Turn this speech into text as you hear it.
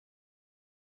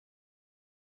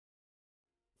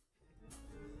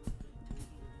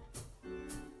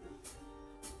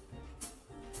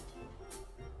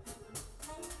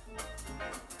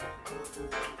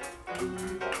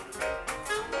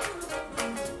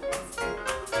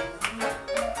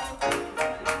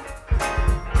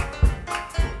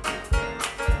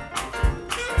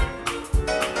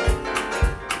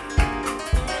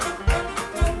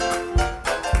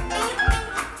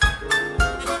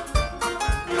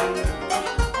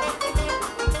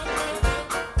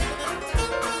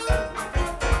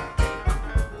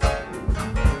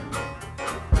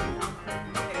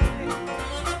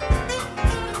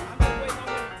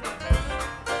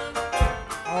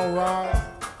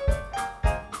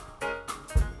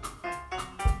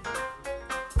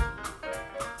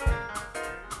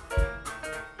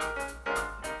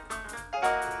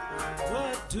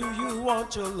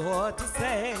want your Lord to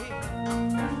say?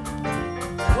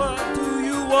 What do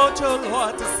you want your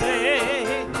Lord to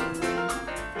say?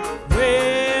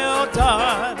 Well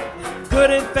done,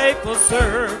 good and faithful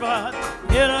servant,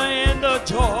 enter in the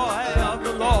joy of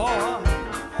the Lord.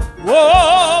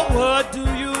 Whoa, what do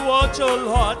you want your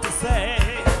Lord to say?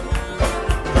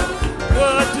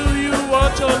 What do you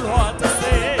want your Lord to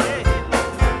say?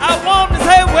 I want to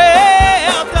say,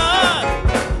 well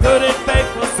done, good and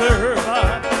faithful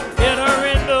servant, enter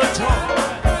in the joy.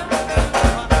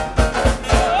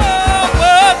 Oh,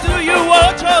 what do you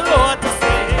want your Lord to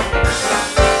say?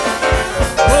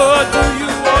 What do you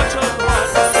want your Lord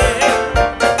to say?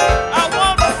 I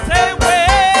want to say,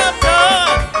 well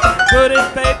done, good and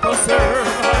faithful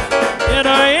servant,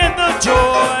 enter in the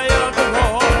joy of the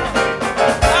Lord.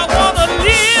 I want to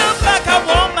live like I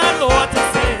want my Lord to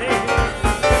say.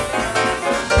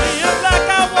 Live like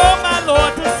I want my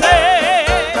Lord to say.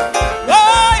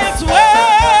 Oh, it's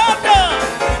well done,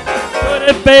 good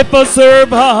and faithful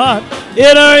servant,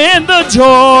 enter in the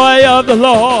joy of the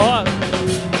Lord.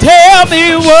 Tell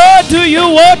me, what do you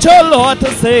want your Lord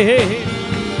to say?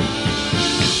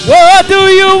 What do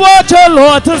you want your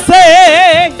Lord to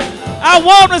say? I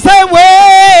want to say,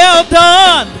 well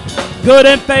done, good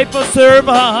and faithful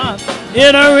servant,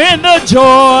 enter in the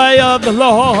joy of the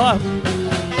Lord.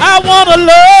 I want to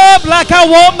love like I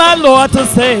want my Lord to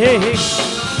say.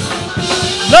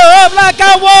 Love like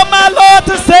I want my Lord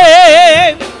to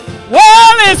say.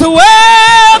 Well, it's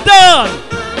well done,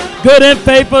 good and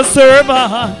faithful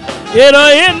servant,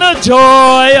 enter in the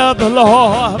joy of the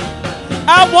Lord.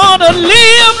 I want to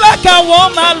live like I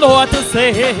want my Lord to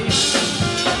say.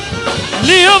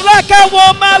 Live like I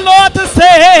want my Lord to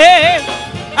say.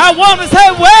 I want to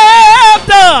say, well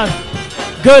done,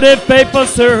 good and faithful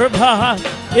servant,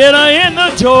 enter in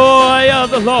the joy of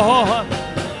the Lord.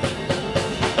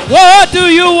 What do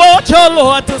you want your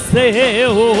Lord to say?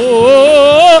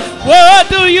 Oh, what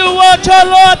do you want your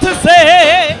Lord to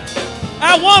say?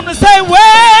 I want to say,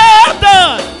 well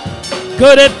done,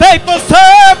 good and faithful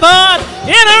servant,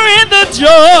 enter in the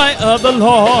joy of the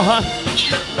Lord.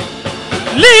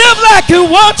 Live like you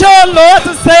want your Lord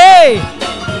to say.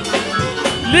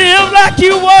 Live like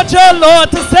you want your Lord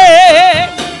to say.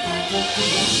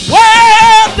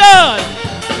 Well done,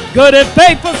 good and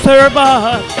faithful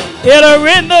servant, enter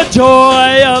in the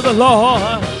joy of the Lord.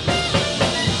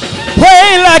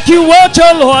 Pray like you want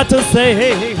your Lord to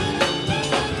say.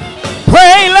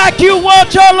 Pray like you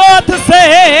want your Lord to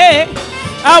say.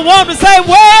 I want to say,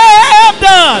 well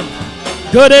done,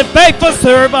 good and faithful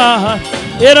servant,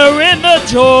 enter in the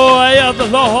joy of the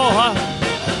Lord.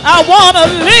 I want to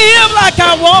live like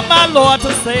I want my Lord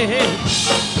to say.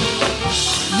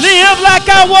 Live like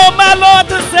I want my Lord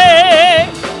to say.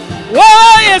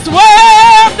 Oh, it's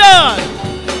well done,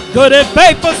 good and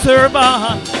faithful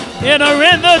servant, enter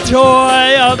in the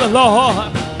joy of the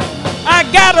Lord. I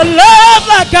gotta love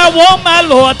like I want my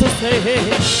Lord to say.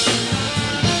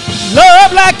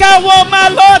 Love like I want my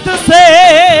Lord to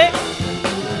say.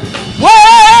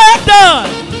 Well done,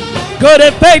 good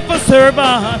and faithful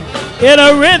servant,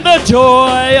 enter in the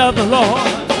joy of the Lord.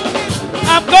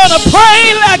 I'm gonna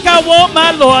pray like I want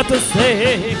my Lord to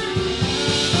say.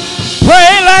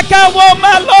 Pray like I want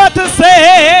my Lord to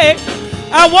say.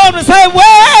 I want to say,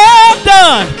 well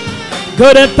done,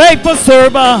 good and faithful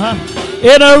servant,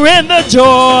 enter in the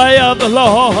joy of the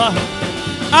Lord.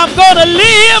 I'm gonna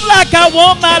live like I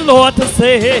want my Lord to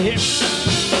say.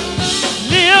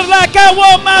 Live like I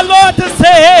want my Lord to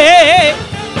say.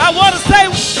 I want to say,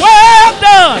 well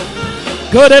done,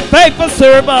 good and faithful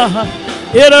servant,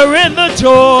 enter in the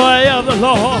joy of the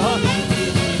Lord.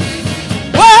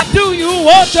 What do you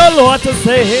want your Lord to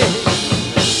say?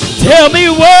 Tell me,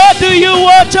 what do you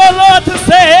want your Lord to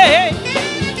say?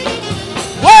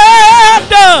 Well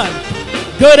done,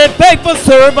 good and faithful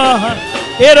servant,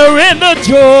 enter in the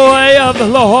joy of the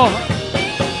Lord.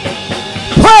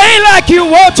 Pray like you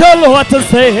want your Lord to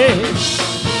say.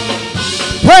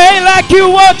 Pray like you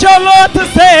want your Lord to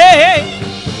say.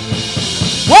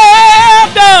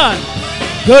 Well done,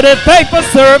 good and faithful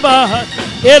servant,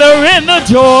 enter in the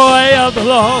joy of the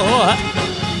Lord.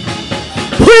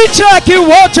 Preach like you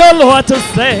want your Lord to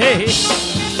say.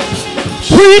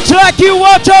 Preach like you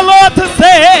want your Lord to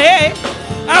say.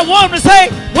 I want to say,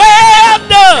 well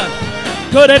done,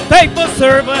 good and faithful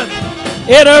servant,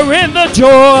 enter in the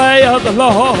joy of the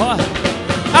Lord.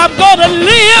 I'm going to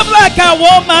live like I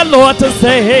want my Lord to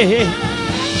say.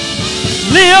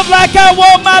 Live like I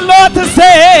want my Lord to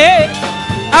say.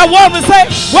 I want to say,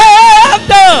 well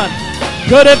done,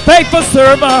 good and faithful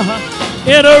servant,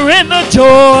 enter in the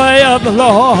joy of the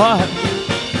Lord.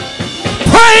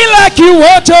 Pray like you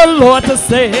want your Lord to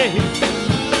say.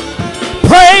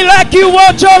 Pray like you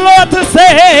want your Lord to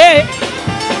say,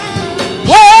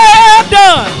 well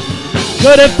done,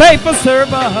 good and faithful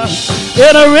servant.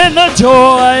 Enter in the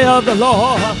joy of the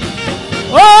Lord.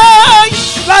 Oh,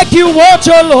 like you want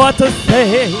your Lord to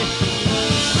say.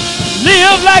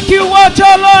 Live like you want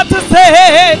your Lord to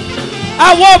say.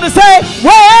 I want to say,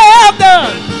 well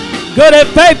done, good and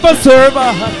faithful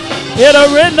servant.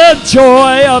 Enter in the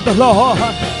joy of the Lord.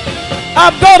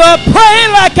 I'm gonna pray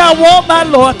like I want my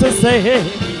Lord to say.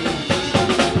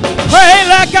 Pray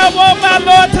like I want my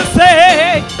Lord to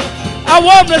say. I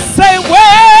want to say,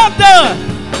 well done,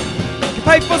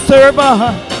 faithful servant.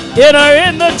 Enter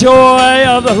in the joy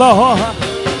of the Lord.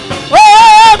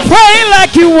 Oh, pray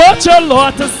like you want your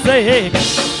Lord to say.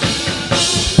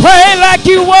 Pray like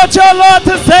you want your Lord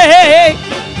to say,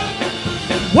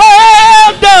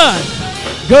 well done,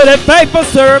 good and faithful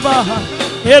servant.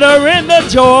 Enter in the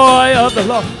joy of the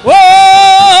Lord.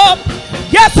 Oh,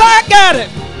 yes, I got it.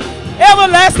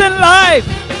 Everlasting life.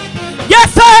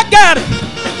 Yes, I got it.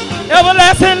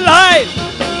 Everlasting life.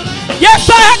 Yes,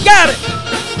 I got it.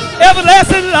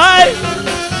 Everlasting life.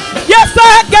 Yes,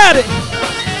 I got it.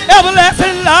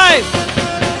 Everlasting life.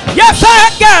 Yes,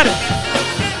 I got it.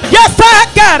 Yes, I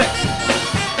got it.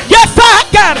 Yes, I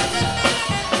got it.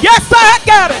 Yes, I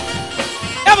got it.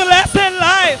 Everlasting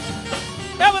life.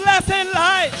 Everlasting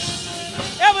life.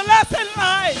 Everlasting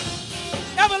life.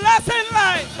 Everlasting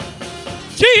life.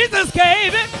 Jesus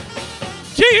gave it.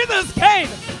 Jesus gave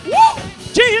it. Woo!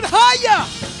 Jesus, higher.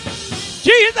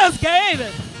 Jesus gave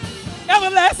it.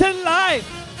 Everlasting life.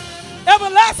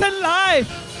 Everlasting life.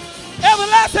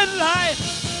 Everlasting life.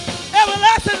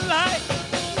 Everlasting life.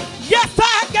 Yes,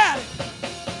 I got it.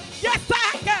 Yes,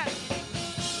 I got it.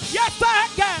 Yes, I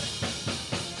got it.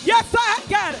 Yes, I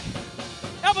got it.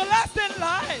 Everlasting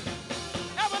life.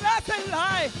 Everlasting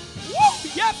life. Woo!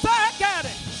 Yes, I got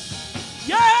it.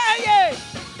 Yeah, yeah.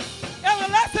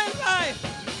 Everlasting life.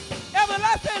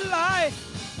 Everlasting life.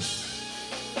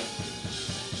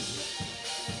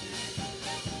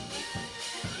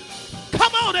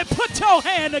 Come on and put your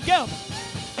hand together.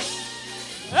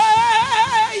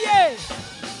 Hey, yeah.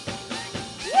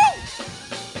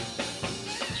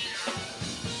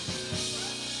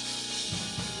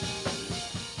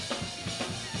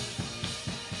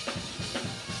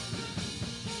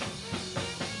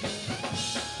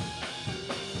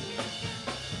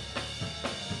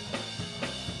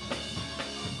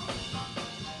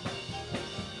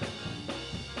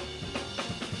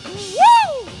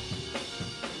 Woo!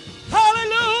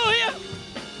 Hallelujah.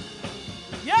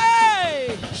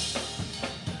 Yay.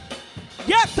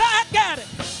 Yes, I got it.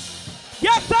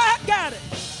 Yes, I got it.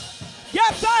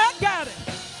 Yes, I got it.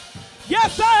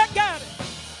 Yes, I got it.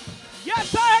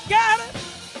 Yes, I got it.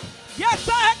 Yes,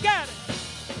 I got it.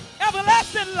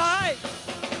 Everlasting life.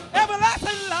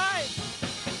 Everlasting life.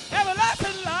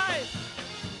 Everlasting life.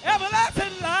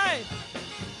 Everlasting life.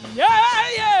 Yeah,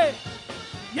 yeah.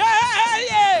 Yeah,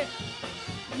 yeah.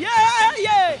 Yeah,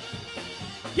 yeah.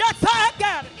 Yes, I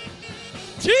got it.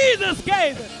 Jesus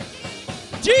gave it.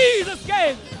 Jesus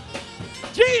gave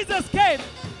it. Jesus gave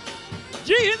it.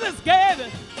 Jesus gave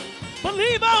it.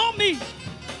 Believe on me.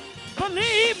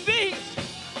 Believe me.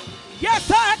 Yes,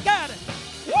 I got it.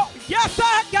 Woo. Yes,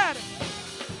 I got it.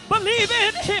 Believe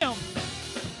in him.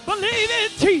 Believe in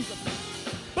Jesus.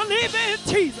 Believe in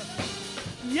Jesus.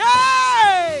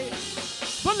 Yay!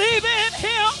 Believe in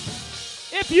him.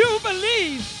 If you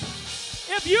believe,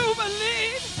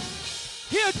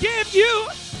 he'll give you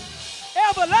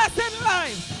everlasting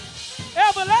life.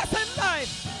 Everlasting life.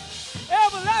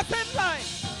 Everlasting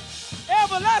life.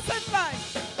 Everlasting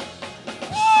life.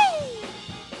 Woo!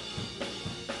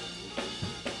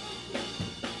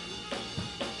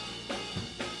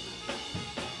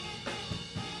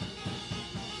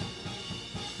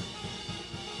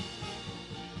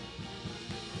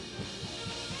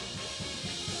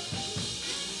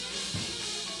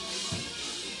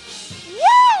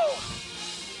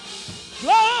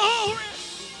 Glory.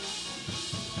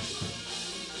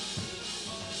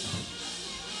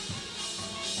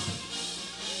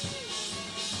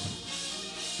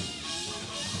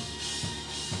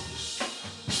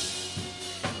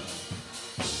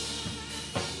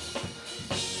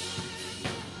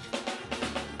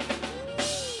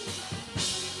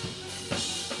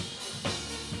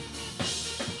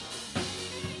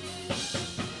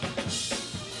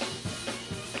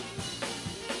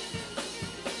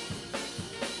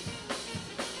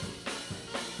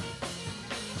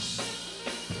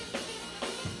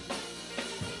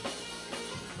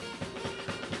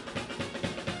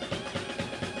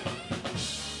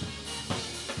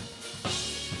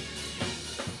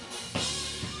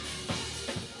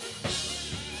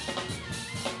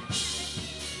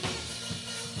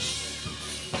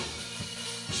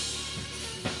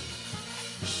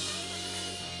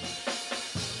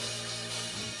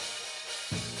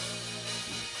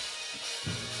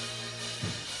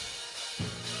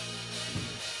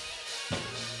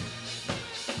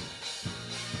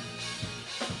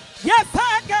 Yes,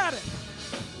 I got it.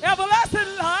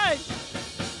 Everlasting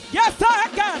life. Yes, I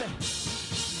got it.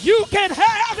 You can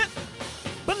have it.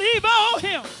 Believe on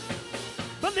him.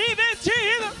 Believe in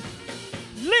Jesus.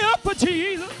 Live for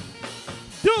Jesus.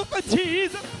 Do for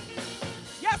Jesus.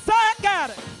 Yes, I got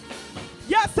it.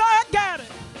 Yes, I got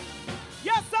it.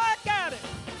 Yes, I got it.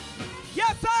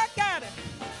 Yes, I got it.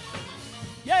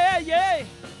 Yeah, yeah.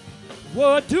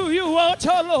 What do you want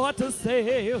your Lord to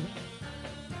say?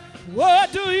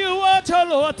 What do you want your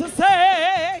Lord to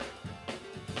say?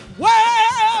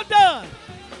 Well done,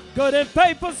 good and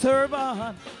faithful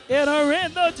servant. Enter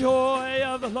in the joy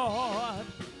of the Lord.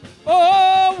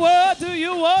 Oh, what do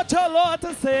you want your Lord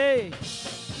to say?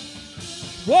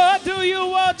 What do you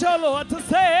want your Lord to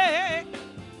say?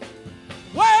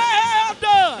 Well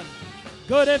done,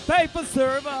 good and faithful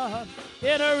servant.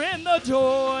 Enter in the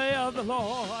joy of the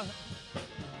Lord.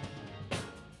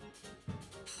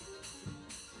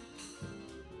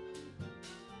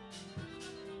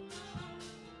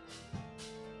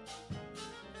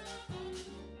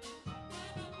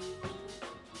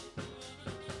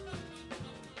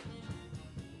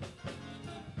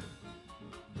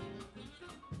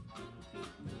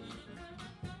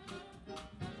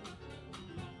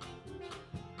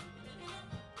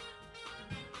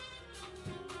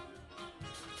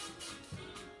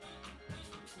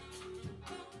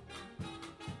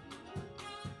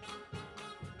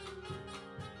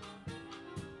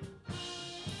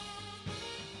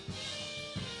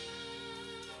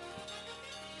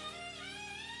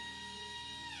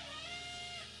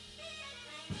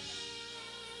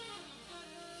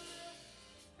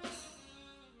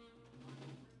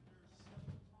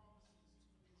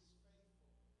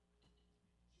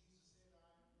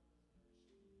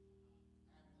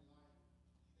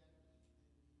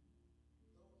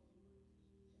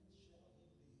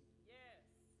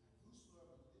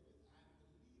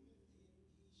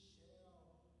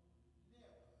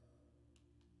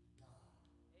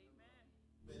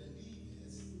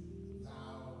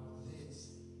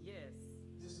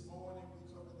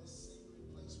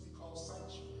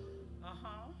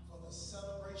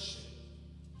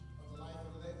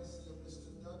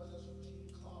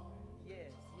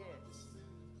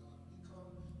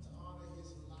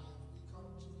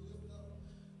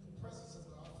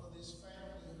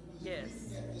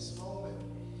 At this moment,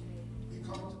 we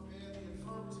come to bear the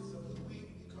infirmities of the weak.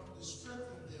 We come to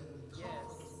strengthen them. We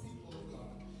comfort the people of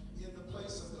God in the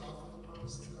place of God for the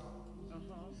purpose of God.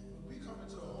 When we come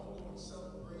into a homegoing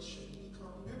celebration, we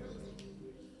come biblically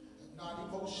and not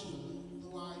emotionally.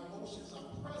 Though our emotions are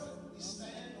present, we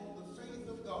stand on the faith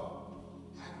of God.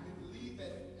 And we believe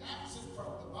that absent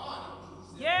from the body means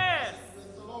that we're present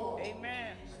with the Lord.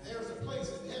 Amen. And there's a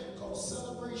place in heaven called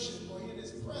celebration, for in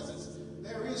his presence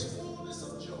there is fullness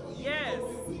of joy. Even though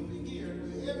we're weeping here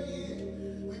and we're heavy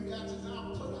headed, we've got to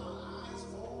now put our eyes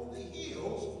on the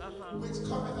hills, which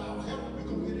cometh our help. We're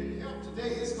going to get any help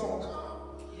today. It's going to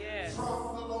come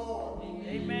from the Lord.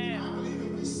 Amen. I believe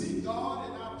if we seek God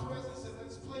in our presence in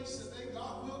this place today,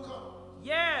 God will come.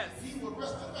 Yes. He will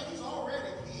rest. In fact, he's already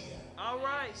here. All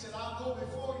right. He said, I'll go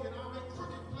before you and I'll make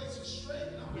crooked places straight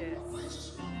and I'll make my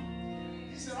places strong.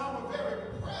 He said, I'm a very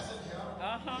present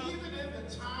help, even in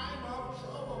the time of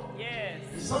trouble. Yes.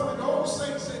 Some of the old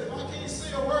saints said, if I can't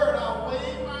say a word, I'll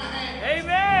wave my hand.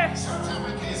 Amen.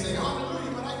 Sometimes I can't say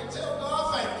hallelujah, but I can tell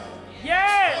God thank you.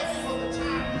 Yes. Thank you for the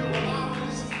time you allowed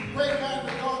this great man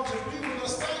of God to be with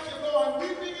us. Thank you, Lord.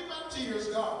 Weeping in my tears,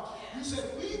 God. You said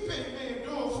weeping may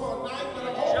endure for a night, but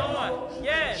I'm hoping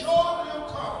joy will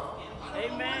come. I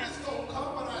don't know when it's going to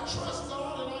come, but I trust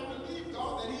God and I believe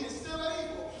God that he is still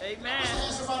able. Amen. I wish I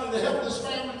had somebody to help this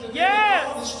family today. Yes.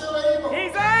 God is still able.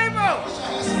 He's able. I wish I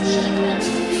had some Shadrach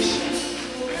and Meshach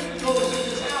who Abednego in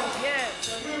his house. Yes.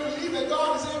 And we believe that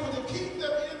God is able to keep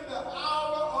them in the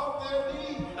hour of their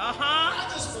need. I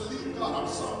just believe God. I'm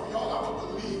sorry, y'all. I'm a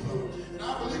believer. And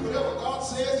I believe whatever God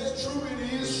says is true,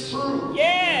 it is true.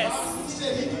 Yes. God, he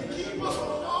said he can keep us from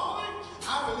falling.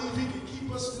 I believe he can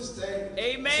keep us this day.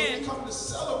 Amen. So we come to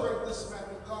celebrate this man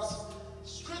of God.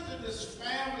 Strengthen this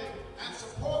family and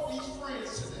support these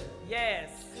friends today. Yes.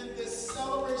 In this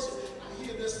celebration. I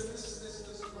hear this, and this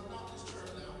is a monotonous term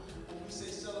now. When we say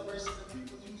celebration, the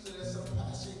people use it as some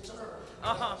passing term.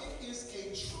 It is a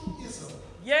truism.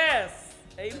 Yes.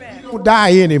 Amen. We don't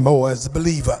die anymore as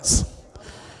believers.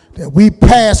 That we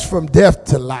pass from death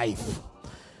to life.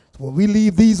 When we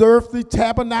leave these earthly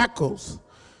tabernacles,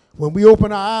 when we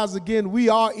open our eyes again, we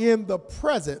are in the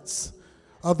presence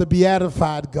of the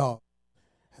beatified God.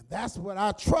 And that's what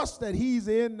I trust that he's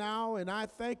in now, and I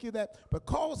thank you that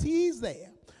because he's there,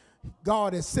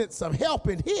 God has sent some help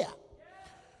in here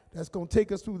that's going to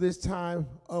take us through this time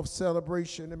of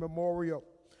celebration and memorial.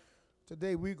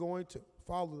 Today we're going to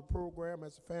follow the program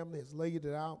as the family has laid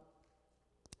it out.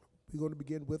 We're going to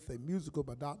begin with a musical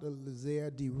by Dr.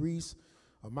 Lazaire D. Reese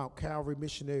of Mount Calvary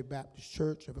Missionary Baptist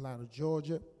Church of Atlanta,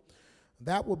 Georgia.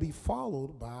 That will be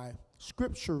followed by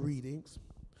scripture readings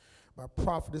by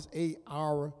Prophetess A.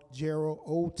 R. Gerald,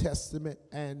 Old Testament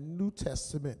and New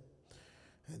Testament.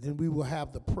 And then we will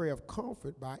have the prayer of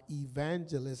comfort by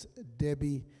Evangelist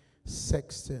Debbie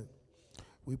Sexton.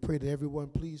 We pray that everyone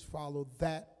please follow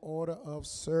that order of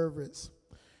service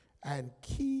and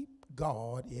keep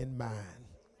God in mind.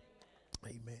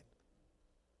 Amen.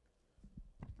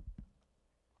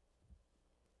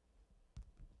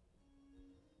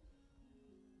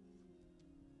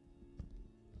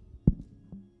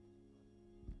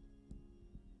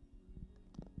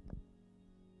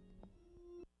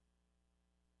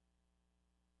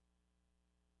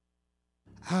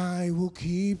 I will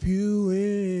keep you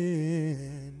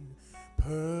in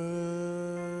perfect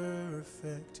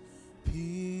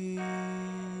peace.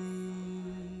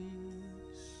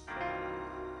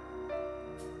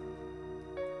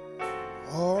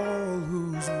 All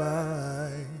whose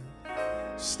mind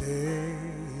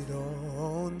stayed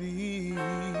on thee.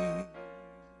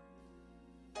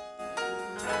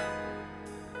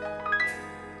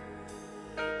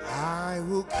 I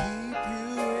will keep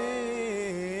you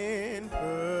in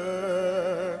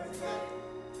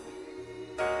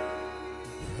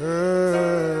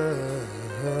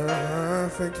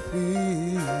perfect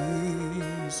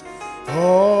peace.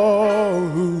 All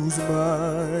whose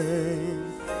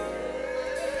mind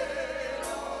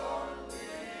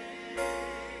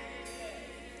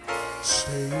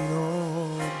stayed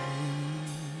on me.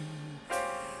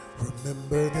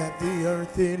 Remember that the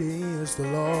earth, it is the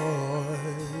Lord's,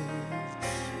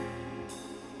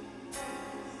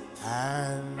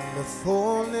 and the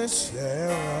fullness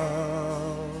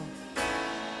thereof,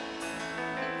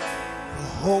 the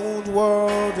whole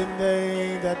world and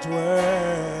they that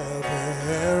dwell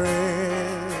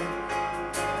therein.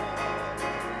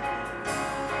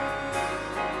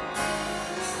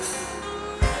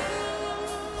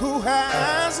 Who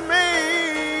has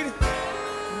made,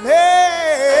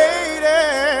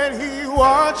 and he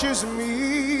watches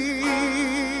me.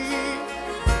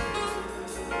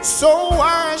 So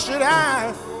why should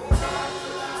I,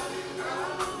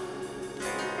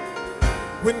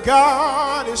 when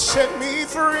God has set me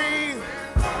free?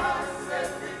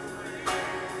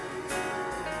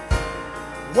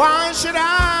 Why should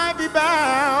I be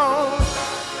bound?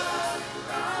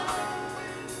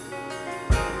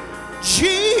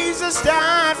 Jesus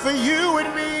died for you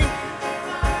and me.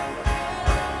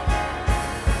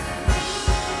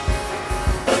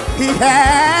 He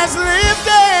has lifted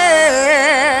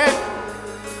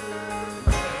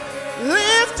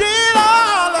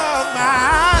all of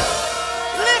my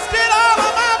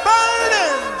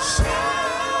burdens,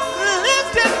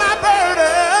 lifted my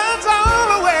burdens all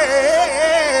away.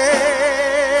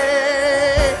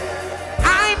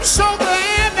 I'm so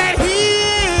glad that He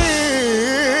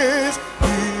is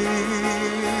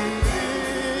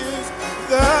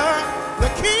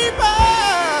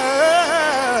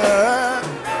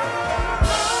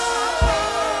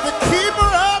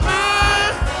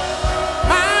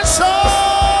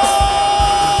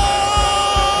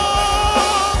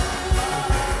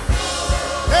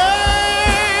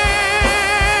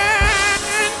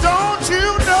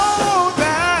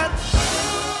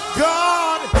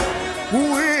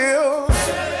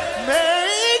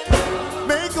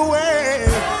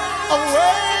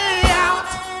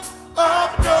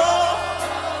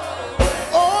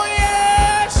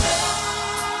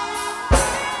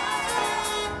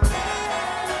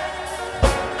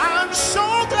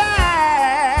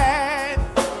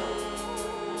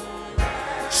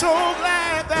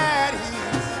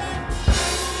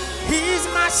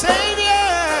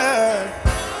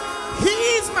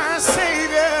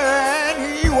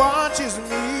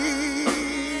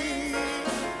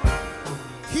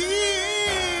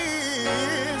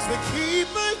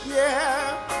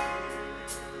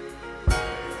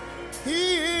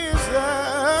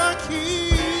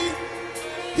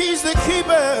the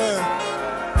keeper.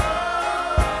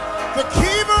 The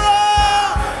keeper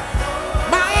of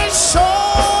my soul.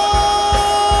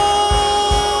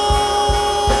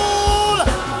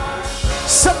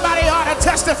 Somebody ought to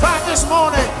testify this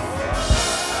morning.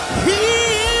 He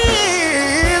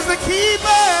is the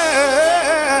keeper.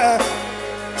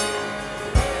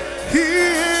 He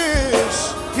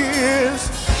is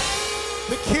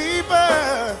the keeper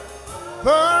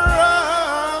of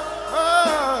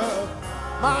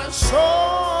my soul.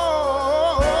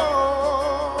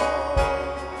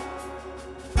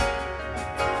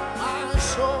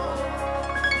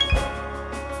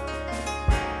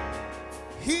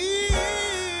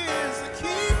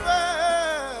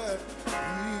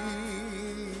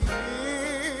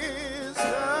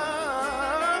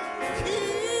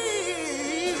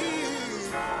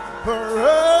 of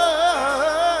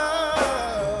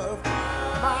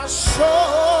my soul.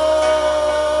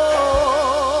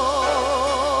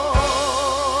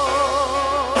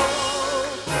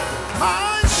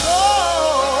 My soul.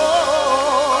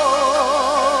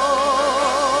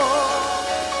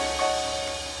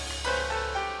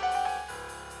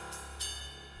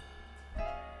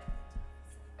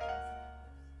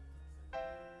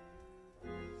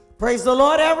 Praise the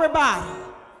Lord, everybody.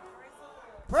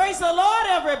 Praise the Lord,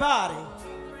 everybody.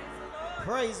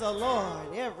 Praise the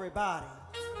Lord, everybody.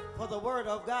 For the word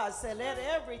of God said, let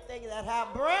everything that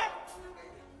have breath.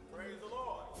 Praise the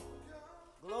Lord.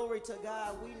 Glory to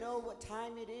God. We know what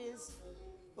time it is,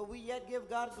 but we yet give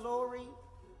God glory.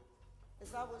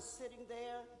 As I was sitting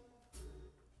there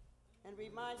and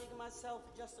reminding myself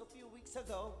just a few weeks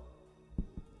ago,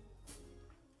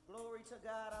 glory to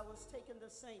God, I was taking the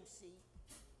same seat,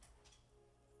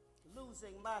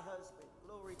 losing my husband.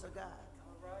 Glory to God.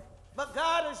 All right. But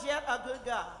God is yet a good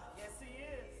God. Yes, he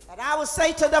is. And I would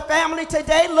say to the family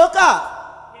today, look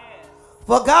up. Yes.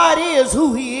 For God is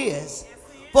who he is. Yes,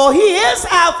 he is. For he is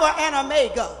Alpha and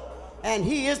Omega. And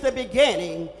he is the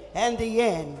beginning and the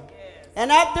end. Yes.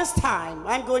 And at this time,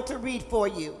 I'm going to read for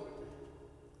you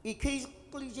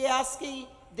Ecclesiastes,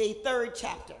 the 3rd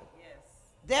chapter. Yes.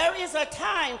 There is a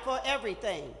time for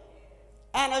everything,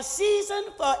 and a season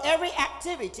for every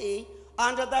activity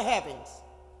under the heavens.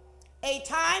 A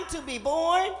time to be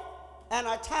born and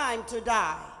a time to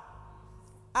die.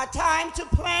 A time to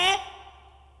plant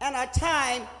and a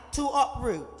time to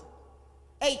uproot.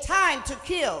 A time to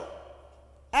kill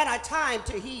and a time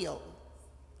to heal.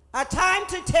 A time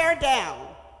to tear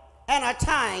down and a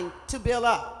time to build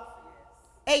up.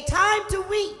 A time to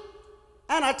weep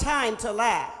and a time to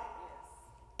laugh.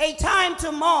 A time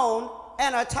to moan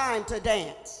and a time to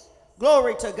dance.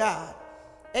 Glory to God.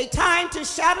 A time to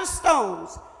shatter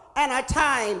stones and a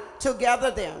time to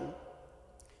gather them.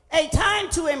 A time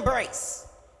to embrace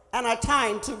and a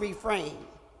time to refrain.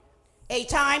 A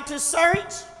time to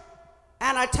search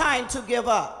and a time to give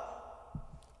up.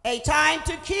 A time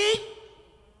to keep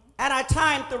and a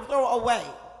time to throw away.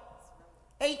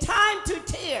 A time to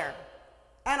tear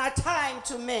and a time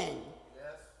to mend.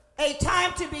 A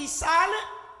time to be silent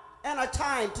and a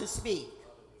time to speak.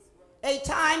 A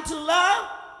time to love,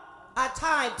 a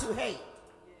time to hate.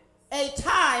 A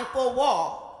time for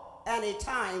war and a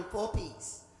time for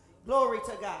peace. Glory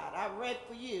to God. I read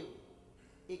for you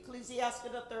Ecclesiastes,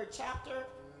 the 3rd chapter,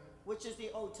 which is the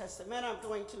Old Testament. I'm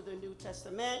going to the New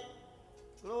Testament.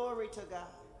 Glory to God.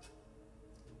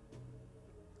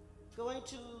 Going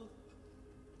to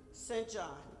St.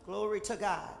 John. Glory to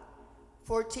God.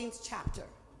 14th chapter.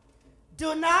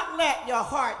 Do not let your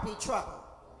heart be troubled.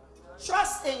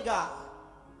 Trust in God.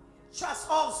 Trust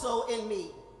also in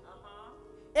me.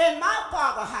 In my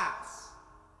Father's house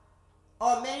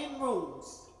are many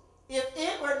rooms. If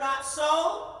it were not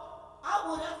so, I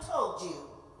would have told you.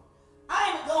 I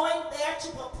am going there to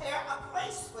prepare a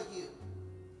place for you.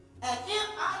 And if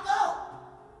I go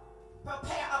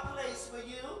prepare a place for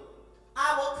you,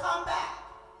 I will come back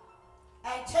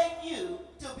and take you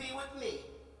to be with me,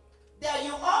 that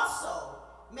you also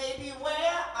may be where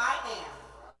I am.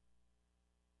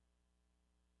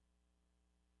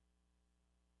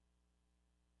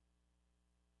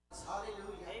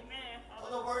 Hallelujah. Amen. For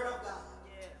the word of God.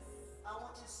 Yes. I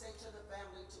want to say to the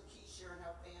family, to Keisha and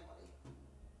her family,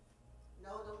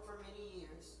 know them for many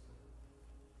years.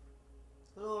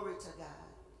 Glory to God.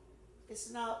 It's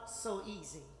not so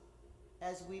easy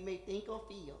as we may think or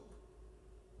feel.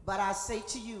 But I say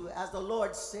to you, as the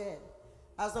Lord said,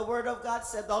 as the word of God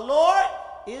said, the Lord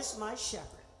is my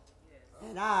shepherd,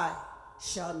 and I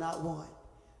shall not want.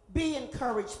 Be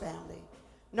encouraged, family.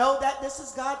 Know that this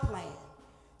is God's plan.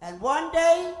 And one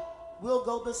day, we'll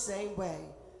go the same way.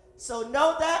 So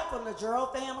know that from the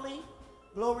Gerald family,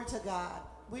 glory to God.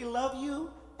 We love you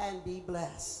and be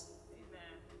blessed.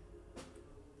 Amen.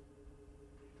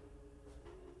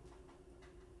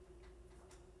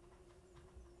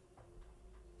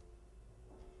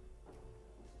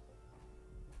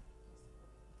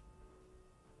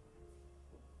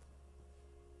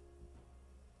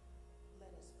 Let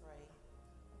us pray.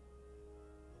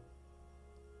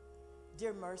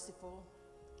 Dear merciful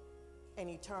and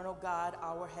eternal God,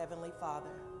 our Heavenly Father,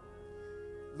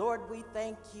 Lord, we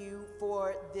thank you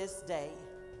for this day.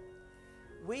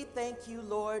 We thank you,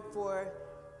 Lord, for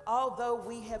although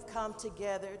we have come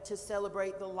together to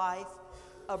celebrate the life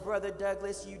of Brother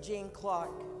Douglas Eugene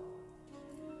Clark,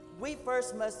 we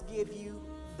first must give you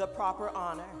the proper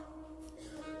honor.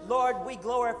 Lord, we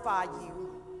glorify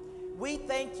you. We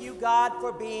thank you, God,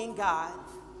 for being God.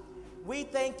 We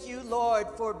thank you, Lord,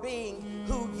 for being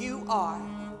who you are.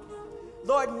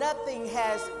 Lord, nothing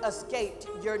has escaped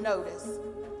your notice.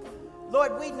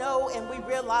 Lord, we know and we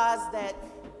realize that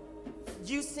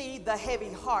you see the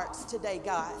heavy hearts today,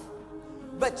 God,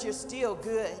 but you're still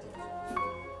good.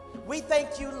 We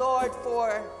thank you, Lord,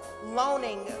 for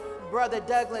loaning Brother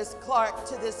Douglas Clark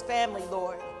to this family,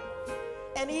 Lord.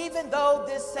 And even though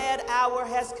this sad hour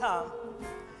has come,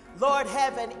 Lord,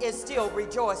 heaven is still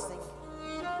rejoicing.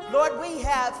 Lord, we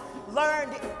have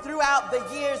learned throughout the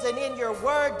years and in your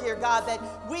word, dear God, that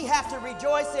we have to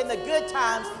rejoice in the good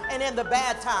times and in the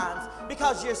bad times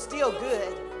because you're still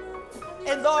good.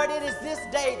 And Lord, it is this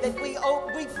day that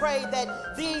we pray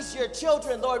that these, your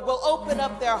children, Lord, will open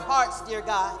up their hearts, dear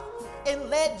God, and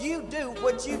let you do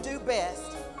what you do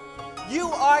best. You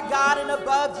are God, and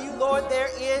above you, Lord, there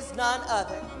is none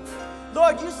other.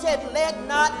 Lord, you said, let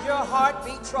not your heart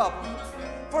be troubled.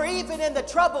 For even in the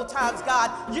troubled times,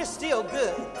 God, you're still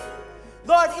good.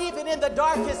 Lord, even in the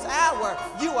darkest hour,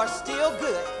 you are still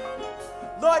good.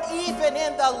 Lord, even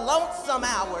in the lonesome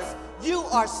hours, you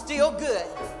are still good.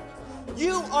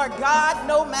 You are God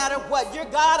no matter what. You're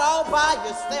God all by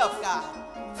yourself, God.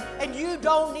 And you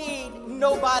don't need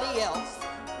nobody else.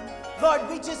 Lord,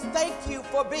 we just thank you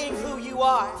for being who you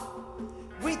are.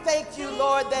 We thank you,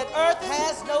 Lord, that earth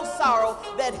has no sorrow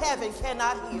that heaven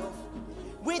cannot heal.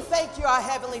 We thank you, our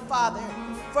Heavenly Father,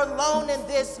 for loaning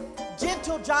this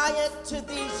gentle giant to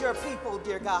these your people,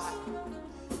 dear God.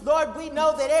 Lord, we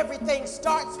know that everything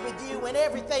starts with you and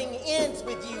everything ends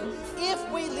with you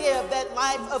if we live that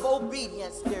life of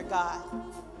obedience, dear God.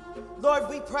 Lord,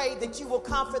 we pray that you will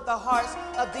comfort the hearts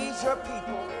of these your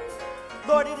people.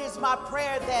 Lord, it is my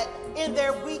prayer that in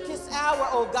their weakest hour,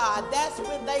 oh God, that's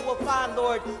when they will find,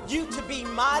 Lord, you to be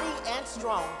mighty and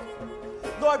strong.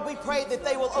 Lord, we pray that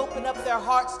they will open up their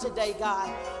hearts today,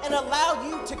 God, and allow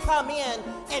you to come in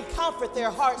and comfort their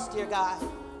hearts, dear God.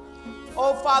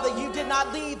 Oh, Father, you did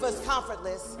not leave us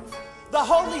comfortless. The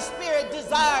Holy Spirit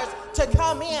desires to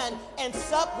come in and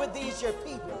sup with these your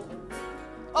people.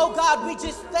 Oh, God, we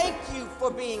just thank you for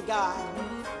being God.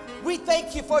 We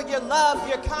thank you for your love,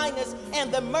 your kindness,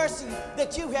 and the mercy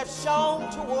that you have shown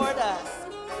toward us.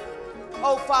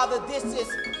 Oh, Father, this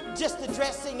is just the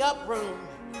dressing up room.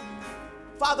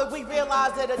 Father, we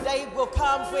realize that a day will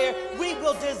come where we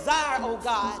will desire, oh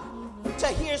God, to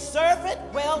hear servant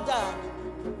well done.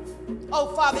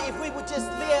 Oh, Father, if we would just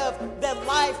live the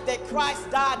life that Christ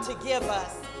died to give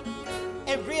us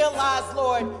and realize,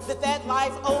 Lord, that that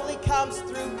life only comes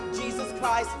through Jesus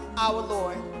Christ, our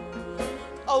Lord.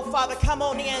 Oh, Father, come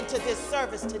on into this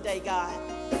service today, God.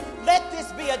 Let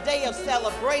this be a day of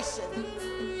celebration.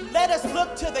 Let us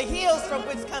look to the hills from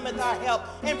which cometh our help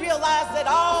and realize that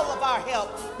all of our help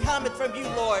cometh from you,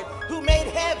 Lord, who made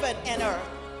heaven and earth.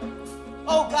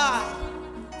 Oh,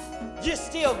 God, you're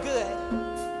still good.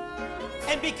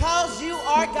 And because you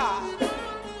are God,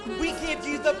 we give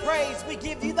you the praise, we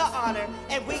give you the honor,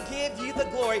 and we give you the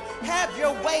glory. Have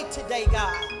your way today,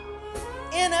 God.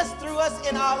 In us, through us,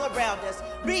 and all around us.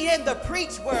 Be in the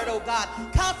preach word, oh God.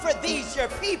 Comfort these, your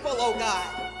people, oh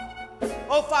God.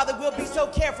 Oh, Father, we'll be so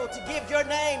careful to give your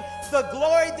name the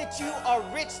glory that you are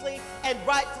richly and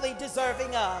rightfully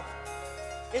deserving of.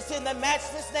 It's in the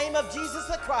matchless name of Jesus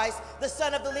the Christ, the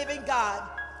Son of the living God,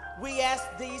 we ask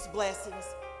these blessings.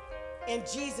 In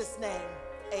Jesus' name,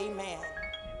 amen.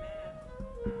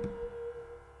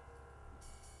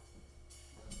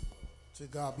 To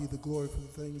God be the glory for the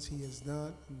things he has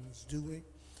done and is doing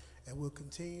and will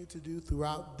continue to do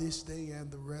throughout this day and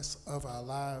the rest of our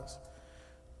lives.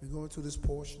 We're going to this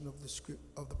portion of the script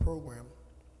of the program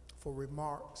for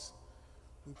remarks.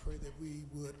 We pray that we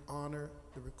would honor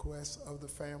the request of the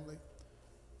family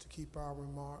to keep our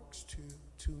remarks to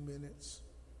 2 minutes,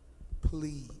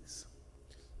 please.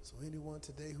 So anyone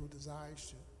today who desires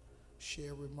to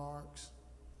share remarks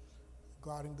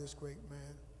regarding this great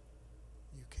man,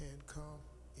 you can come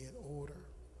in order.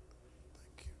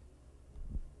 Thank you.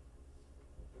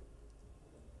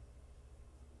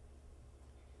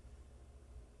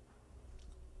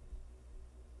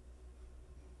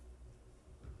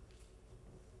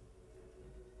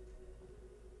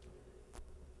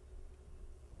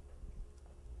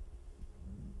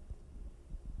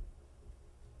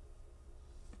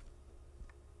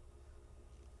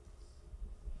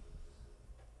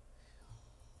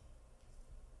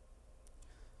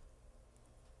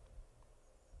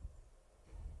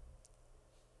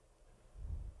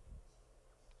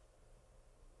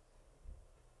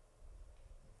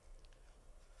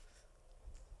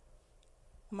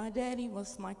 My daddy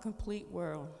was my complete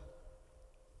world.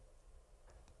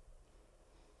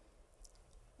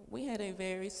 We had a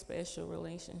very special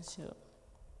relationship.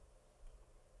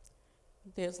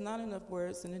 There's not enough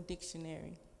words in the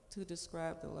dictionary to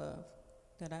describe the love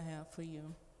that I have for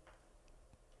you.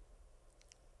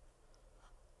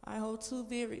 I hold two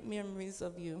vivid memories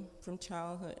of you from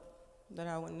childhood that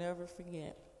I will never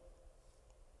forget.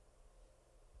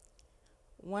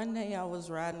 One day I was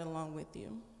riding along with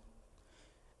you.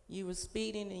 You were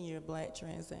speeding in your black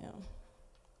Trans Am.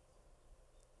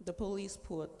 The police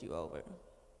pulled you over.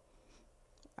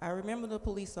 I remember the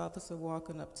police officer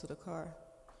walking up to the car.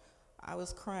 I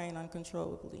was crying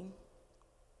uncontrollably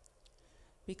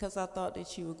because I thought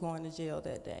that you were going to jail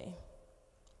that day,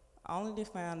 only to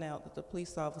find out that the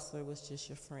police officer was just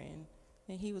your friend,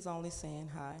 and he was only saying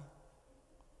hi.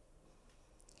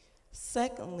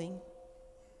 Secondly,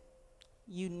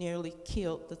 you nearly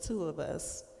killed the two of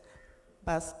us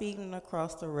by speeding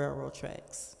across the railroad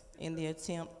tracks in the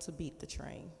attempt to beat the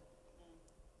train.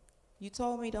 You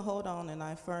told me to hold on, and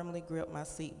I firmly gripped my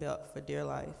seatbelt for dear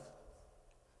life.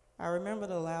 I remember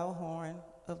the loud horn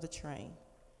of the train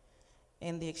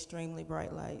and the extremely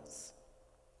bright lights.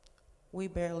 We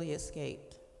barely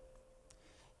escaped.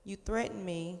 You threatened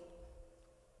me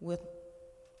with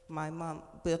my mom,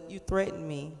 but you threatened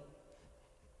me,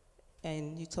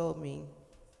 and you told me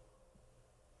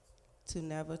to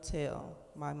never tell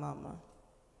my mama.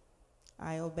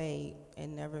 I obeyed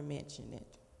and never mentioned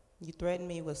it. You threatened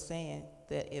me with saying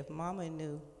that if mama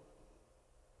knew,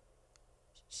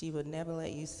 she would never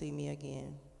let you see me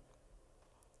again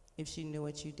if she knew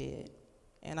what you did.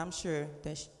 And I'm sure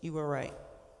that you were right.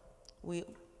 We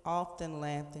often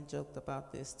laughed and joked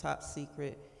about this top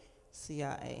secret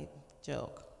CIA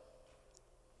joke.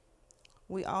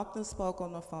 We often spoke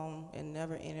on the phone and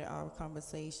never ended our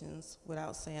conversations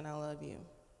without saying I love you.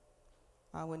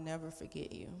 I would never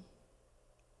forget you.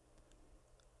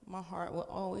 My heart will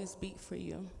always beat for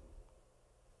you.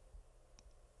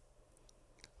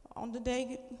 On the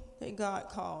day that God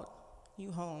called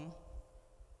you home,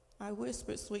 I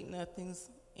whispered sweet nothings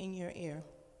in your ear.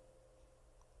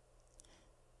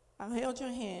 I held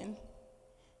your hand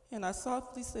and I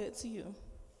softly said to you,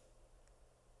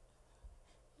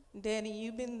 Daddy,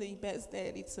 you've been the best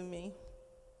daddy to me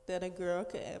that a girl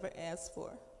could ever ask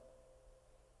for.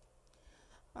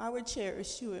 I will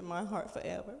cherish you in my heart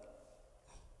forever.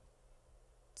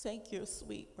 Take your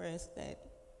sweet rest, Daddy.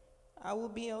 I will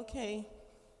be okay.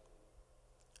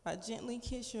 I gently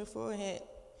kiss your forehead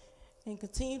and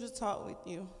continue to talk with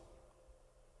you.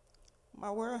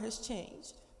 My world has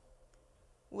changed.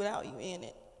 Without you in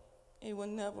it, it will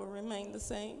never remain the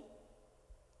same.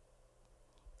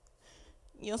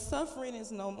 Your suffering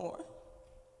is no more.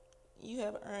 You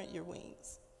have earned your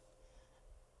wings.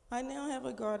 I now have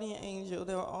a guardian angel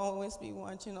that will always be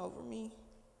watching over me.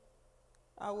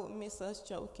 I will miss us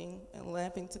joking and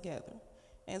laughing together,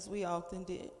 as we often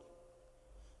did.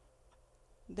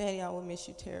 Daddy, I will miss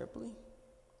you terribly.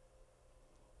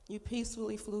 You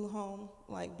peacefully flew home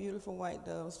like beautiful white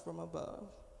doves from above.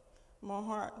 My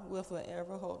heart will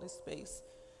forever hold a space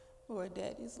for a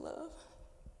daddy's love.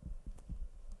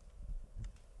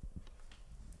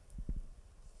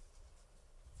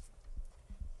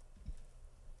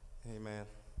 Amen.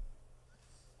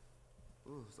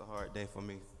 Ooh, it's a hard day for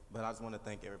me, but I just want to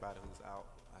thank everybody who's out.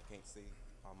 I can't see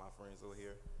all my friends who are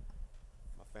here,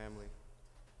 my family.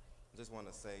 I just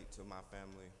want to say to my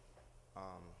family,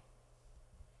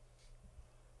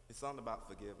 it's something about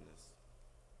forgiveness.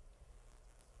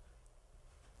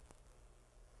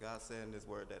 God said in His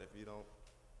word that if you don't,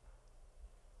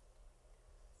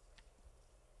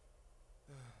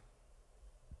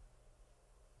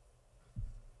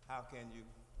 how can you?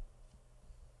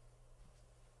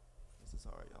 This is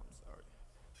hard, y'all. I'm sorry.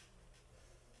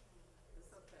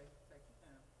 It's okay. Take your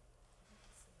time.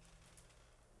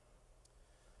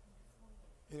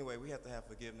 Anyway, we have to have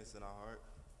forgiveness in our heart.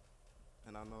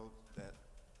 And I know that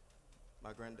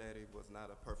my granddaddy was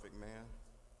not a perfect man.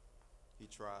 He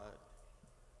tried.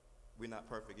 We're not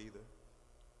perfect either.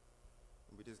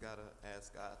 We just got to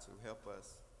ask God to help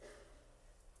us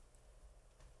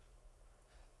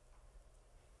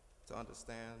to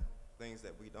understand things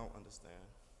that we don't understand.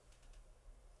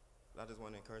 But I just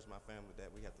want to encourage my family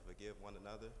that we have to forgive one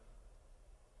another,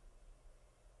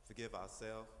 forgive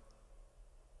ourselves,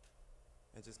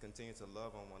 and just continue to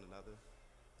love on one another.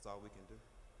 That's all we can do.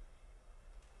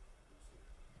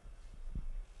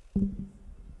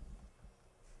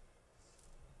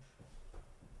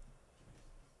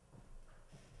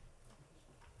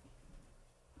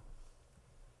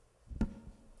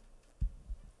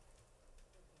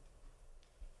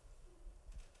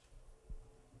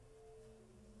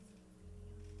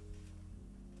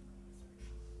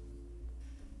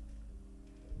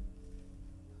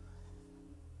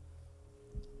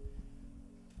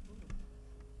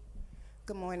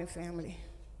 Good morning, family.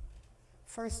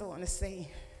 First, I want to say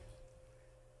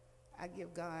I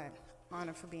give God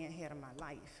honor for being head of my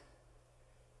life.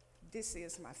 This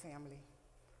is my family.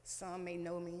 Some may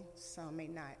know me, some may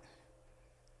not.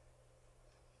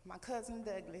 My cousin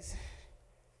Douglas,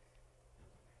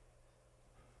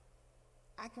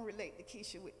 I can relate to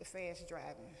Keisha with the fast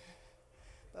driving,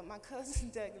 but my cousin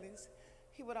Douglas,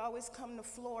 he would always come to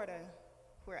Florida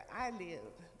where I live.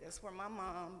 That's where my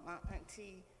mom, my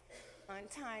auntie,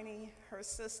 Aunt Tiny, her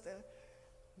sister,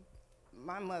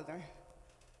 my mother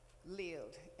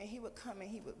lived. And he would come and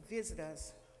he would visit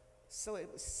us. So it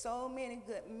was so many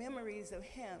good memories of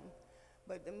him.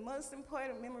 But the most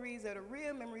important memories are the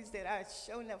real memories that I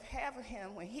sure enough have of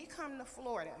him when he come to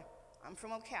Florida. I'm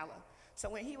from Ocala. So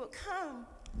when he would come,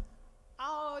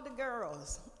 all the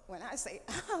girls, when I say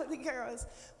all the girls,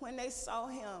 when they saw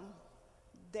him,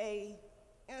 they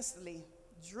instantly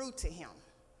drew to him.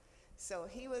 So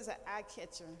he was an eye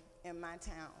catcher in my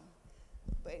town.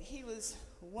 But he was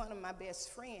one of my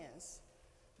best friends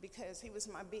because he was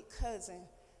my big cousin.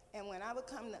 And when I would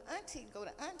come to Auntie, go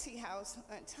to Auntie house,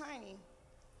 Aunt Tiny,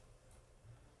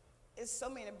 it's so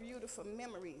many beautiful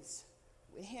memories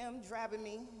with him driving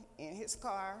me in his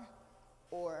car,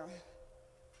 or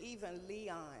even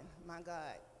Leon, my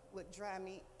God, would drive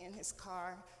me in his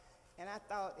car. And I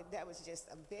thought that was just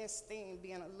the best thing,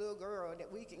 being a little girl,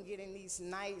 that we can get in these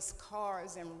nice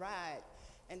cars and ride.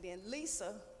 And then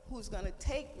Lisa, who's gonna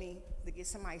take me to get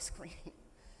some ice cream.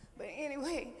 But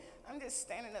anyway, I'm just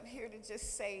standing up here to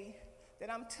just say that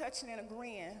I'm touching and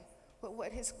agreeing with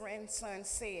what his grandson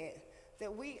said,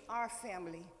 that we are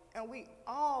family, and we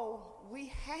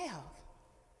have.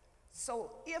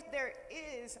 So if there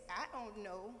is, I don't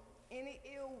know, any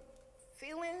ill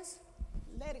feelings,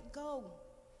 let it go.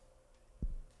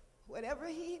 Whatever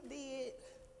he did,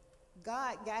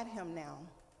 God got him now.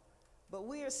 But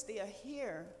we are still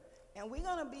here, and we're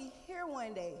gonna be here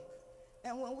one day.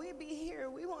 And when we be here,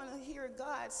 we wanna hear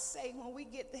God say when we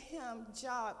get to him,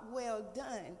 job well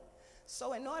done.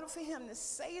 So in order for him to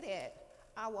say that,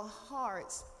 our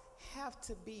hearts have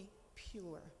to be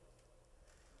pure.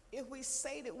 If we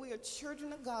say that we are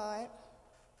children of God,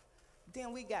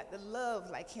 then we got to love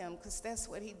like him, because that's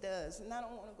what he does. And I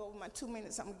don't want to go over my 2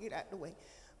 minutes, I'm going to get out the way.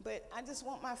 But I just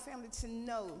want my family to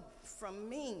know from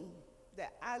me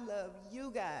that I love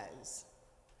you guys.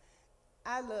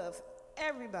 I love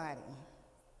everybody.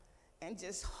 And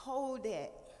just hold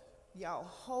that. Y'all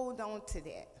hold on to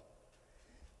that.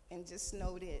 And just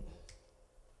know that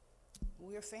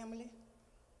we're family.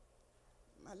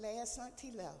 My last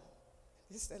auntie left.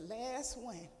 This is the last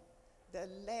one, the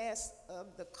last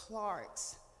of the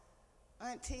Clarks.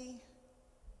 Auntie,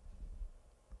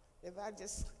 if I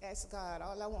just ask God,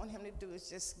 all I want him to do is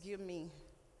just give me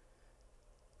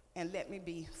and let me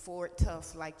be forward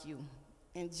tough like you.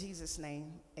 In Jesus'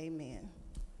 name, amen.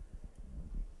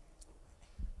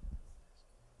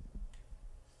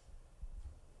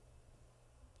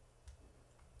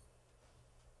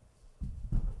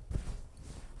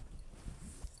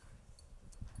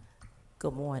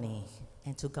 Good morning,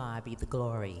 and to God be the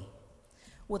glory.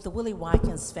 Would the Willie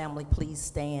Watkins family please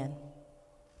stand?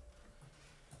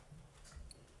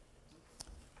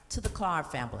 To the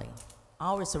Clark family,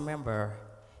 always remember,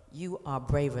 you are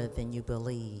braver than you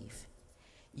believe.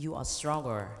 You are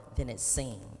stronger than it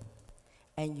seems,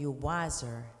 and you're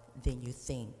wiser than you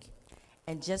think.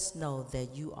 And just know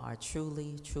that you are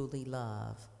truly, truly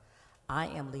loved. I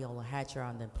am Leola Hatcher.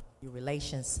 I'm the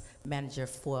Relations Manager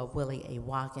for Willie A.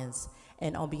 Watkins.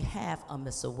 And on behalf of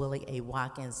Mr. Willie A.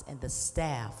 Watkins and the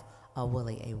staff of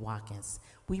Willie A. Watkins,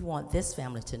 we want this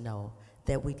family to know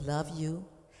that we love you,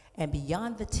 and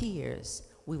beyond the tears,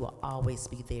 we will always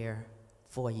be there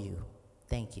for you.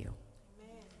 Thank you.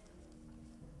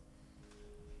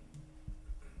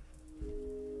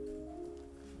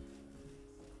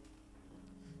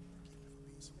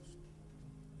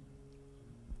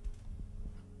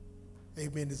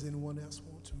 Amen. Does anyone else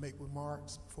want to make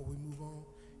remarks before we move on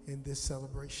in this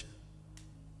celebration?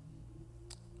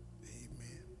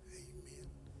 Amen. Amen.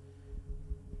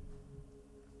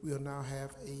 We'll now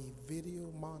have a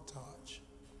video montage.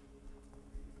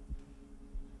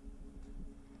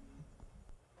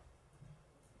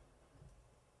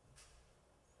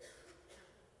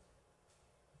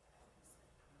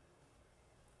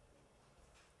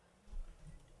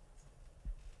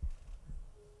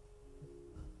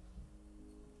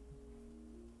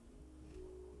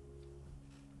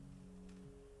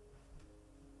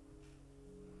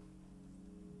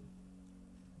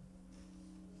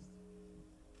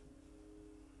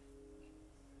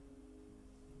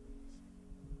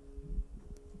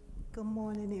 Good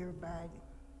morning, everybody.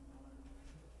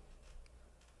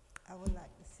 I would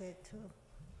like to say to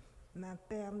my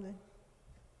family,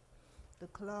 the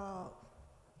club,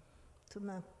 to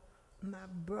my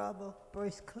brother,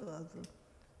 first cousin,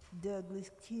 Douglas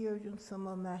children. Some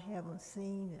of them I haven't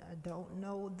seen. I don't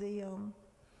know them.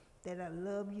 That I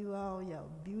love you all. Y'all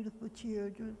beautiful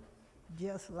children,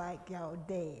 just like y'all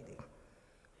daddy.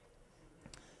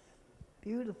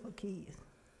 Beautiful kids.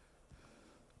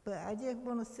 But I just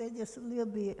want to say just a little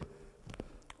bit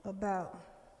about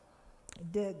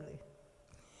Douglas.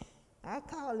 I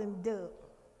call him Doug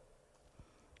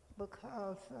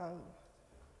because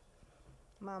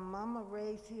my mama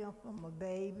raised him from a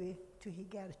baby till he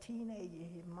got a teenager.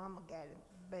 His mama got him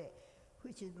back,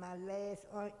 which is my last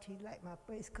auntie, like my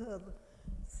first cousin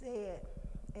said.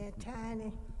 And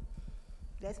Tiny,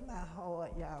 that's my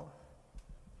heart, y'all.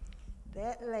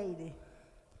 That lady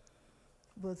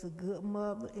was a good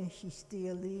mother, and she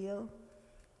still lives.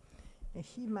 And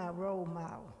she my role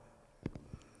model.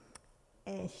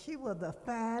 And she was a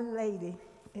fine lady,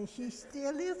 and she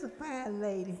still is a fine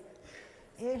lady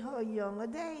in her younger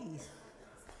days.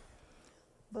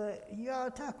 But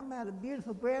y'all talking about a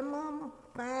beautiful grandmama,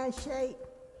 fine shape,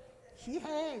 she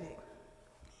had it.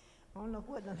 I don't know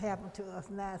what done happened to us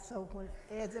now, so when,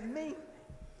 as a me,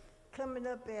 coming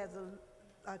up as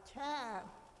a child,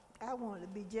 I wanted to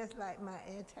be just like my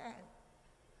Aunt Tiny.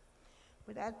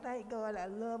 But I thank God I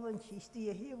love her, and she's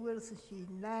still here with us, and she's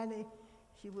 90.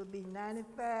 She will be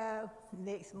 95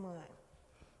 next month,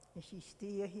 and she's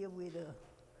still here with us.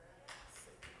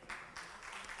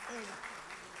 And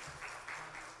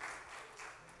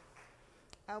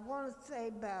I want to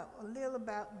say a little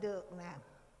about Duck now.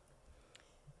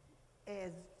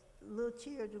 As little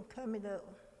children coming up,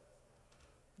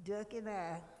 Duck and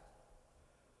I,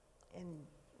 and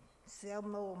several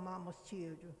more mama's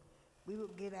children, we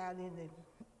would get out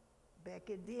back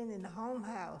then in the home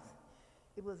house.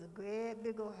 It was a great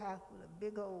big old house with a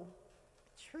big old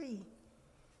tree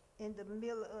in the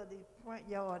middle of the front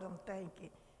yard, I'm thinking.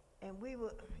 And we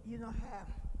would, you know how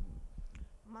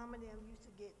Mama and them used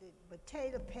to get the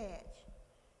potato patch,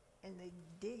 and they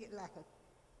dig it like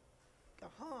a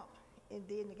hump, and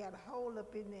then they got a hole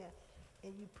up in there,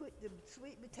 and you put the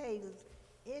sweet potatoes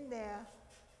in there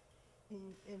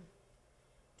and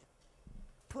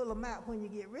pull them out when you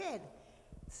get ready.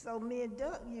 So me and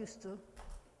Duck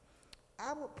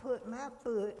I would put my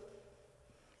foot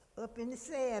up in the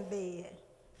sand bed,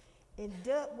 and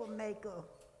Duck would make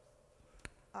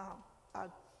a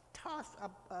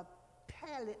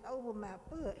pallet over my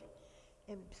foot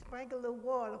and sprinkle a little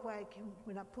water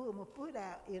when I pull my foot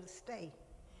out, it'll stay.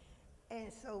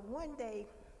 And so one day,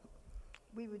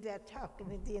 we were there talking,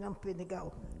 and then I'm finna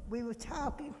go. We were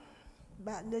talking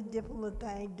about little different little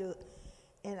things, Duck.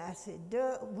 And I said,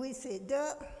 Duck, we said,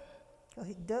 Duck,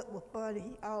 because Duck was funny,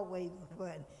 he always was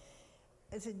funny.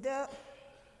 I said, Duck,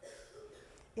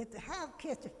 if the house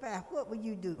catch a fire, what would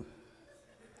you do?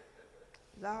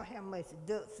 Lord have mercy,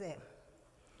 Duck said,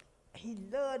 he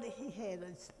loved it. He had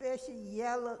a special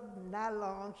yellow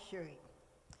nylon shirt.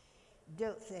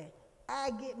 Duck said,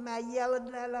 I get my yellow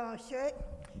nylon shirt,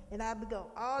 and I be going,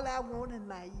 all I want is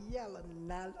my yellow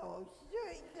nylon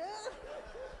shirt, Duck.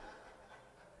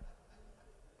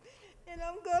 And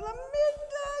I'm gonna miss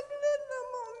Douglas, I'm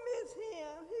gonna miss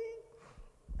him.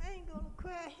 I ain't gonna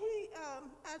cry.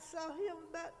 I saw him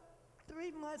about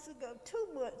 3 months ago,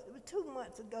 2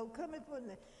 months ago, coming from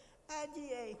the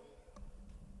IGA.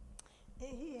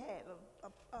 And he had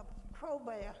a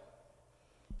crowbar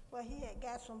where he had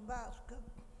got some boxes.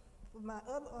 For my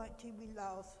other auntie, we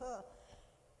lost her,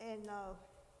 and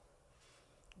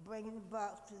bringing the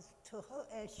boxes to her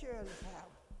at Shirley's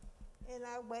house. And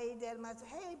I waved at him, I said,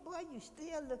 hey boy, you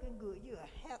still looking good. You are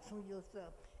handsome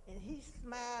yourself. And he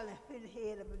smiled and put his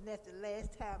head up, and that's the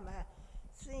last time I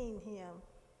seen him.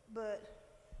 But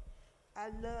I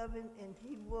love him, and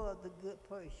he was a good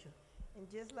person. And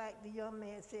just like the young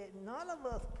man said, none of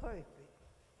us perfect.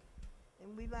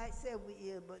 And we might say we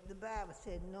is, but the Bible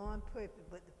said no one perfect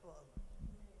but the Father.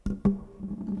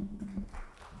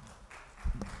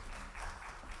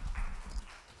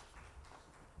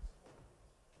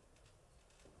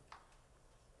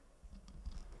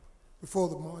 Before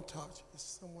the montage, is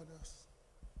someone else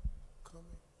coming?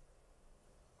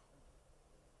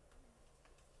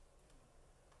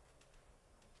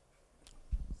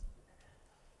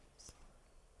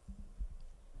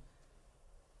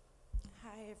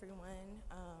 Hi, everyone.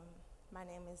 My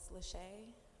name is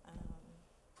Lachey.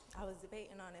 I was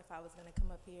debating on if I was going to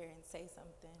come up here and say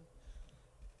something.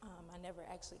 I never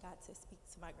actually got to speak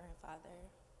to my grandfather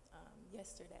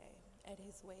yesterday at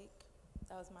his wake.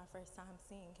 That was my first time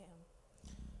seeing him.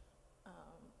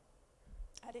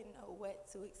 I didn't know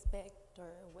what to expect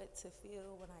or what to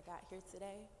feel when I got here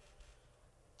today.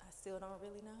 I still don't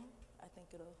really know. I think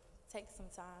it'll take some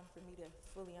time for me to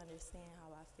fully understand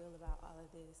how I feel about all of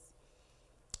this.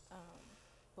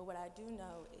 But what I do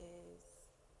know is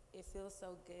it feels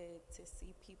so good to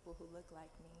see people who look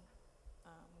like me.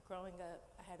 Growing up,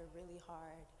 I had a really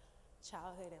hard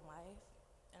childhood and life,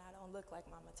 and I don't look like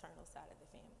my maternal side of the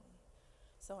family.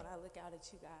 So when I look out at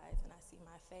you guys and I see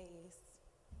my face,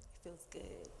 it feels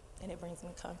good, and it brings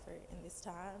me comfort in this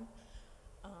time.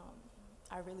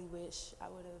 I really wish I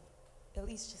would have at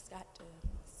least just got to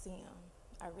see him.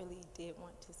 I really did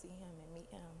want to see him and meet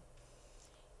him.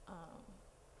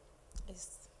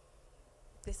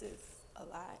 This is a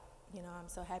lot. You know, I'm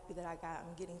so happy that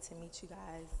I'm getting to meet you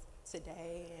guys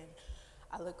today, and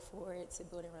I look forward to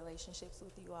building relationships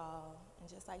with you all. And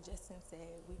just like Justin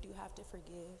said, we do have to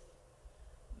forgive.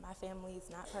 My family is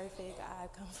not perfect. I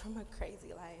come from a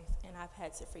crazy life, and I've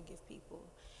had to forgive people.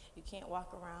 You can't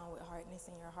walk around with hardness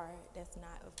in your heart. That's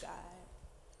not of God.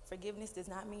 Forgiveness does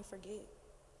not mean forget.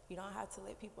 You don't have to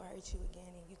let people hurt you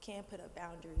again, and you can put up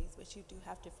boundaries, but you do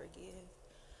have to forgive.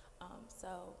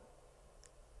 So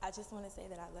I just want to say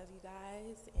that I love you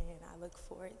guys, and I look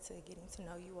forward to getting to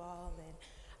know you all. And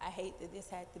I hate that this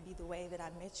had to be the way that I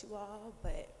met you all,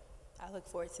 but I look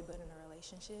forward to building a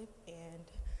relationship. And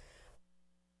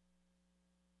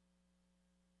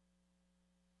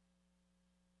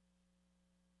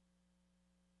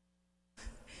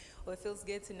well, it feels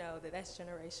good to know that that's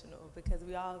generational, because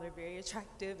we all are very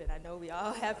attractive, and I know we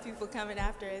all have people coming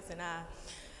after us. And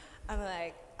I'm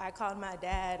like, I called my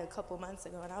dad a couple months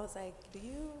ago, and I was like, do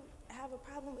you have a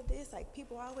problem with this? Like,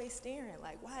 people are always staring.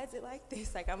 Like, why is it like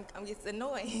this? Like, it's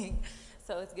annoying.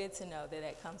 So it's good to know that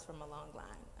that comes from a long line.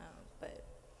 But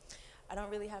I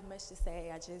don't really have much to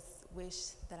say. I just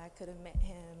wish that I could have met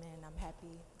him, and I'm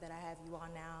happy that I have you all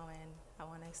now, and I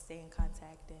want to stay in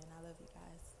contact, and I love you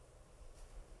guys.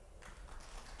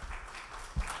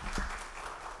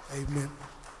 Amen.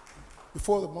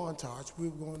 Before the montage, we're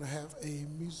going to have a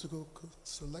musical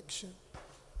selection.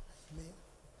 Amen.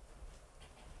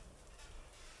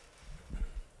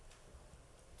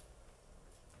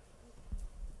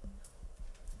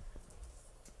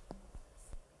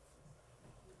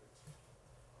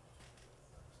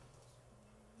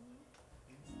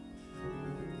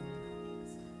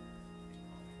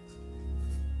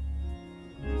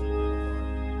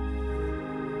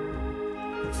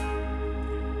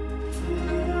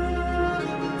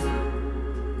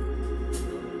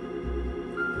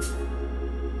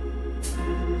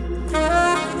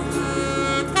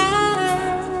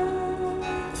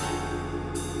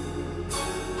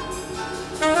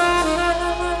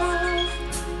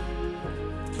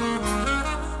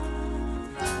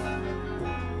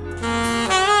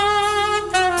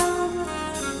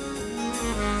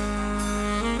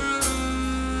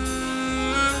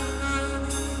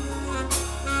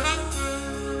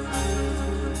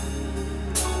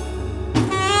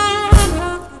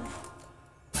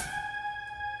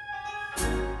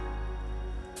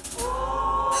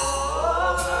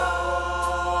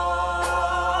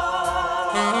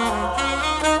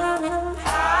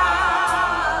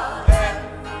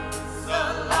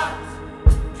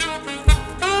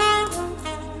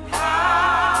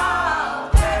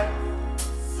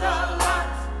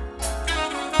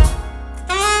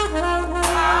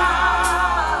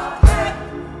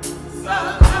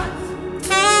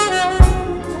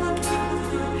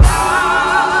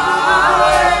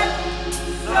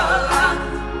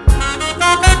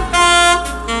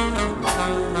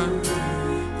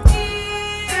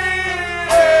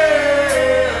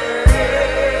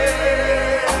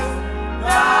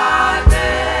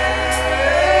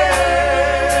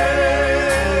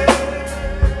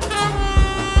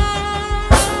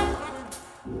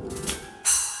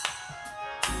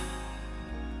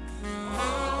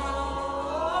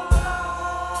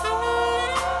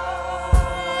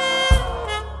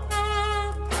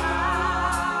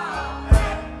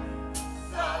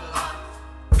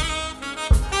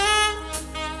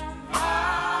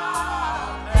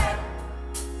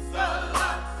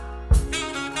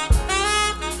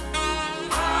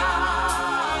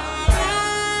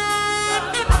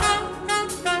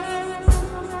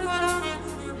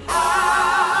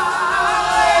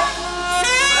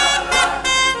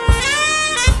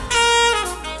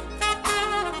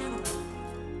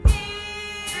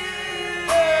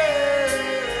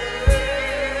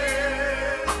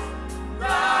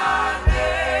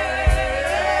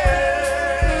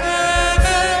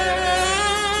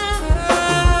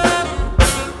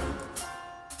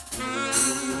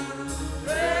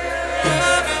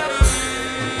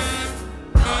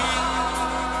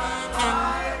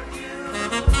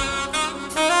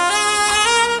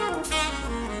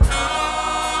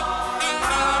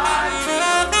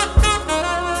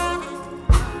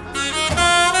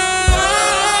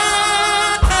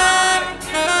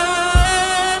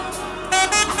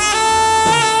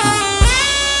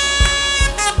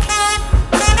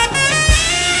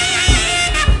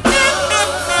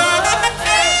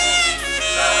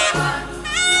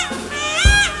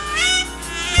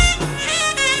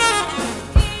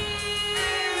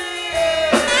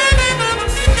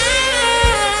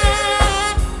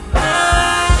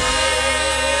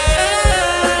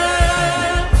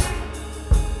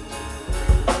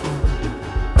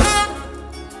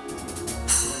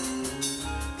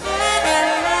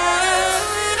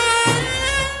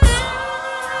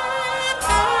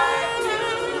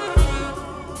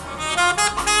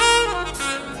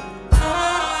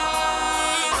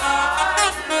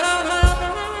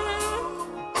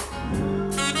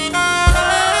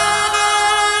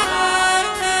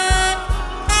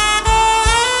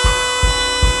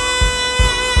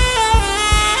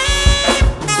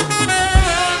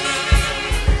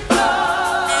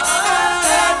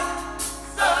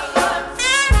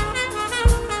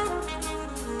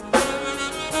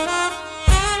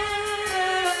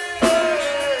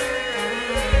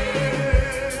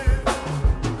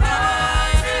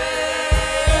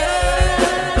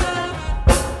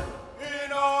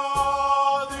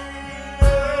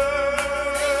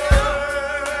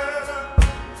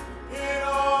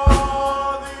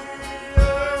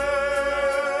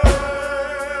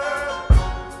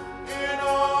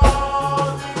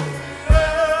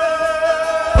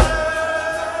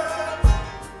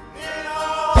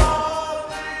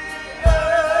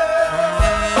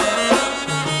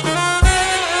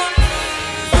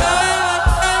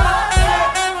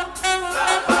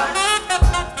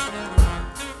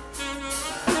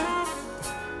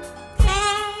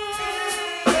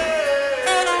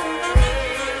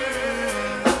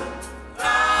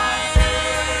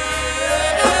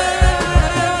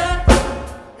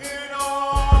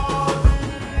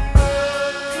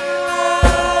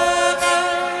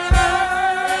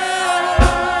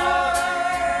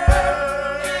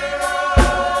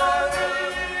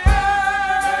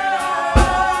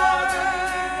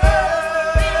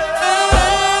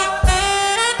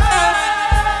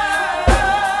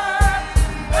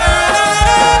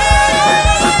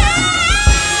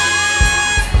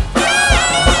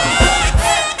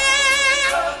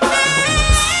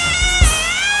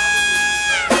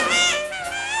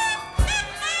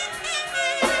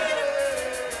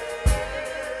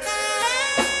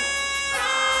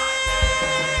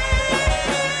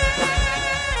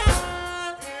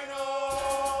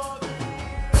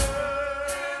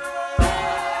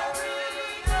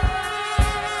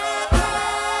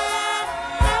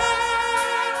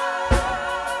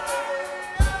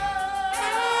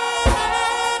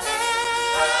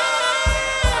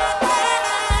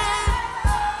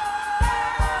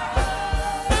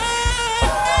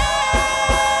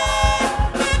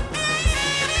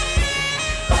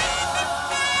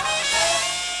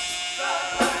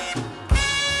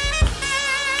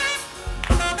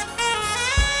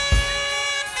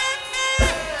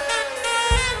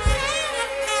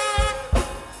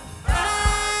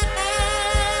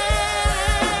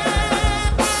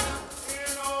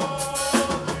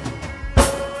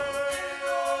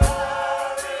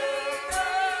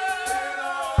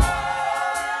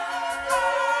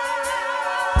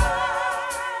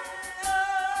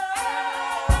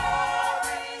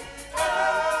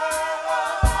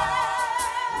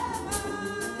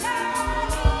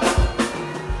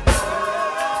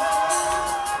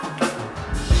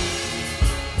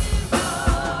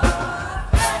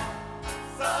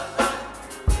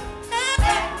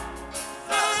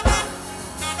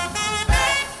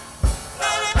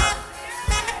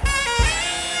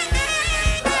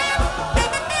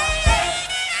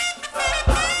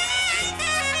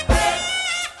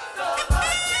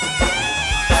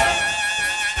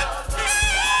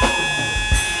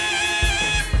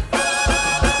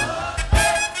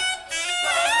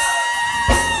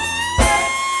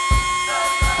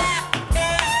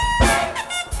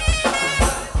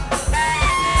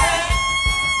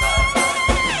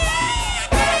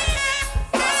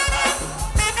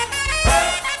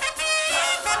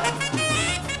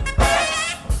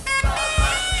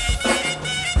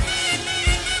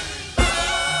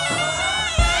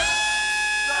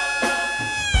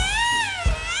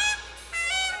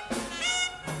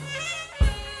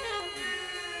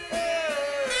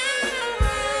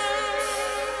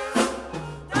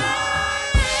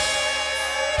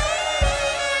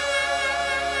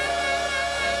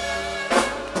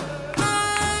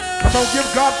 give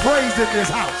God praise in this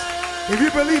house. If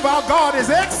you believe our God is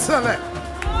excellent,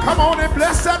 come on and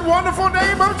bless that wonderful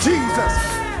name of Jesus.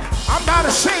 I'm not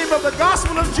ashamed of the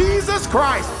gospel of Jesus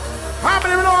Christ. How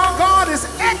many know our God is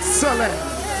excellent?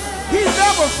 He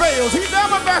never fails. He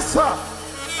never messes up.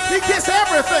 He gets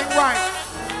everything right.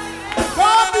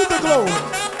 God be the glory.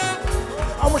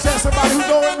 I wish I had somebody who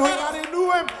knew him, who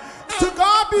knew him. To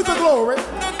God be the glory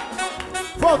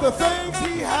for the things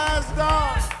he has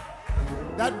done.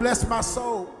 That blessed my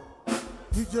soul.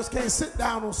 You just can't sit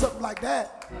down on something like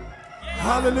that.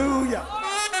 Hallelujah.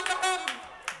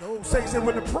 The old saint said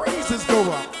when the praises go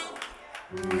up,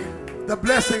 the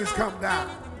blessings come down.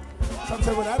 Some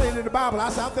say, well, that ain't in the Bible. I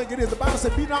said, I think it is. The Bible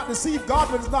said, be not deceived,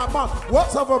 God is not mocked.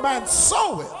 Whatsoever a man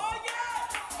soweth,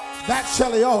 that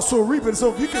shall he also reap. And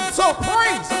so if you can sow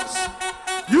praises,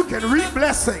 you can reap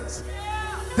blessings.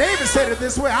 David said it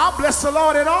this way, I'll bless the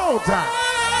Lord at all times.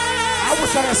 I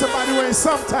wish I had somebody who ain't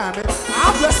sometime.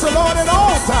 I'll bless the Lord at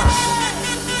all times.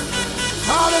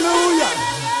 Hallelujah.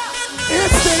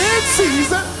 It's the in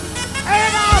season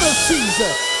and out of season.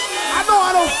 I know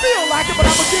I don't feel like it, but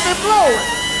I'm going to give him glory.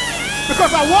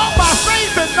 Because I walk by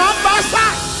faith and not by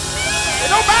sight.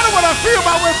 It don't matter what I feel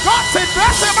about. When God said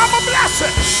bless him, I'm going to bless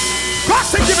him. God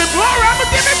said give him glory, I'm going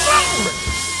to give him glory.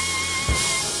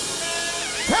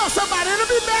 Tell somebody it'll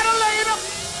be better later,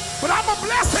 but I'm going to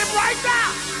bless him right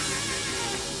now.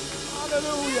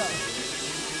 Hallelujah.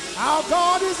 Our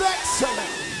God is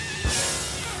excellent.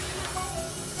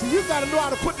 See, you got to know how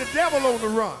to put the devil on the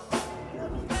run.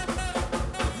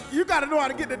 You got to know how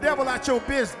to get the devil out your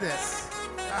business.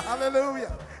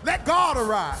 Hallelujah. Let God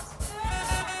arise.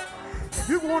 If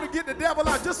you want to get the devil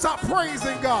out, just stop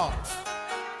praising God.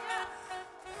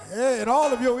 And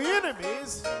all of your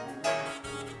enemies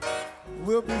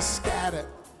will be scattered.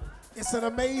 It's an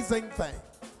amazing thing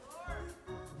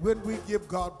when we give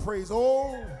God praise.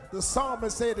 Oh, the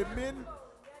psalmist said that men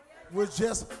will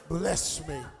just bless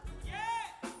me.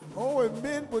 Oh, and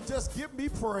men will just give me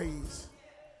praise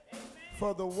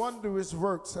for the wondrous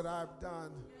works that I've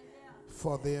done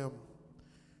for them.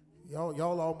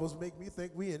 Y'all almost make me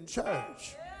think we in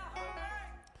church.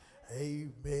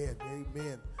 Amen,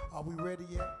 amen. Are we ready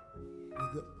yet?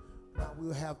 Now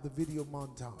we'll have the video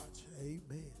montage.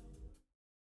 Amen.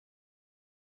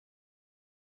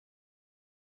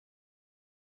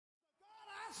 God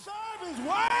I serve is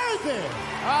worthy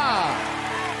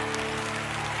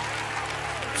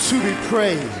to be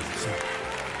praised.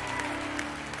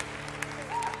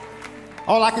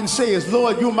 All I can say is,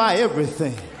 Lord, you're my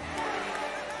everything.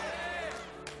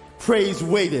 Praise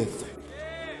waiteth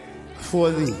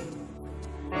for thee.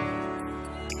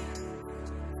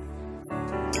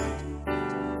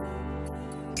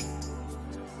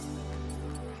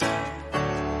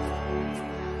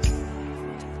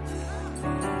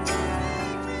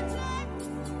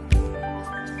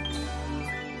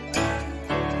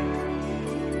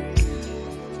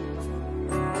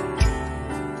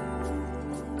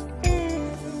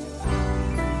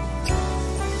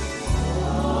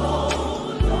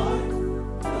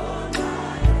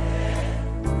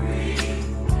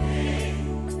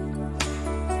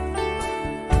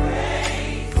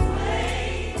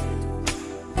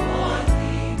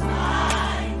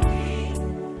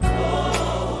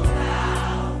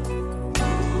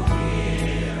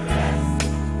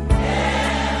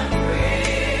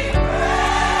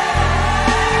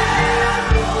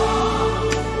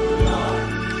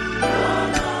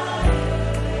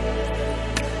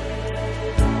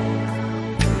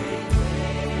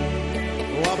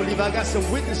 I got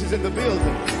some witnesses in the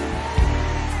building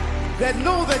that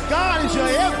know that God is your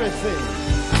everything.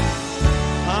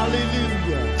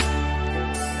 Hallelujah.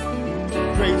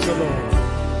 Praise the Lord.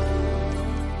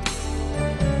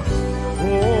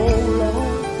 Oh,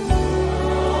 Lord.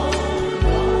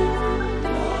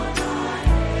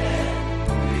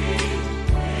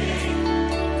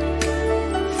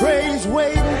 Praise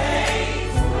waiting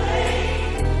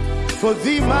for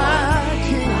thee, my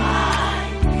King.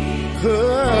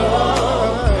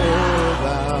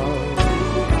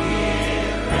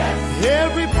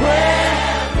 Every prayer,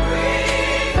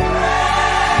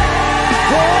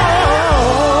 oh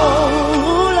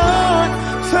Lord,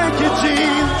 thank you,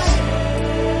 Jesus,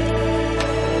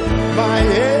 my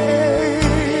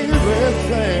everything.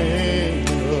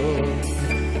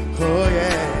 Oh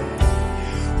yeah.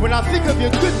 When I think of your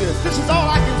goodness, this is all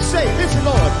I can say. Listen,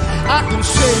 Lord, I can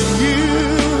say you.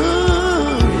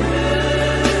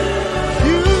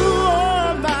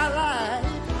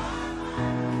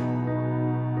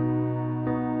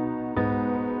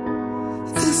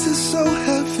 So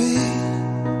heavy,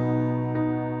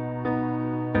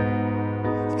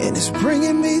 and it's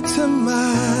bringing me to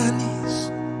my knees.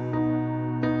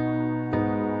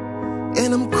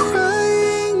 and I'm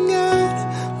crying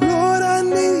out, Lord, I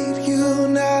need you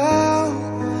now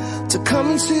to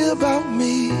come and see about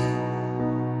me.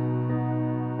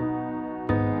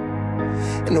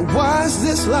 And why is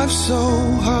this life so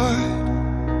hard?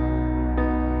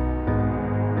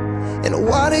 And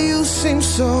why do you seem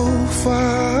so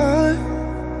far?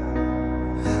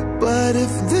 But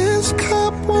if this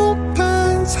cup won't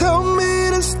pass, help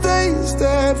me to stay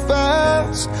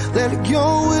steadfast. Let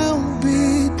your will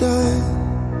be done.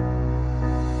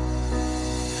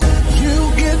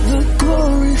 You get the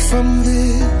glory from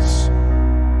this.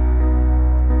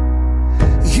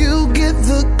 You get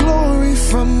the glory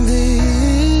from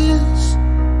this.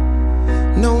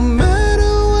 No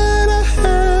matter what I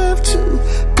have to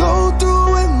go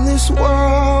through in this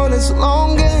world, as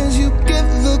long as you get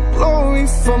the glory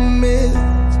from it.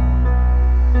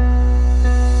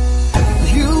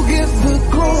 You get the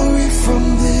glory from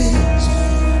this.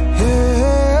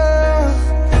 Yeah.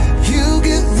 You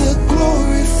get the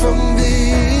glory from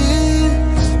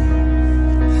this.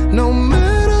 No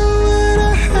matter what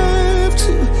I have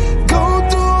to go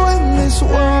through in this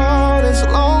world, as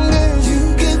long as you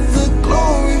get the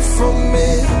glory from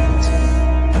it.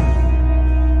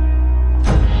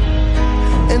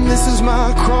 And this is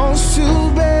my cross to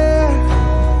bear.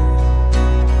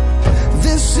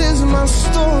 This is my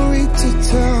story to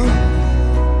tell.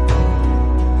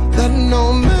 That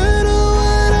no matter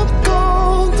what I've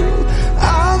gone through,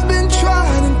 I've been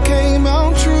tried and came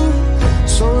out true.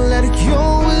 So let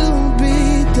your will be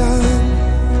done.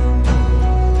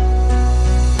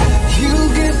 You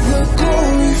get the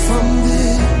glory from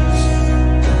this.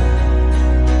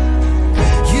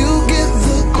 You get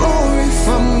the glory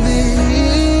from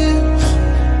this.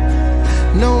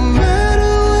 No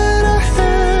matter what I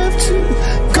have to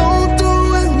go through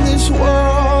in this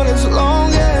world, as long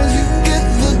as you get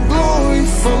the glory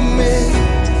from it.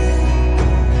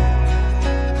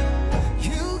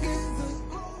 You get the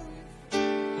glory.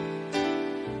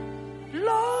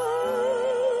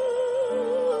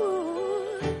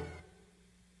 Lord,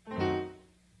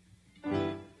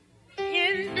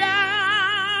 endow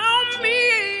me.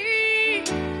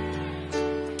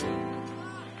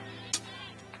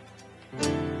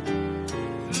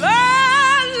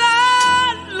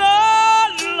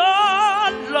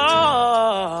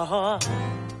 Lord,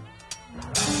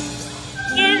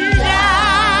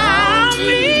 endow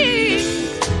me.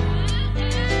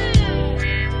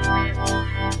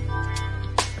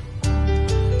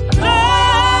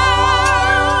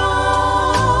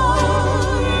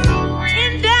 Lord,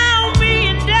 endow me,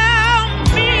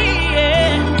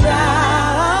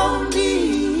 endow me.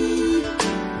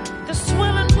 The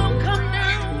swelling will come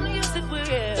down, yes it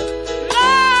will.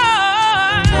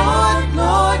 Lord.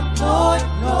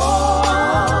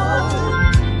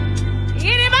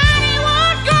 Anybody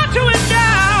want God to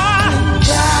endow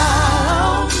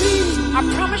me? I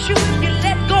promise you, if you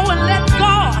let go and let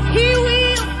God, He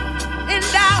will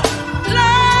endow.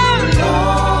 Lord,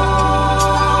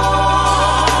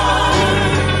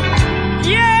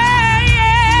 yeah,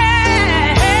 yeah.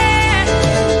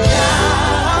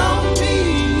 Endow me.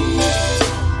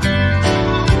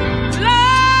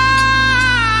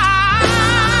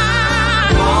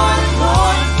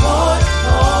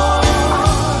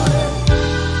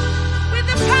 With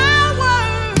the power,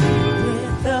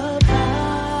 with the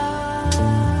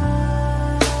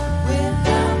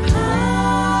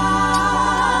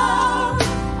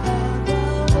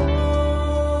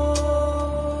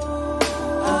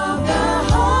of the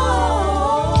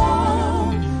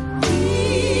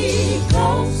Holy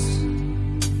Ghost.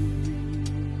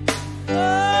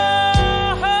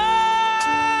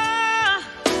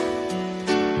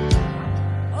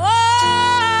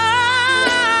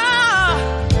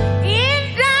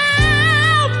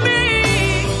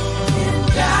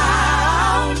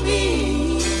 Endow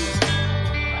me.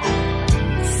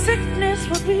 Sickness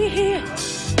will be healed.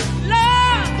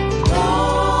 Lord,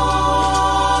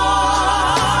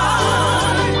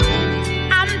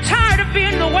 I'm tired of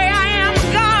being the way I am.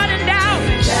 God, endow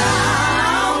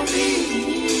me.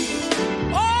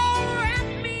 Oh, wrap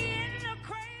me in a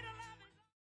cradle of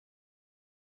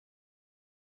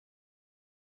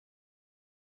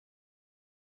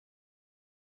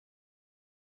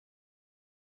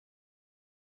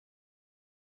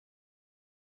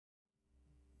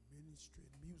Ministry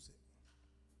and music.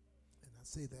 And I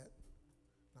say that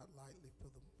not lightly, for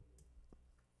the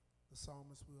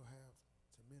psalmist we'll have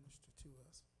to minister to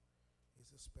us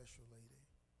is a special lady,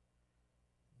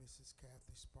 Mrs.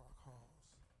 Kathy Spark Halls.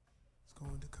 Is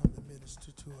going to come and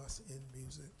minister to us in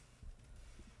music.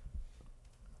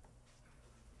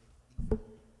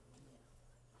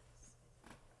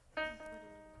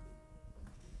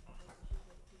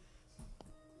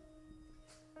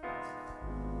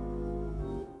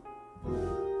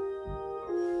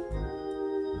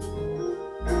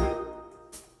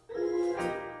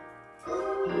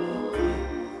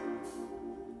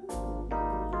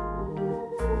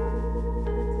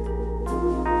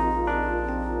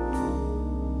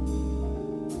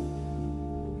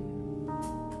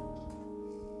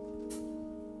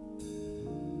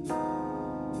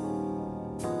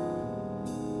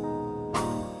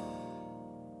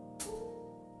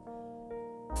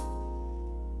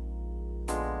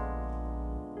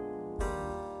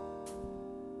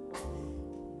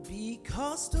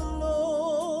 Because the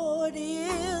Lord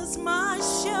is my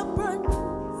shepherd,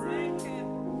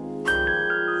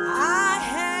 I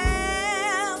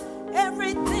have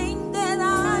everything that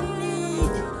I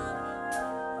need.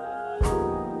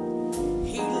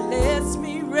 He lets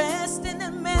me rest in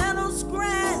the meadow's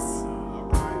grass,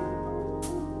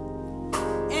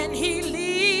 and He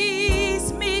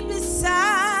leads me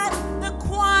beside the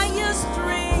quiet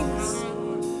streams.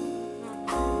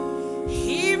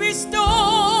 He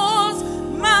restores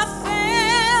my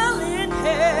failing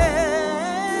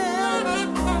health,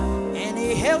 and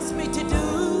He helps me to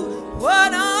do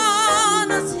what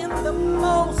honors Him the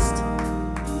most.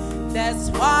 That's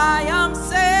why I'm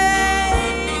saved.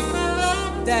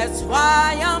 That's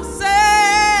why I'm saved.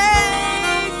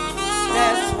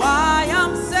 That's why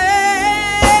I'm saved.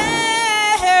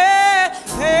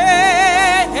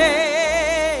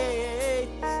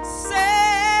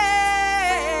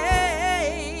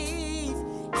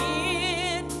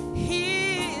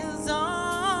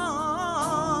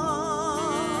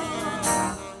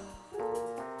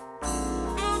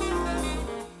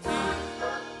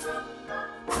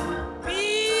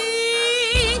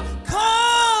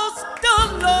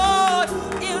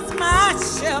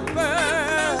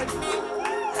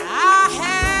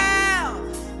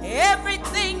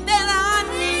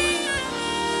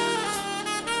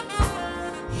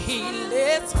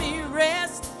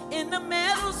 The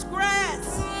meadow's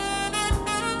grass,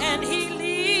 and He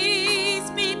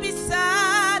leads me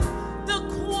beside the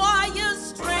quiet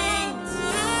streams.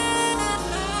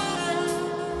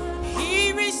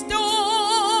 He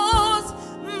restores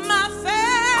my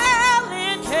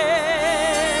failing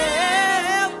health,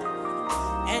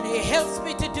 and He helps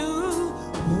me to do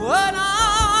what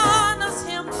honors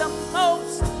Him the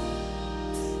most.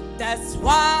 That's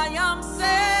why I'm saved.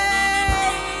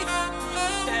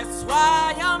 That's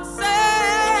why I'm saved.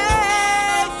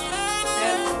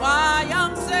 That's why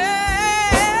I'm saved.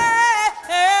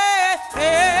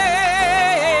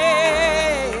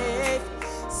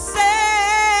 Safe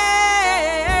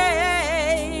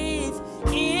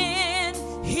in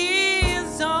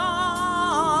His arms.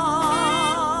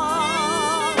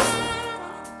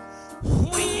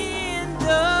 When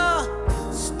the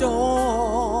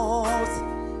storms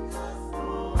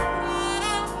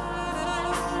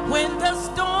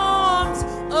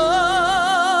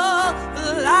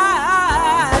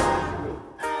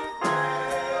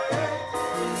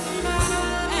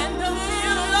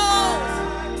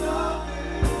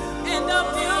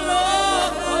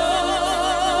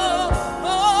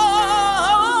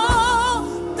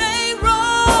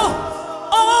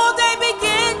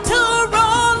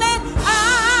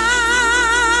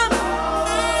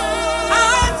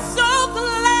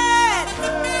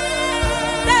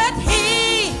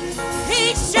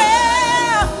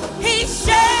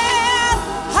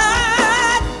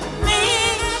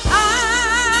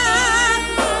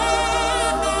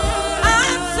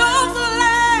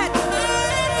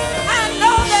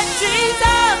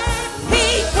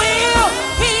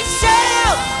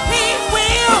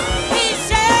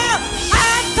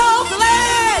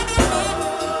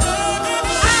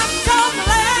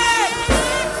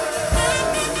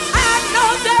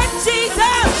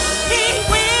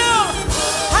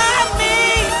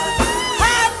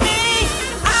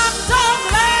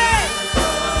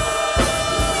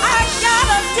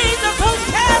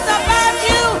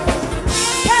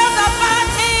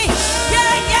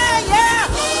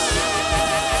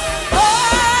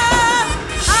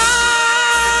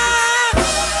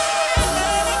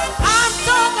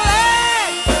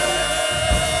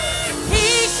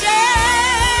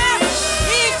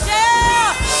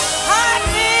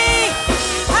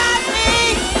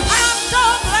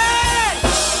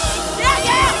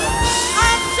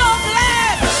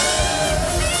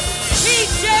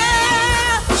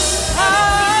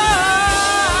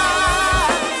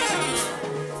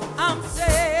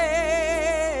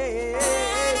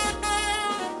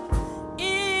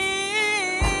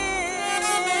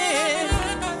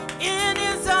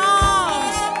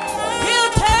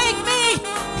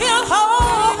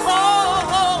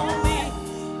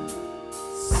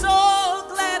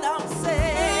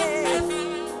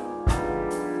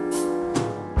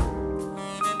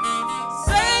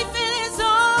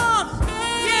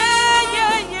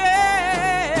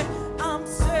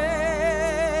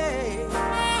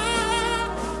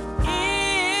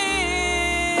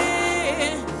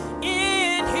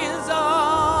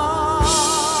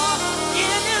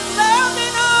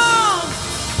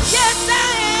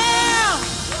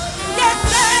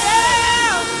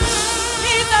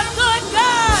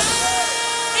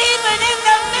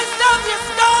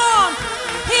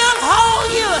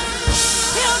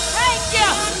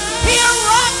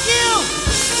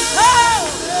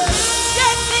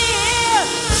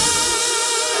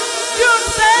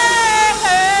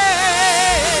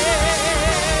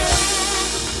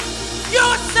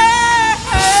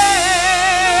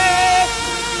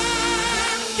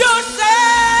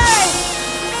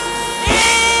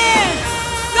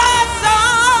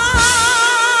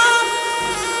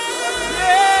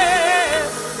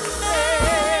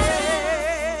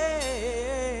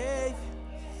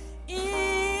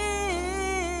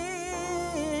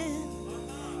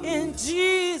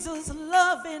Jesus'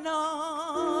 loving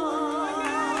arms.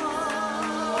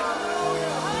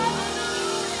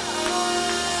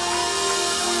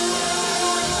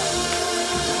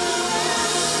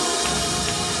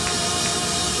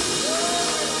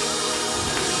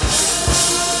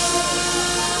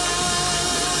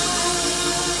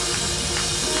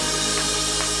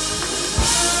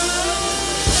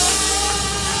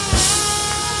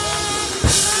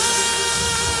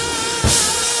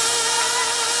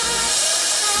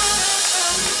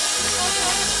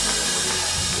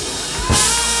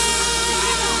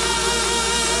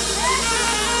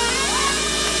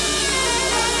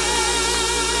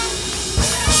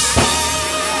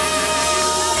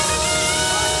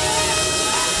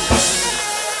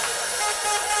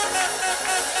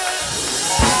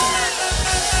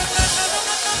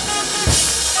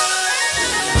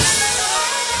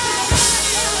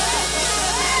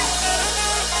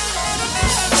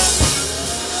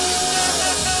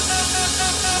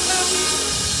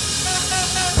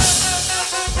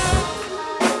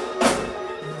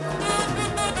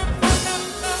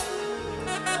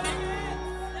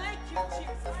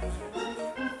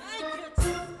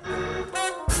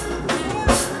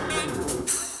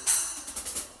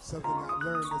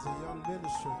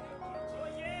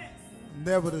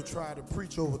 Never to try to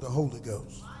preach over the Holy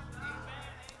Ghost.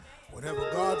 Whenever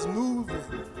God's moving,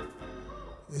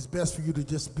 it's best for you to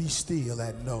just be still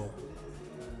and know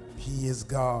He is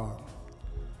God.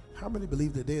 How many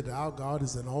believe today that our God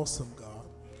is an awesome God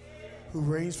who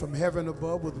reigns from heaven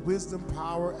above with wisdom,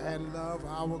 power, and love?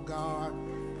 Our God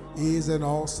is an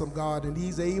awesome God, and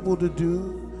He's able to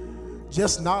do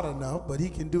just not enough, but He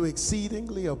can do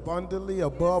exceedingly abundantly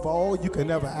above all you can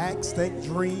ever ask, think,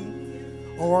 dream,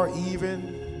 or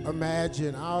even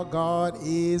imagine. Our God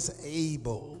is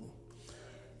able.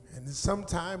 And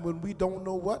sometimes when we don't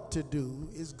know what to do,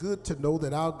 it's good to know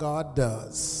that our God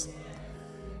does.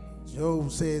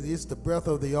 Job said it's the breath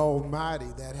of the Almighty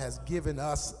that has given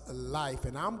us life,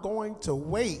 and I'm going to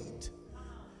wait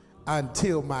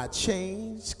until my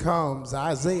change comes.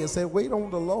 Isaiah said, wait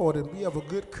on the Lord and be of a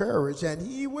good courage, and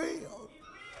He will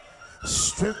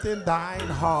strengthen thine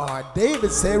heart.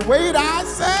 David said, wait, I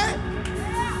say,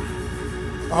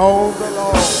 on the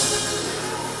Lord.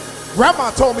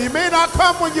 Grandma told me He may not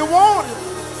come when you want it,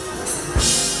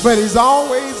 but He's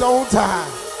always on time.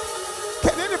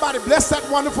 Can anybody bless that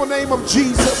wonderful name of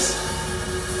Jesus?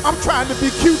 I'm trying to be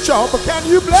cute, y'all, but can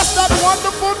you bless that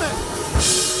wonderful name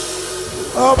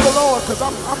of the Lord? Because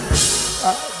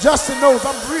Justin knows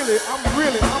I'm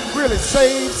really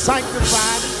saved,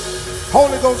 sanctified,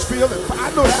 Holy Ghost filled.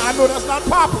 I know that's not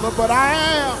popular, but I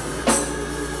am.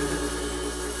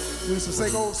 We used to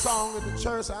sing old song in the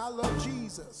church, I love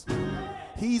Jesus.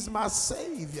 He's my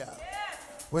Savior.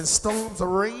 When storms are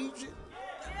raging,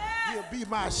 He'll be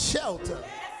my shelter.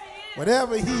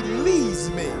 Wherever He leads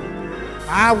me,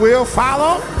 I will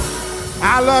follow.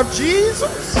 I love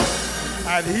Jesus,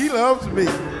 and He loves me.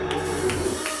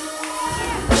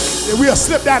 And we'll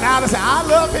slip down out and say, I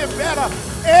love Him better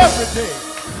every day.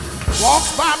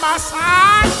 Walks by my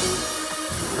side.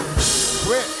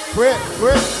 Quit.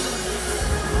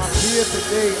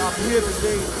 I'm here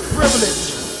today,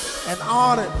 privileged and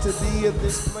honored to be in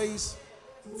this place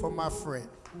for my friend.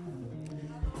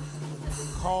 He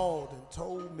called and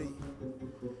told me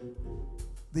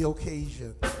the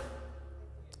occasion,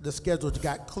 the schedule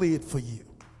got cleared for you.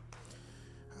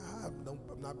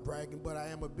 I'm not bragging, but I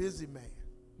am a busy man.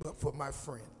 But for my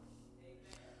friend,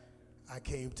 I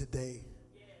came today,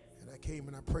 and I came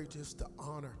and I prayed just to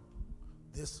honor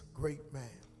this great man,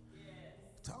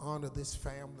 to honor this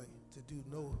family, to do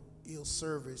no ill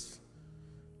service.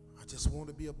 I just want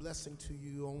to be a blessing to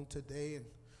you on today, and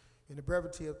in the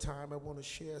brevity of time, I want to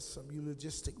share some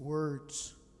eulogistic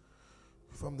words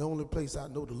from the only place I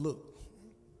know to look,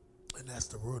 and that's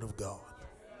the Word of God.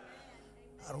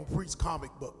 I don't preach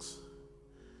comic books.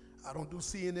 I don't do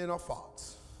CNN or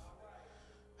Fox.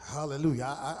 Hallelujah.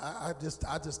 I just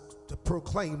to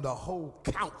proclaim the whole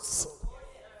counsel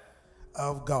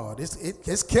of God.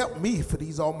 It's kept me for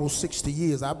these almost 60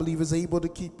 years. I believe it's able to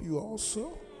keep you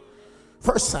also.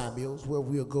 First Samuel is where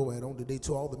we'll go at on today,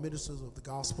 to all the ministers of the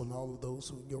gospel and all of those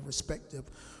who in your respective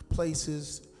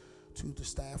places, to the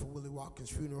staff of Willie Watkins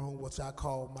Funeral Home, which I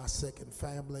call my second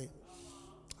family.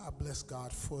 I bless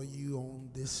God for you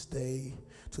on this day.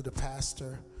 To the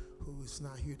pastor who is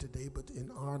not here today, but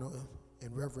in honor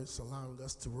and reverence, allowing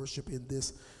us to worship in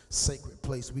this sacred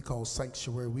place we call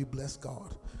sanctuary. We bless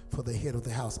God for the head of the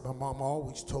house. My mom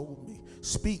always told me,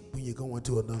 speak when you go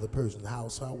into another person's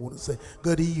house. So I want to say,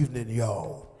 good evening,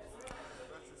 y'all.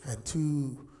 And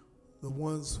to the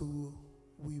ones who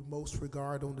we most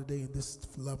regard on today in this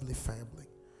lovely family,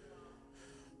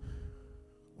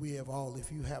 We have all,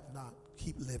 if you have not,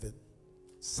 keep living,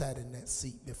 sat in that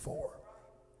seat before.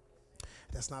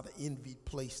 That's not an envied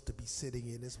place to be sitting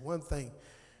in. It's one thing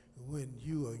when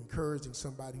you are encouraging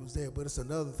somebody who's there, but it's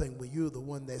another thing when you're the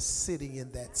one that's sitting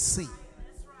in that seat.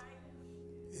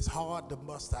 It's hard to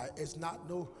muster. It's not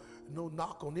no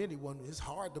knock on anyone. It's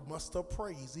hard to muster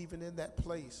praise even in that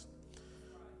place.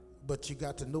 But you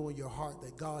got to know in your heart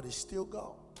that God is still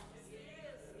God.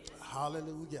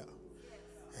 Hallelujah.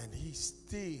 And he's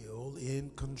still in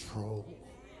control.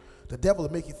 The devil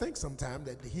will make you think sometimes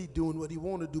that he's doing what he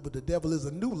want to do, but the devil is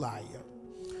a new liar.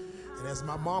 And as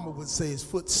my mama would say, his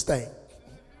foot stank.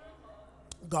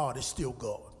 God is still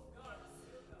God.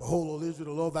 Behold, O Israel,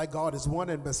 the Lord thy God is one,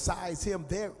 and besides him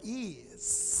there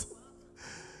is.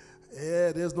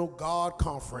 Yeah, there's no God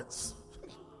conference.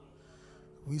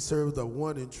 We serve the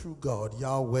one and true God,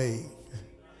 Yahweh.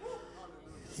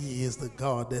 He is the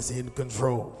God that's in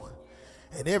control.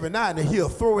 And every night he'll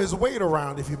throw his weight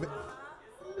around if you.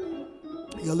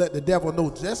 He'll let the devil know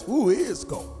just who is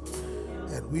God.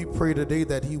 And we pray today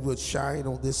that he would shine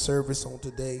on this service on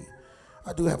today.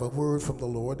 I do have a word from the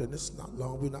Lord, and it's not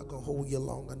long. We're not going to hold you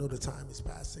long. I know the time is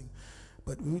passing.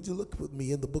 But would you look with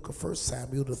me in the book of 1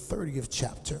 Samuel, the 30th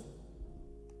chapter.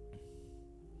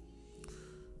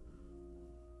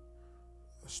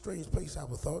 A strange place I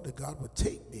would thought that God would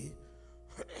take me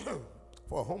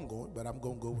for a homegoing, but I'm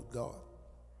going to go with God.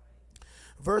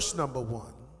 Verse number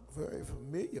 1. Very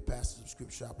familiar passage of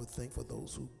scripture, I would think, for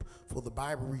the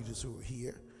Bible readers who are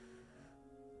here.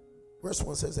 Verse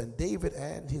 1 says, and David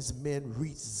and his men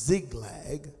reached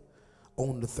Ziklag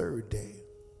on the third day.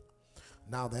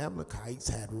 Now the Amalekites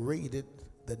had raided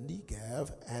the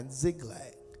Negev and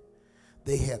Ziklag.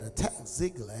 They had attacked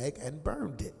Ziklag and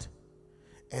burned it,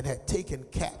 and had taken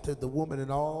captive the woman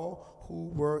and all who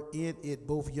were in it,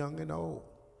 both young and old.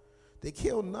 They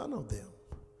killed none of them,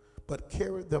 but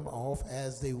carried them off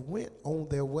as they went on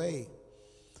their way.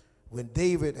 When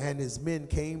David and his men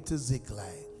came to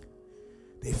Ziklag,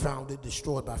 they found it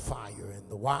destroyed by fire, and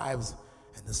the wives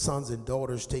and the sons and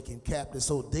daughters taken captive.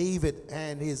 So David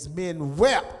and his men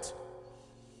wept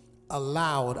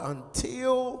aloud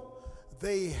until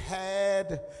they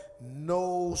had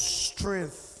no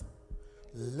strength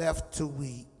left to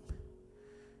weep.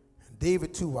 And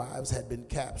David's 2 wives had been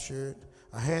captured,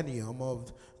 Ahinoam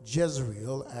of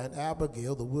Jezreel and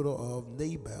Abigail, the widow of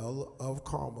Nabal of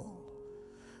Carmel.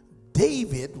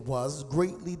 David was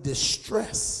greatly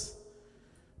distressed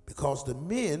because the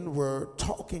men were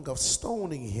talking of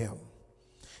stoning him.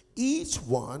 Each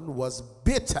one was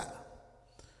bitter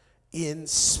in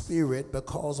spirit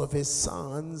because of his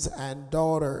sons and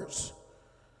daughters.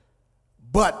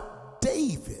 But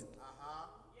David,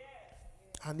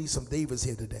 I need some Davids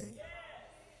here today.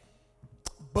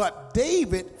 But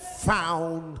David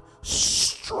found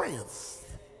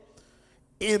strength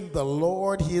in the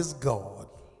Lord his God.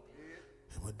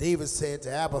 And when David said to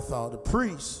Abiathar the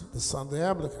priest, the son of the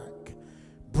Amalekite,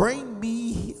 bring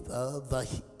me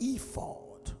the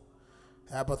ephod.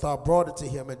 Abiathar brought it to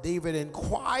him, and David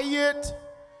inquired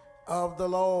of the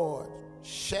Lord,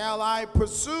 shall I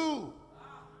pursue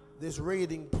this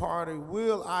raiding party?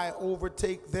 Will I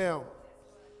overtake them?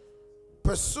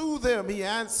 Pursue them, he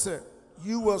answered.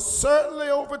 You will certainly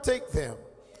overtake them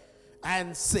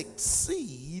and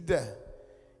succeed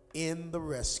in the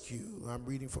rescue. I'm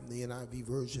reading from the NIV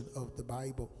version of the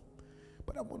Bible.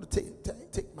 But I want to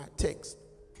take my text.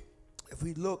 If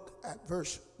we look at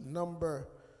verse number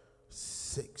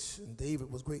 6, and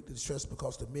David was greatly distressed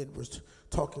because the men were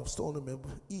talking of stoning him.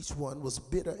 Each one was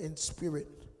bitter in spirit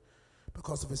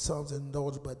because of his sons and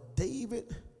daughters. But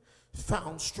David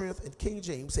found strength, and King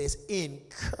James says,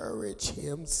 encourage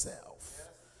himself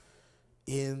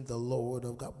in the Lord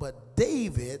of God. But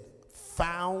David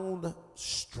found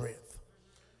strength.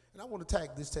 And I want to tag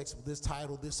this text with this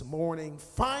title this morning,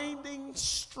 Finding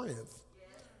Strength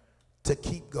to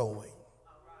Keep Going.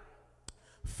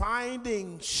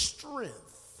 Finding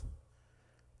strength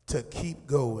to keep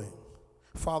going.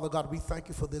 Father God, we thank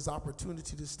you for this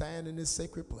opportunity to stand in this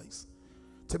sacred place,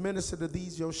 to minister to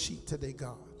these your sheep today,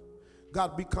 God.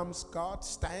 God becomes God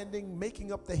standing,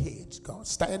 making up the hedge, God,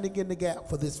 standing in the gap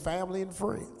for this family and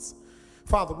friends.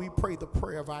 Father, we pray the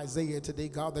prayer of Isaiah today,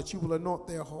 God, that you will anoint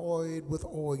their head with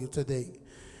oil today.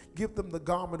 Give them the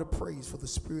garment of praise for the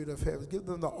spirit of heaven. Give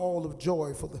them the oil of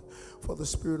joy for the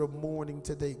spirit of mourning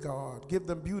today, God. Give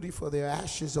them beauty for their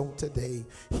ashes on today.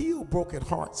 Heal broken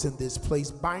hearts in this place.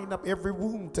 Bind up every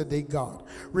wound today, God.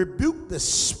 Rebuke the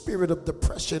spirit of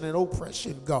depression and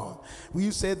oppression, God.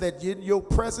 You said that in your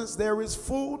presence there is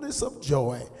fullness of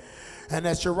joy, and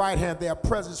at your right hand there are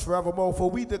presence forevermore. For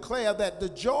we declare that the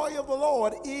joy of the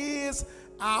Lord is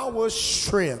our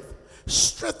strength.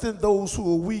 Strengthen those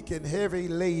who are weak and heavy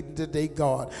laden today,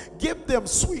 God. Give them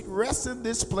sweet rest in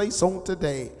this place on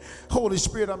today. Holy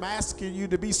Spirit, I'm asking you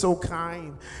to be so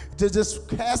kind, to just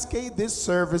cascade this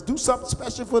service. Do something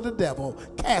special for the devil.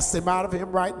 Cast him out of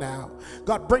him right now.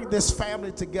 God, bring this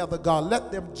family together, God.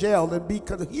 Let them gel and be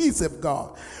cohesive,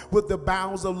 God, with the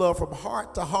bounds of love from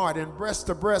heart to heart and breast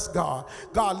to breast, God.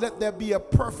 God, let there be a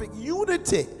perfect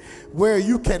unity where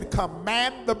you can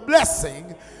command the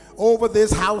blessing over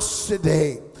this house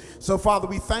today. So, Father,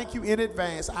 we thank you in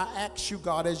advance. I ask you,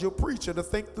 God, as your preacher, to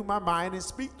think through my mind and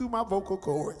speak through my vocal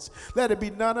cords. Let it be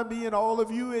none of me and all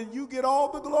of you, and you get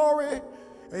all the glory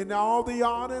and all the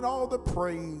honor and all the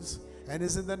praise. And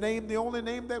it's in the name, the only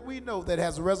name that we know that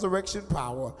has resurrection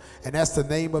power, and that's the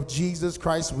name of Jesus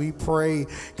Christ we pray.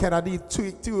 Can I need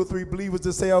two or three believers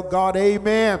to say, oh God,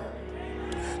 amen.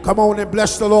 Come on and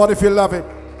bless the Lord if you love him.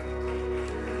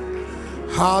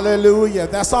 Hallelujah.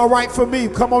 That's all right for me.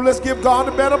 Come on, let's give God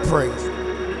a better praise.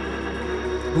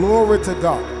 Glory to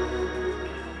God.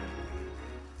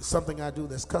 It's something I do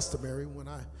that's customary when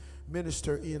I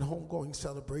minister in homegoing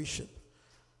celebration,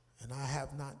 and I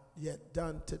have not yet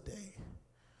done today.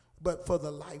 But for the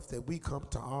life that we come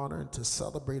to honor and to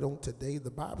celebrate on today,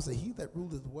 the Bible says, he that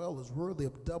ruleth well is worthy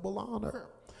of double honor.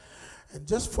 And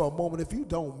just for a moment, if you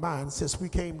don't mind, since we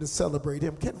came to celebrate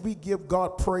him, can we give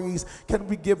God praise? Can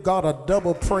we give God a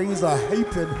double praise, a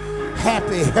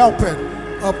happy helping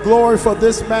of glory for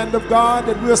this man of God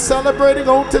that we're celebrating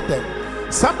on today?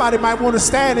 Somebody might want to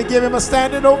stand and give him a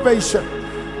standing ovation.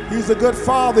 He's a good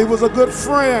father. He was a good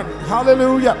friend.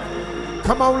 Hallelujah.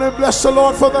 Come on and bless the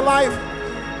Lord for the life.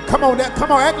 Come on,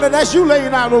 Eckler, that's you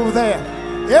laying out over there.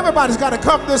 Everybody's got to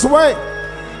come this way.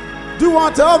 Do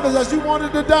unto others as you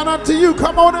wanted it done unto you.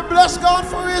 Come on and bless God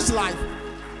for his life.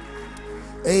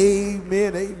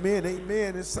 Amen, amen,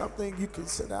 amen. It's something you can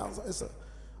sit down. It's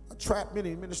a trap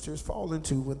many ministers fall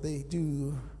into when they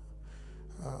do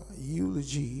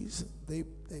eulogies. They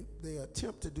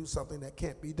attempt to do something that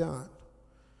can't be done,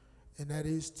 and that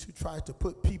is to try to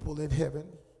put people in heaven,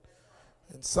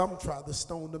 and some try to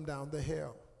stone them down to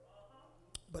hell.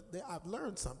 But I've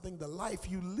learned something. The life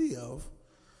you live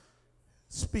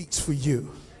speaks for you.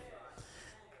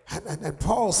 And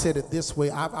Paul said it this way,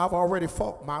 I've already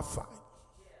fought my fight.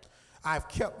 I've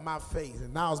kept my faith,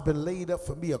 and now it's been laid up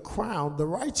for me a crown. The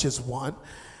righteous one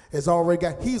he's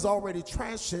already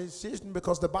transitioned,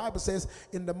 because the Bible says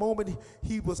in the moment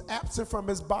he was absent from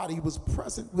his body, he was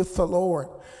present with the Lord.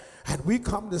 And we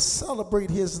come to celebrate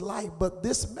his life, but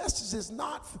this message is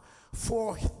not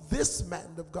for this man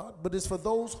of God, but it's for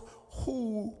those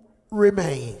who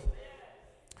remain.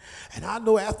 And I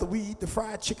know after we eat the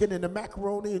fried chicken and the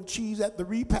macaroni and cheese at the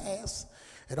repast,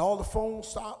 and all the phone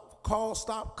calls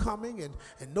stop coming,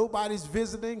 and nobody's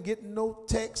visiting, getting no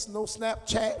texts, no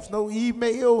Snapchats, no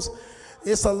emails,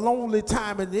 it's a lonely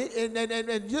time. And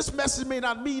this message may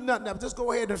not mean nothing. Now, just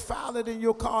go ahead and file it in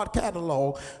your card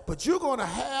catalog. But you're going to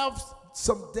have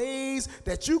some days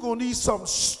that you're going to need some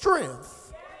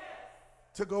strength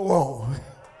to go on.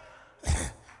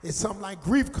 It's something like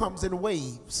grief comes in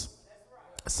waves.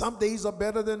 Some days are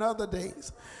better than other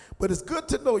days. But it's good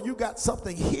to know you got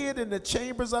something hid in the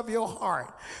chambers of your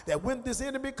heart, that when this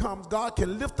enemy comes, God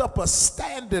can lift up a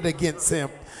standard against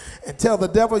him and tell the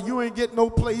devil, you ain't get no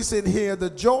place in here. The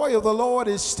joy of the Lord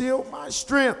is still my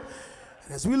strength.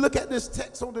 And as we look at this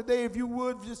text on today, if you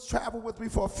would just travel with me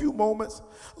for a few moments.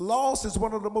 Loss is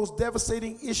one of the most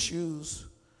devastating issues.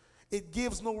 It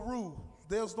gives no rules.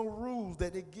 There's no rules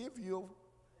that it give you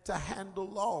to handle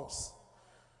loss.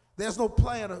 There's no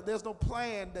plan,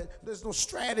 there's no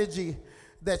strategy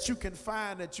that you can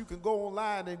find, that you can go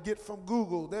online and get from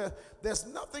Google. There's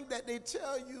nothing that they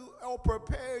tell you or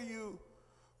prepare you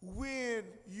when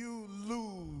you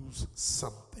lose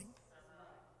something.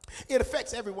 It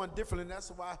affects everyone differently, and that's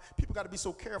why people got to be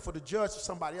so careful to judge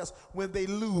somebody else when they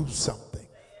lose something.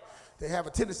 They have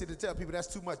a tendency to tell people that's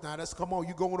too much. Now, come on,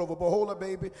 you going over, but hold up,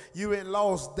 baby. You ain't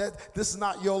lost. This is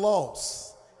not your loss.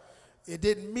 It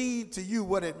didn't mean to you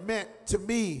what it meant to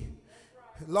me.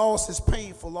 Loss is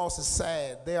painful. Loss is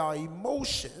sad. There are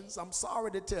emotions. I'm sorry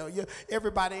to tell you,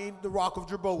 everybody ain't the Rock of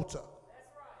Gibraltar.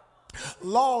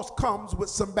 Loss comes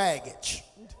with some baggage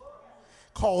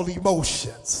called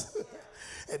emotions.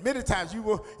 And many times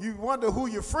you wonder who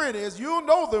your friend is. You'll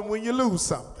know them when you lose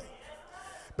something.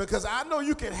 Because I know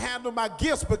you can handle my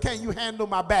gifts, but can you handle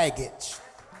my baggage?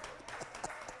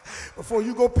 Before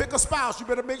you go pick a spouse, you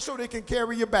better make sure they can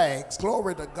carry your bags.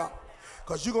 Glory to God.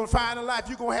 Because you're going to find in life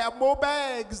you're going to have more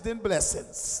bags than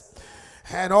blessings.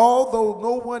 And although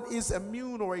no one is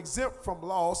immune or exempt from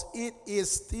loss, it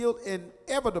is still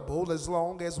inevitable as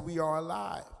long as we are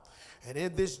alive. And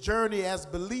in this journey as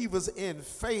believers in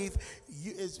faith,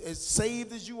 as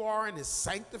saved as you are and as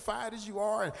sanctified as you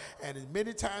are, and as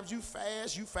many times you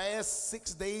fast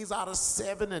 6 days out of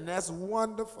 7, and that's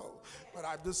wonderful. But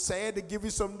I'm just sad to give you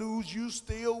some news, you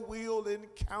still will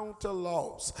encounter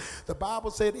loss. The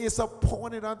Bible said it's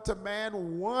appointed unto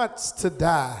man once to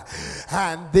die,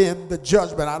 and then the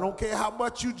judgment. I don't care how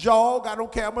much you jog, I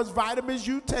don't care how much vitamins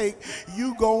you take,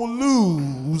 you gonna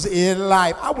lose in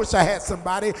life. I wish I had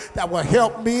somebody that would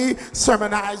help me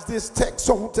sermonize this text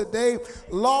on today.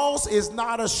 Loss is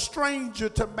not a stranger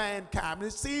to mankind.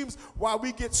 It seems why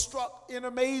we get struck in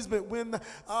amazement when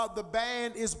the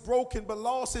band is broken, but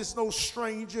loss is no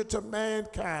stranger to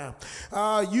mankind.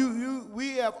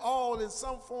 We have all in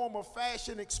some form or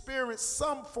fashion experienced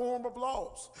some form of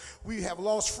loss. We have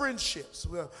lost friendships.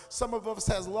 Some of us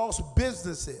has lost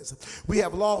businesses. We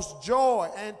have lost joy.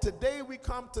 And today we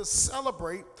come to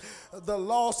celebrate the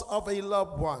loss of a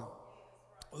loved one.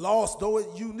 Loss, though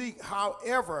it's unique,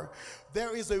 however,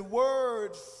 there is a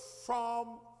word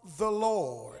from the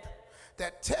Lord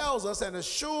that tells us and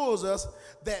assures us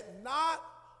that not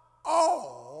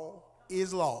all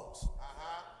is lost.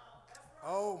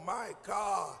 Oh my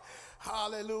God.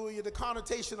 Hallelujah. The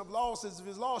connotation of loss is if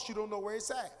it's lost, you don't know where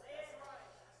it's at.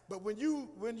 But when you,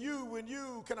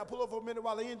 can I pull up for a minute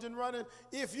while the engine running?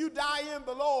 If you die in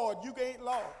the Lord, you ain't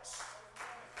lost.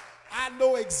 I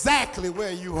know exactly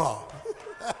where you are.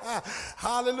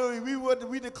 Hallelujah.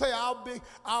 We declare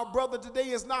our brother today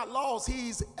is not lost.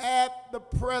 He's at the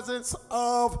presence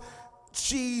of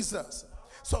Jesus.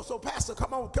 So Pastor,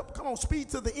 come on, speed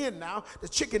to the end now. The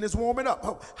chicken is warming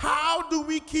up. How do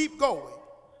we keep going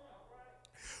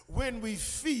when we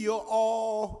feel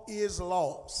all is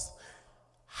lost?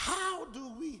 How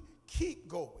do we keep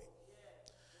going?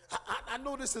 I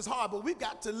know this is hard, but we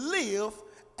got to live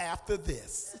after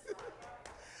this.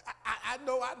 I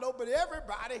know, but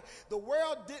everybody, the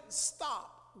world didn't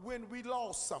stop when we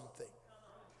lost something.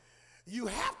 You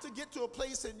have to get to a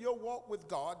place in your walk with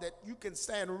God that you can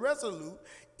stand resolute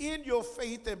in your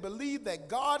faith and believe that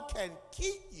God can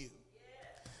keep you.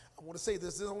 I want to say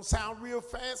this don't sound real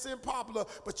fancy and popular,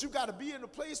 but you got to be in a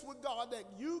place with God that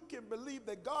you can believe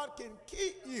that God can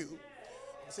keep you.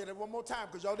 I'll say that one more time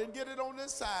because y'all didn't get it on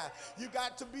this side. You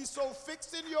got to be so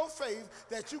fixed in your faith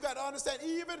that you got to understand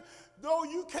even though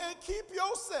you can't keep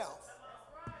yourself.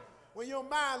 When your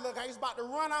mind look like he's about to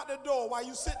run out the door while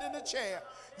you're sitting in the chair,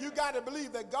 you got to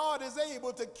believe that God is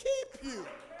able to keep you.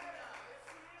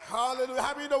 Hallelujah.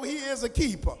 How many know he is a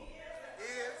keeper?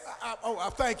 I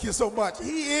thank you so much.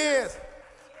 He is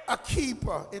a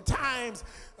keeper. In times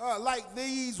like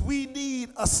these, we need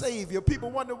a savior.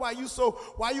 People wonder why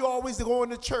you always going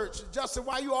to church. Justin,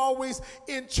 why you always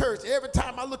in church? Every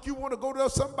time I look, you want to go to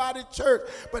somebody's church.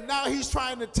 But now he's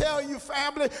trying to tell you,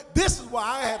 family, this is why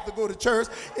I have to go to church.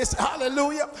 It's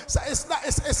hallelujah. So it's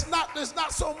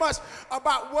not so much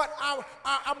about what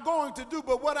I'm going to do,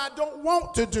 but what I don't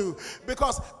want to do.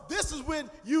 Because this is when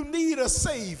you need a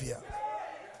savior.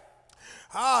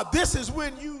 This is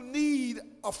when you need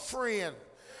a friend.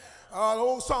 The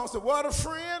old song said, what a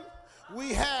friend we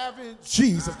have in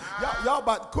Jesus. Y'all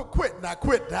about to quit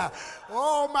now.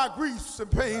 All my griefs and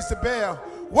pains to bear.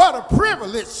 What a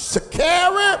privilege to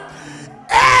carry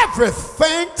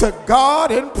everything to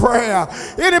God in prayer.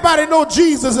 Anybody know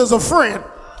Jesus is a friend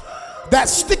that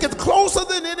sticketh closer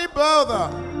than any brother?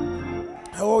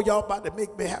 Oh, y'all about to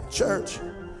make me have church.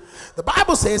 The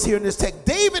Bible says here in this text,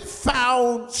 David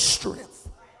found strength.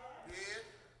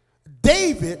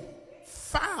 David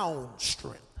found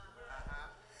strength.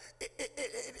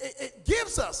 It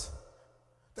gives us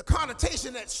the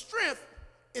connotation that strength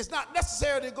is not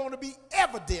necessarily going to be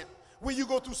evident when you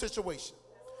go through situations.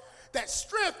 That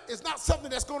strength is not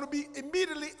something that's going to be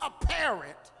immediately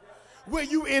apparent when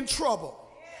you're in trouble.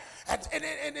 And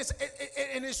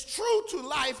it's true to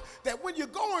life that when you're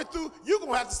going through, you're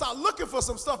going to have to start looking for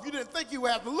some stuff you didn't think you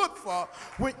would have to look for.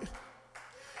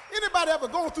 Anybody ever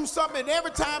go through something and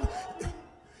every time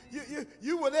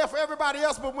you were there for everybody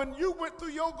else, but when you went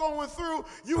through your going through,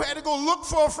 you had to go look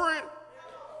for a friend?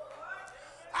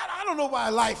 I don't know why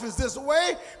life is this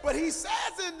way, but he says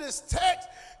in this text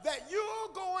that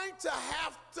you're going to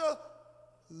have to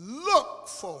look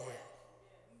for it.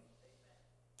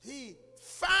 He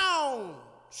found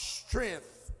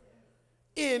strength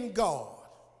in God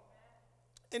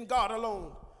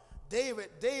alone. David,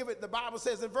 the Bible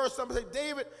says in verse number 6,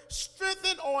 David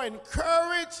strengthened or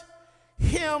encouraged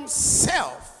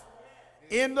himself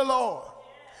in the Lord.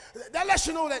 That lets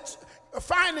you know that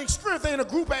finding strength ain't a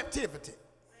group activity.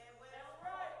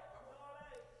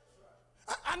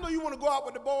 I know you want to go out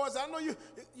with the boys. I know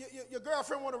your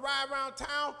girlfriend want to ride around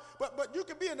town, but you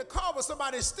can be in the car with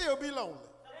somebody and still be lonely.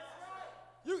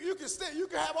 You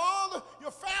can have all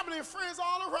your family and friends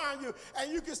all around you,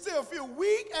 and you can still feel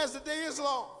weak as the day is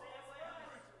long.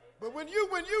 But when you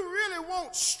really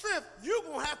want strength, you're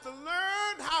going to have to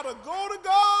learn how to go to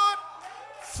God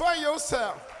for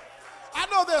yourself. I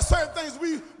know there are certain things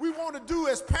we want to do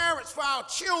as parents for our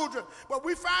children, but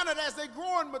we find that as they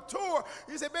grow and mature,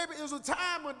 you say, baby, it was a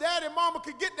time when daddy and mama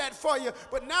could get that for you,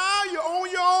 but now you're on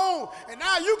your own, and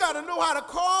now you got to know how to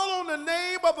call on the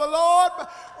name of the Lord.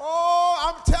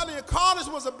 Oh, I'm telling you, college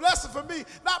was a blessing for me,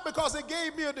 not because it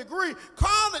gave me a degree.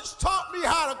 College taught me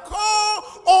how to call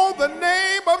on the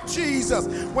name of Jesus.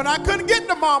 When I couldn't get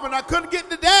to mama and I couldn't get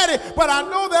to daddy, but I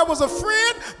know there was a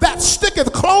friend that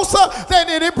sticketh closer than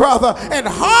any brother. And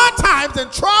hard times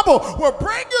and trouble will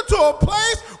bring you to a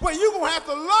place where you're going to have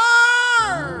to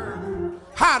learn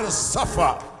how to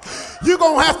suffer. You're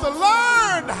going to have to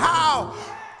learn how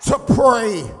to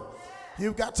pray.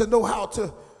 You've got to know how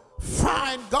to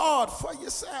find God for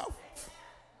yourself.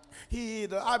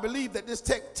 I believe that this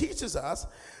text teaches us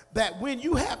that when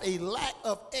you have a lack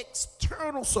of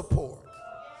external support,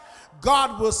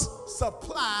 God will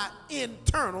supply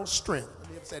internal strength. Let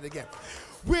me say it again.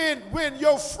 When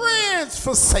your friends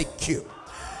forsake you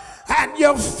and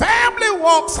your family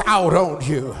walks out on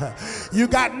you, you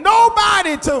got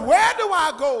nobody to, where do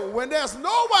I go? When there's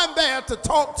no one there to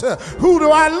talk to, who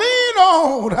do I lean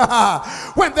on?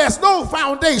 When there's no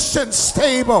foundation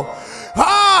stable,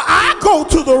 I go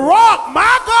to the rock.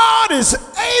 My God is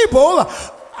able.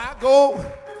 I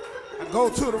go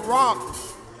to the rock.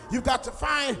 You've got to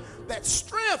find that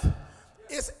strength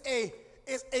is a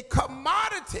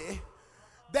commodity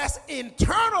that's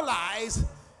internalized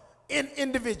in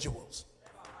individuals.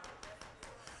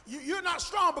 You're not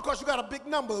strong because you got a big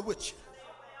number with you.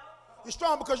 You're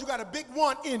strong because you got a big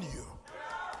one in you.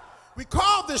 We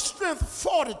call this strength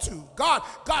fortitude. God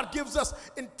gives us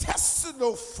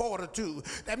intestinal fortitude.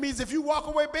 That means if you walk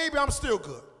away, baby, I'm still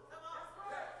good.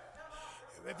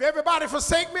 If everybody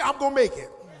forsake me, I'm going to make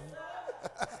it.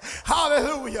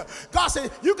 Hallelujah. God said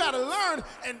you got to learn,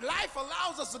 and life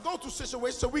allows us to go through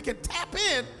situations so we can tap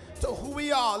in to who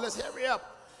we are. Let's hurry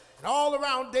up. And all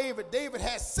around David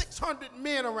had 600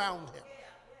 men around him.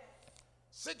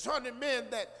 600 men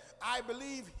that I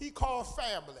believe he called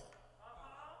family.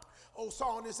 Old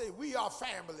song they say, we are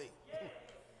family.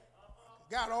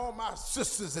 Got all my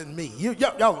sisters in me.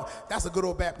 Y'all, that's a good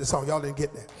old Baptist song. Y'all didn't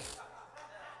get that.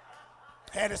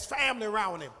 Had his family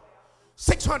around him.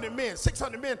 600 men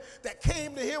that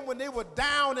came to him when they were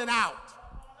down and out.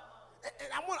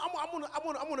 And I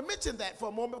want to mention that for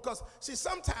a moment because, see,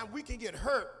 sometimes we can get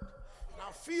hurt and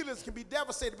our feelings can be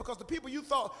devastated because the people you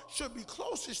thought should be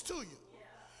closest to you,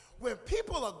 when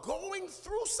people are going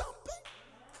through something,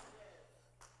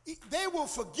 they will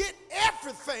forget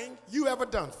everything you ever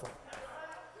done for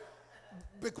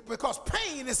them. Because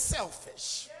pain is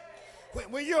selfish.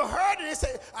 When you're hurting, they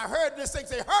say, I heard this thing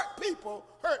say, hurt people.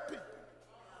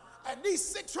 And these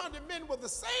 600 men were the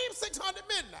same 600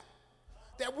 men now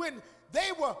that when they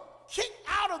were kicked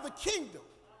out of the kingdom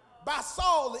by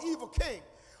Saul, the evil king,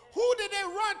 who did they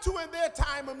run to in their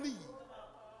time of need?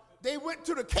 They went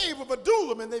to the cave of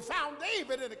Adullam and they found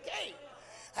David in a cave.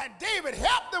 And David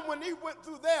helped them when he went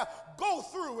through there, go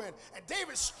through. And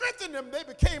David strengthened them. They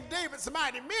became David's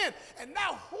mighty men. And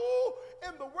now who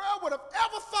in the world would have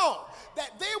ever thought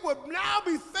that they would now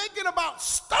be thinking about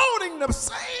stoning the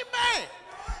same man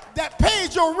that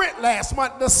paid your rent last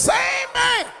month? The same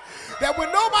man that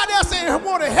when nobody else ain't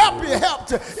want to help you,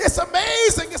 helped you. It's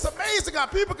amazing how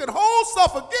people can hold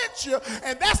stuff against you,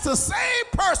 and that's the same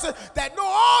person that know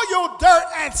all your dirt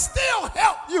and still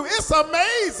help you. It's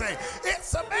amazing.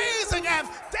 And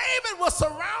David was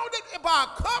surrounded by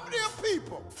a company of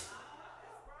people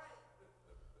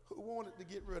who wanted to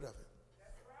get rid of him.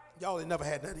 Y'all ain't never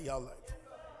had none of y'all like that.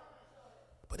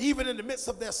 But even in the midst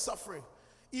of their suffering,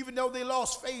 even though they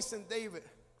lost faith in David,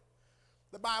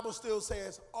 the Bible still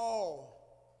says all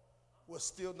was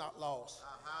still not lost.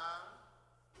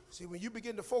 See, when you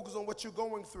begin to focus on what you're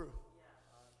going through,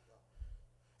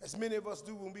 as many of us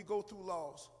do when we go through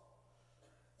loss,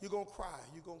 you're going to cry,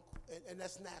 and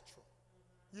that's natural.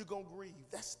 You're going to grieve.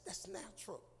 That's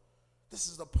natural. This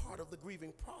is a part of the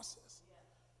grieving process.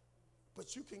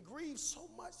 But you can grieve so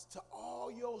much to all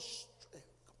your strength.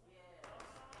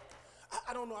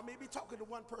 I don't know. I may be talking to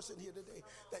one person here today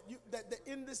that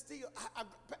in this deal,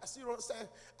 you don't understand.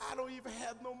 I don't even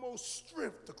have no more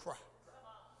strength to cry.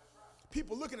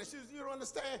 People looking at you, you don't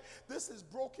understand. This has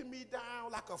broken me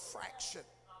down like a fraction.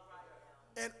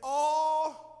 And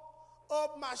all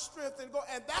of my strength and go.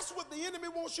 And that's what the enemy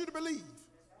wants you to believe,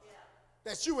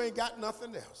 that you ain't got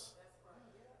nothing else.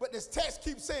 But this text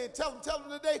keeps saying, tell them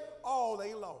today, all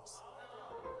ain't lost.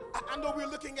 I know we're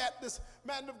looking at this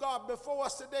man of God before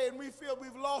us today, and we feel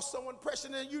we've lost someone precious,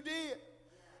 and you did.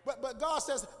 But God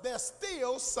says there's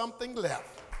still something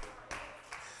left.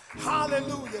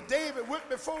 Hallelujah. David went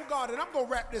before God, and I'm going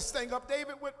to wrap this thing up.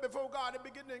 David went before God and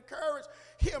began to encourage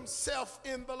himself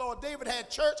in the Lord. David had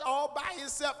church all by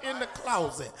himself in the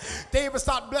closet. David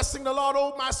started blessing the Lord,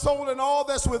 oh my soul, and all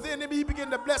that's within him. He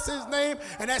began to bless his name,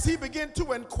 and as he began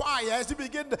to inquire, as he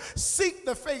began to seek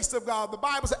the face of God, the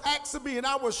Bible said, ask me, and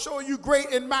I will show you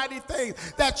great and mighty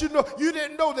things that you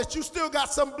didn't know, that you still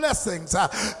got some blessings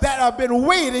that have been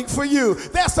waiting for you.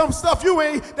 There's some stuff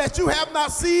that you have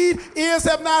not seen, ears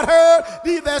have not heard,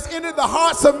 neither has entered the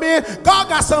hearts of men. God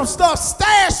got some stuff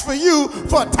stashed for you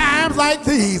for times like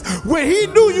these. When he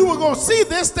knew you were going to see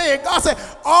this day, God said,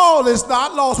 all is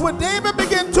not lost. When David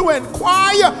began to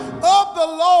inquire of the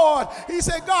Lord, he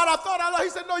said, God, I thought I lost. He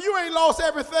said, no, you ain't lost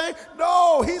everything.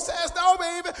 No, he says, no,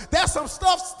 baby, there's some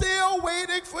stuff still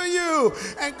waiting for you.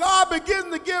 And God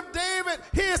begins to give David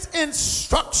his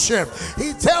instruction.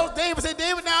 He tells David, say,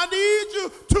 David, now I need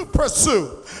you to pursue.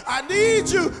 I need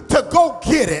you to go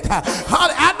get it.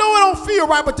 I know it don't feel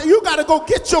right, but you got to go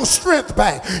get your strength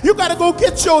back. You got to go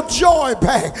get your joy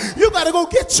back. You got to go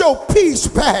get your peace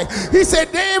back. He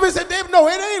said, David, no,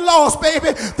 it ain't lost,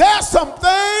 baby. There's some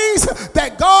things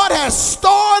that God has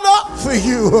stored up for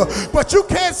you, but you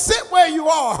can't sit where you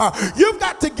are. You've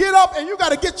got to get up and you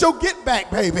got to get your get back,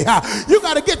 baby. You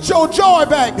got to get your joy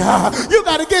back. You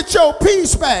got to get your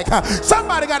peace back.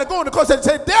 Somebody got to go in the course and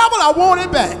say, devil, I want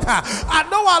it back. I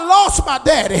know I lost my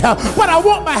daddy, but I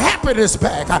want my happiness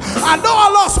back. I know I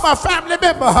lost my family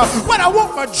member, but I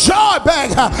want my joy back.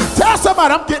 Tell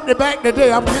somebody, I'm getting it back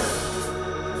today. I'm getting.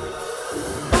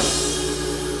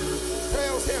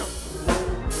 Tells him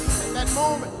in that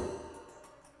moment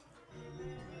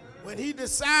when he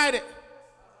decided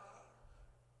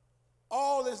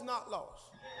all is not lost.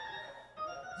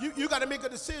 You got to make a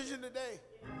decision today.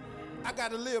 I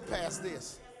got to live past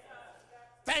this.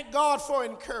 Thank God for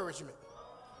encouragement.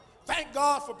 Thank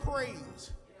God for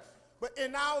praise. But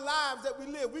in our lives that we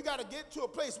live, we got to get to a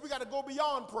place, we got to go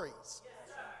beyond praise.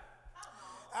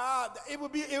 It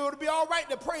would be all right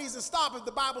to praise and stop if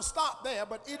the Bible stopped there,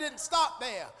 but it didn't stop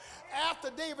there.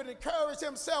 After David encouraged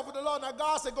himself with the Lord, now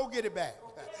God said, go get it back.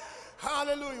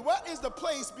 Hallelujah. What is the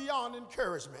place beyond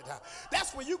encouragement?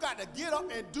 That's where you got to get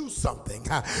up and do something.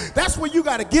 That's where you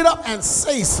got to get up and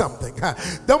say something.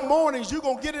 Them mornings you're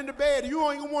going to get into bed, you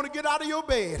ain't going to want to get out of your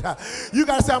bed. You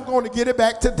got to say, I'm going to get it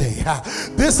back today.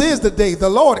 This is the day the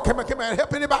Lord, come on,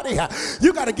 help anybody.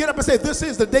 You got to get up and say, this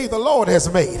is the day the Lord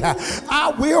has made.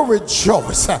 I will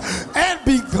rejoice and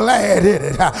be glad in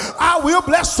it. I will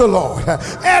bless the Lord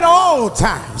at all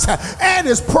times. And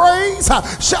his praise.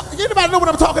 Anybody know what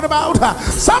I'm talking about?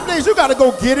 Some days you got to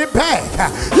go get it back.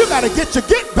 You got to get your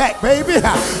get back, baby.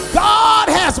 God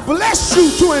has blessed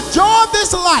you to enjoy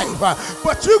this life,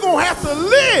 but you're going to have to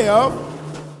live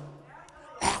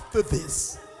after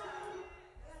this.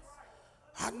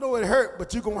 I know it hurt,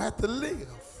 but you're going to have to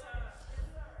live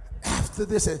after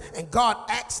this. And God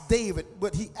asked David,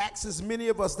 but he asks many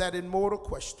of us that immortal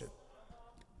question.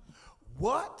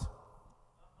 What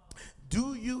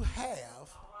do you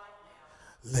have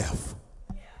left?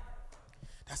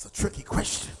 That's a tricky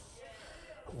question.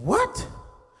 What?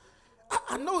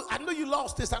 I know you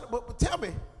lost this, but tell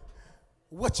me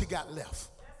what you got left.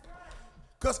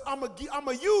 Because I'm going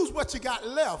to use what you got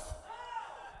left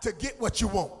to get what you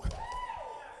want.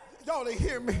 Y'all ain't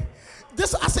hear me. I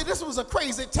said this was a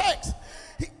crazy text.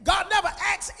 God never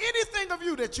asks anything of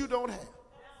you that you don't have.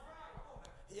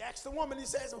 He asked the woman, he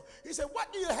said,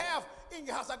 what do you have in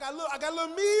your house? I got a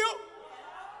little meal.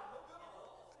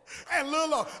 And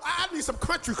little, I need some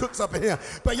country cooks up in here,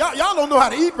 but y'all don't know how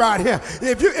to eat right here.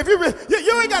 If you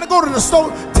ain't got to go to the store.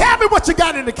 Tell me what you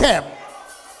got in the cabinet.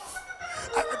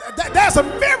 There's a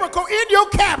miracle in your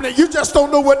cabinet. You just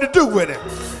don't know what to do with it.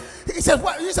 He said,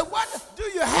 what do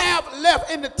you have left?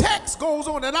 And the text goes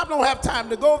on, and I don't have time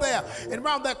to go there. And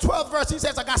around that 12th verse, he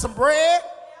says, I got some bread,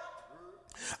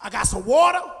 I got some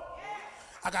water,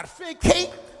 I got a fig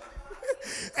cake,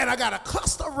 and I got a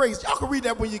cluster of raisins. Y'all can read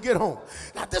that when you get home.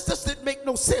 Now, this just didn't make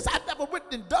no sense. I never went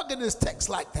and dug in this text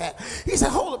like that. He said,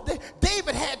 hold up.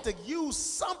 David had to use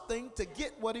something to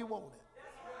get what he wanted.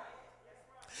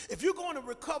 If you're going to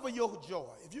recover your joy,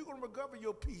 if you're going to recover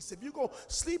your peace, if you're going to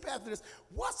sleep after this,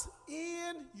 what's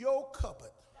in your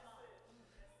cupboard?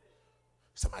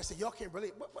 Somebody said, y'all can't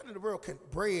relate. What in the world can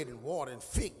bread and water and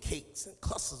fig cakes and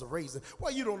clusters of raisins?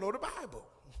 Well, you don't know the Bible.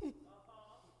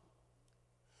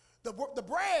 The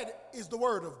bread is the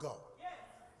word of God.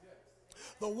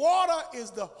 The water is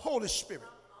the Holy Spirit.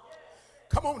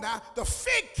 Come on now. The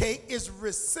fig cake is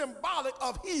symbolic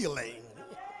of healing.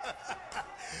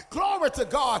 Glory to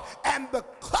God. And the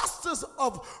clusters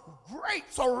of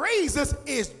grapes or raisins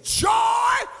is joy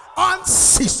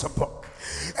unceasable.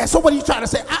 And so what are you trying to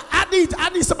say? I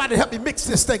need somebody to help me mix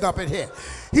this thing up in here.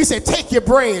 He said, take your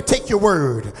bread, take your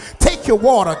word, take your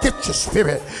water, get your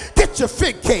spirit, get your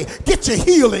fig cake, get your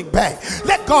healing back.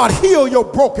 Let God heal your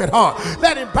broken heart.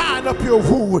 Let him bind up your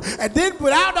wound. And then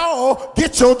without all,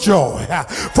 get your joy.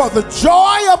 For the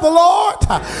joy of the Lord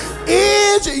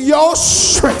is your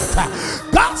strength.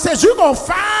 God says you're going to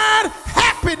find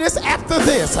happiness after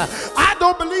this. I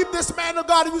don't believe this man of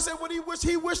God. And you say, what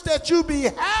he wished that you be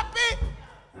happy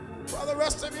for the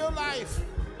rest of your life.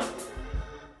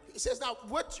 He says, now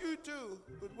what you do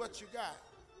with what you got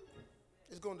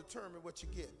is going to determine what you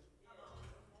get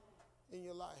in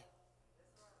your life.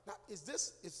 Now, is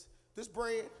this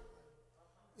bread?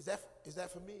 Is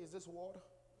that for me? Is this water?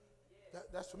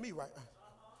 That's for me right now.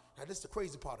 Now, this is the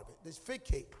crazy part of it. This fig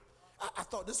cake, I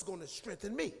thought this was going to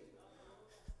strengthen me.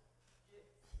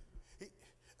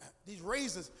 These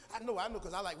raisins, I know,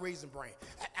 because I like raisin bran.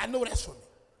 I know that's for me.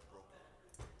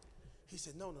 He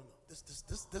said, no. This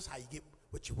is how you get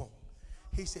what you want.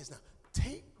 He says, now,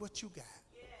 take what you got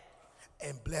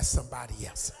and bless somebody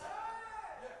else.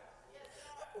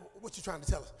 What you trying to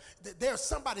tell us? There's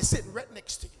somebody sitting right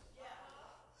next to you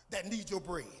that needs your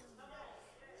bread.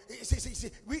 See,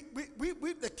 we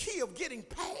the key of getting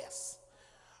past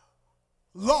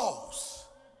laws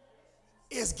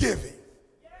is giving.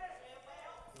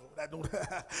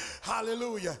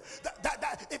 Hallelujah.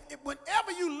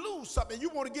 Whenever you lose something, you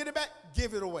want to get it back,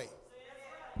 give it away.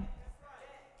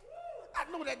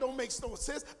 I know that don't make no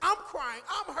sense. I'm crying.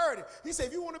 I'm hurting. He said,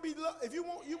 if you want to be, if you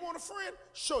want a friend,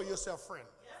 show yourself friendly.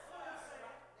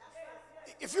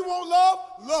 If you want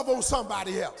love on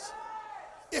somebody else.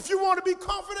 If you want to be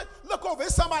confident, look over.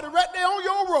 There's somebody right there on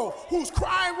your row who's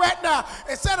crying right now.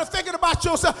 Instead of thinking about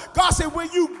yourself, God said,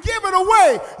 when you give it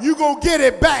away, you're going to get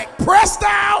it back. Pressed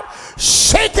down,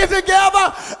 shaken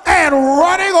together, and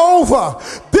running over.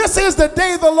 This is the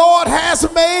day the Lord has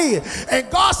made. And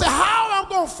God said, how am I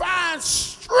going to find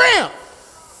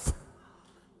strength?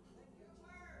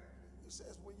 He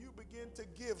says, when you begin to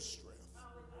give strength.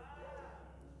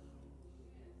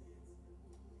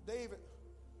 David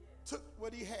took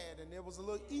what he had, and there was a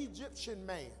little Egyptian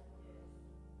man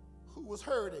who was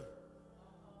hurting,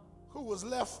 who was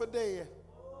left for dead.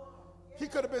 He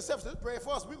could have been selfish. This bread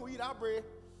for us. We're going to eat our bread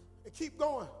and keep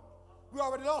going. We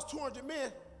already lost 200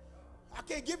 men. I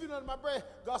can't give you none of my bread.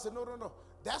 God said, no.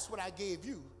 That's what I gave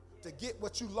you to get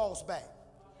what you lost back.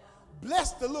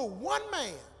 Bless the little one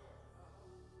man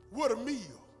with a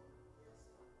meal.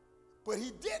 But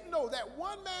he didn't know that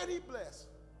one man he blessed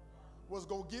was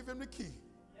going to give him the key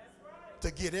to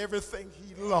get everything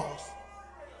he lost.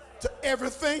 To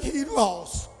everything he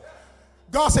lost.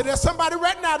 God said, there's somebody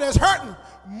right now that's hurting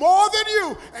more than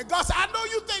you. And God said, I know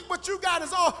you think what you got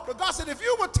is all, but God said, if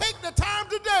you would take the time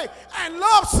today and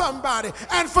love somebody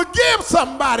and forgive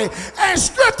somebody and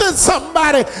strengthen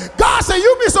somebody, God said,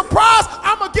 you'll be surprised.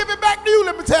 I'm going to give it back to you.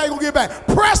 Let me tell you, you'll get back.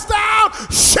 Pressed down,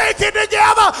 shaking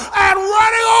together, and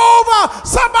running over.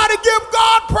 Somebody give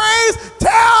God praise.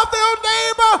 Tell their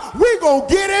neighbor, we're going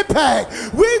to get it back.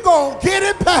 We're going to get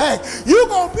it back. You're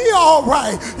going to be all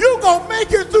right. You're going to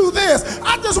make it through this.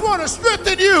 I just want to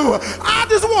strengthen you. I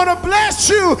just want to bless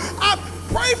you.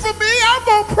 Pray for me. I'm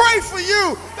going to pray for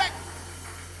you.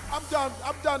 I'm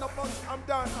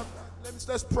done.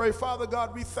 Let's pray. Father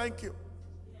God, we thank you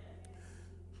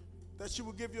that you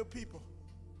will give your people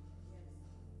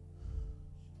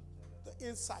the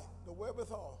insight, the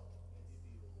wherewithal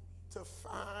to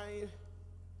find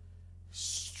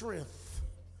strength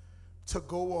to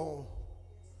go on.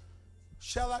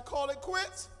 Shall I call it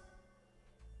quits?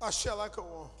 Or shall I go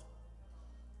on?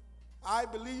 I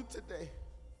believe today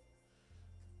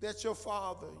that your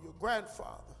father, your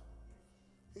grandfather,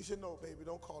 he said, no, baby,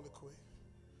 don't call it quit.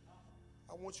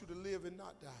 I want you to live and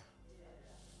not die.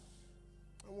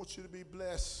 I want you to be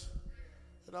blessed,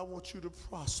 and I want you to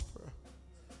prosper.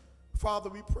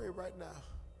 Father, we pray right now,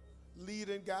 lead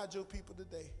and guide your people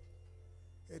today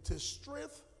into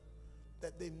strength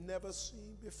that they've never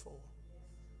seen before.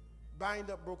 Bind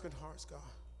up broken hearts, God.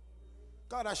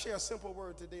 God, I share a simple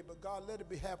word today, but God, let it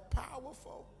have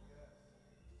powerful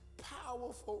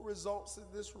results in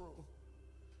this room.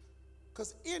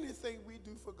 Because anything we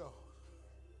do for God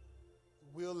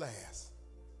will last.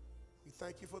 We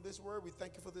thank you for this word. We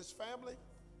thank you for this family.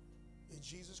 In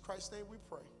Jesus Christ's name we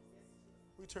pray.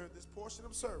 We turn this portion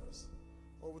of service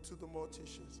over to the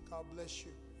morticians. God bless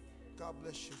you. God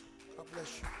bless you. God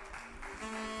bless you.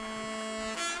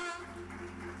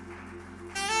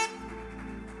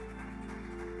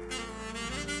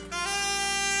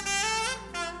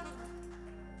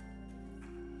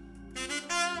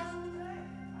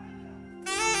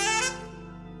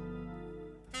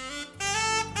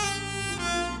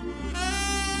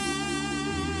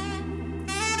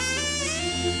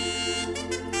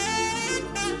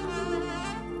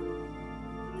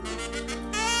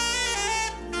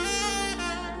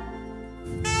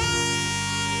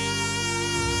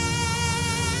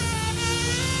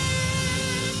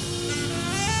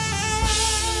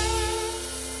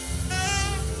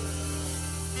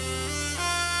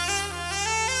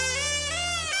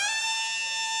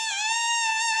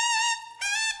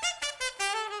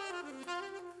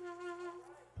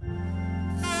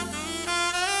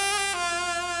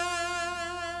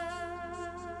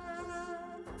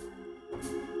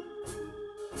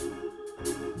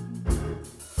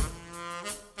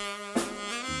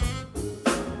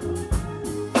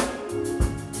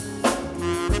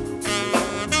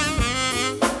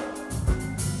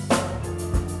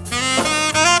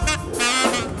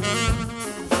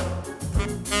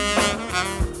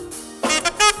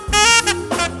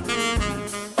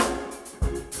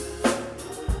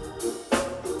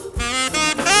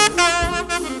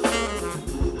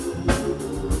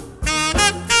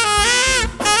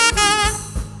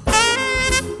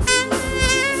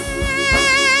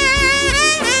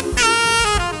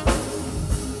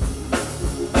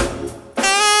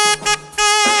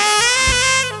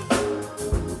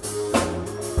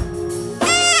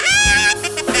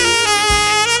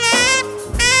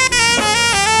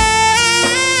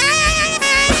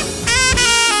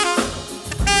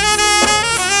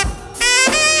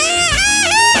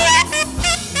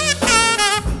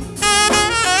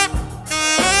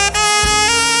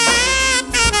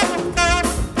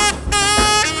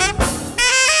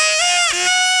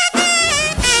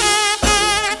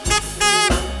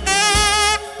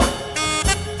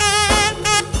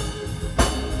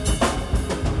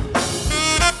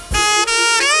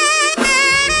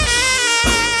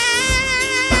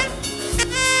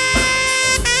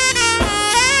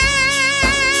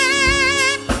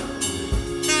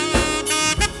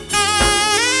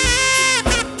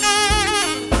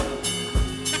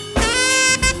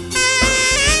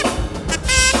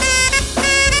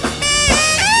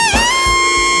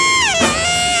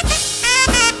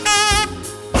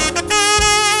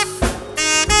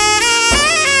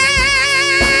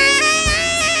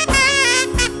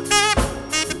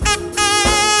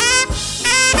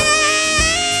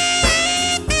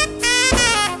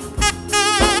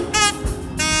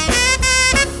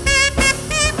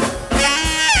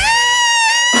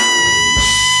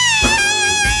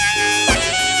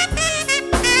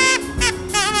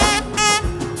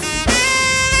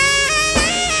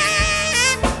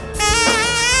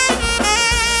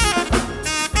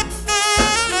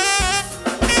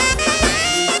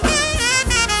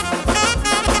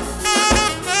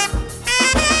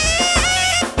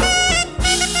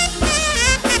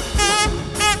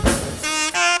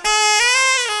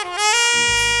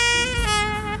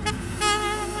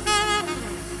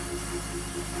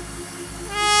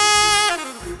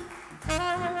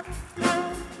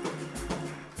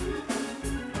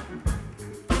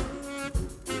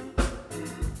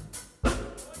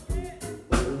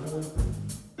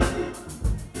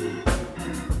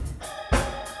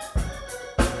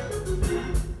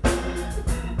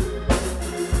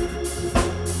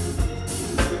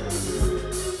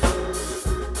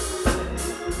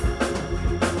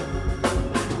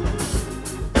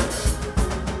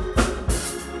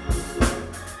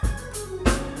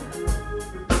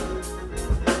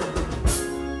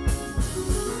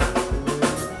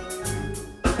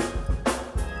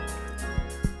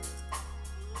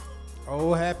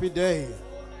 Oh, happy day.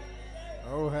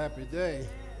 Oh, happy day.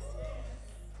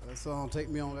 That song take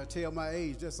me on, tell my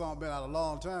age. That song been out a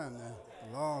long time now.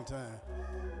 A long time.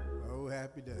 Oh,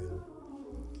 happy day.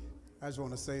 I just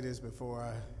want to say this before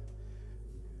I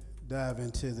dive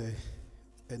into the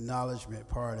acknowledgement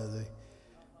part of the,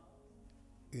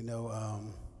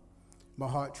 my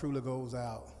heart truly goes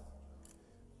out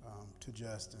to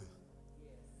Justin.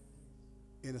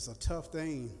 And it's a tough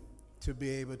thing to be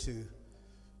able to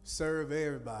serve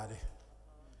everybody.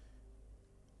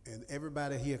 And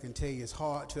everybody here can tell you it's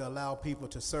hard to allow people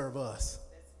to serve us.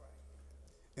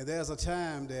 And there's a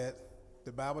time that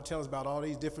the Bible tells us about all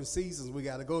these different seasons we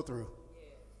got to go through.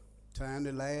 Time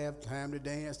to laugh, time to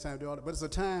dance, time to do all that. But it's a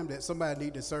time that somebody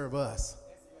needs to serve us.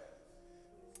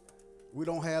 We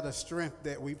don't have the strength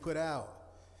that we put out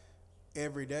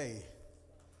every day.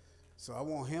 So I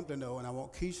want him to know, and I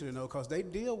want Keisha to know, because they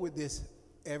deal with this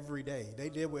every day. They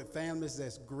deal with families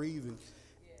that's grieving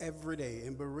every day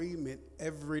and bereavement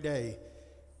every day.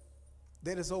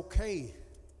 That it's okay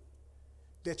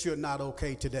that you're not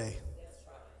okay today.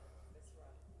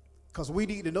 Because we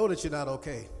need to know that you're not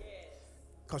okay.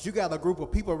 Because you got a group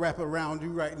of people wrapping around you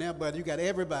right now, but you got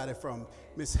everybody from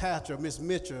Miss Hatcher, Miss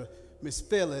Mitchell, Miss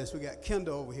Phyllis, we got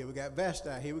Kendall over here, we got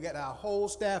Vashti here, we got our whole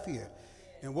staff here.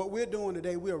 And what we're doing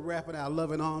today, we're wrapping our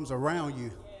loving arms around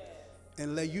you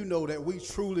and let you know that we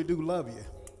truly do love you.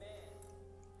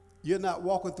 You're not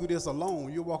walking through this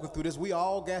alone. You're walking through this. We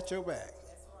all got your back.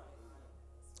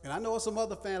 And I know some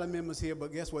other family members here,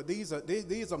 but guess what? These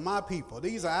are my people.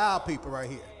 These are our people right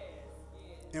here.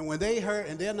 And when they hurt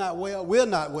and they're not well, we're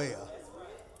not well.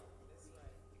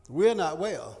 We're not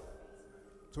well.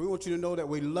 So we want you to know that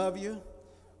we love you.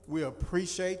 We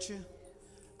appreciate you.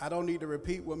 I don't need to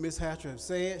repeat what Miss Hatcher has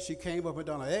said. She came up and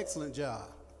done an excellent job.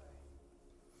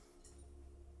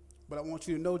 But I want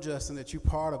you to know, Justin, that you're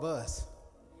part of us.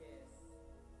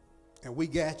 And we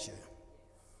got you.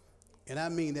 And I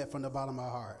mean that from the bottom of my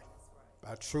heart.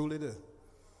 I truly do.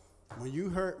 When you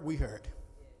hurt, we hurt.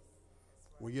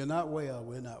 When you're not well,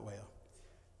 we're not well.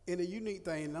 And the unique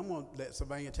thing, and I'm going to let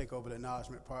Savannah take over the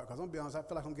acknowledgement part, because I'm going to be honest, I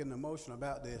feel like I'm getting emotional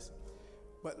about this.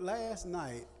 But last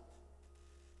night,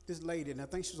 this lady, and I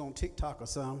think she was on TikTok or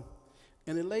something,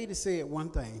 and the lady said one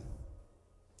thing.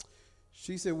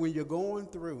 She said, when you're going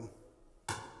through,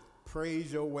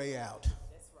 praise your way out.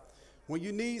 When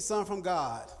you need something from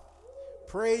God,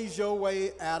 praise your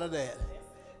way out of that.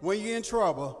 When you're in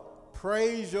trouble,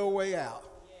 praise your way out.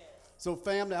 So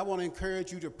family, I want to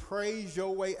encourage you to praise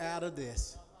your way out of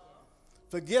this.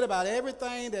 Forget about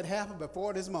everything that happened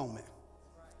before this moment.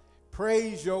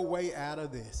 Praise your way out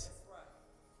of this.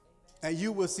 And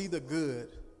you will see the good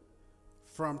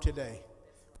from today.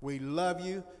 We love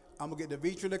you. I'm going to get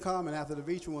Devitra to come, and after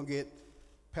Devitra, we'll get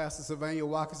Pastor Savannah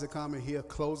Watkins to come, and he'll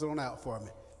close it on out for me.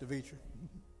 Devitra.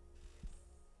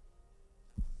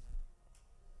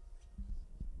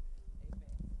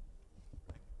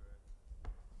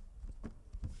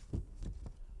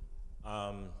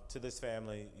 To this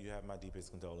family, you have my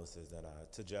deepest condolences. And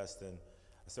to Justin,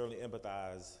 I certainly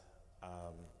empathize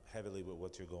heavily with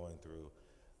what you're going through.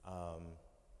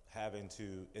 Having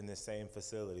to, in the same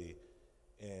facility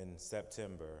in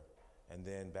September, and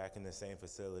then back in the same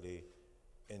facility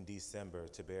in December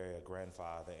to bury a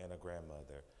grandfather and a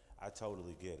grandmother. I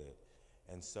totally get it.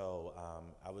 And so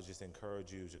I would just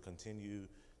encourage you to continue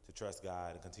to trust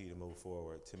God and continue to move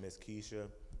forward. To Miss Keisha,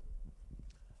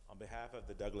 on behalf of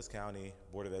the Douglas County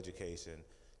Board of Education,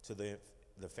 to the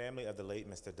family of the late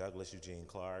Mr. Douglas Eugene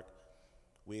Clark,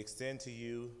 we extend to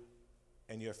you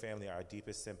and your family our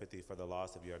deepest sympathy for the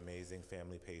loss of your amazing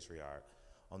family patriarch.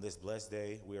 On this blessed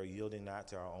day, we are yielding not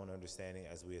to our own understanding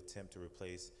as we attempt to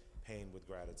replace pain with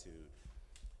gratitude.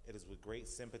 It is with great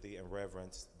sympathy and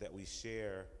reverence that we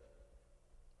share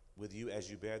with you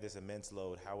as you bear this immense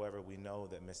load. However, we know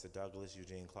that Mr. Douglas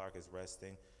Eugene Clark is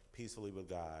resting peacefully with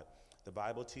God. The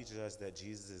Bible teaches us that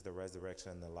Jesus is the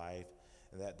resurrection and the life,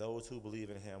 and that those who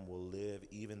believe in him will live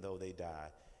even though they die.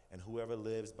 And whoever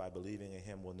lives by believing in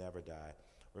him will never die.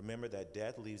 Remember that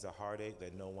death leaves a heartache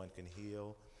that no one can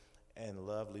heal, and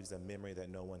love leaves a memory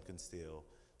that no one can steal.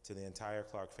 To the entire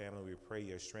Clark family, we pray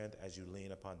your strength as you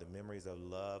lean upon the memories of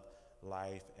love,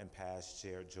 life, and past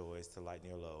shared joys to lighten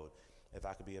your load. If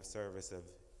I could be of service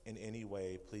in any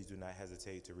way, please do not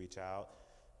hesitate to reach out.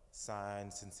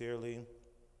 Signed, sincerely,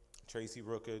 Tracy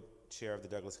Rooker, Chair of the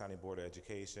Douglas County Board of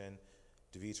Education,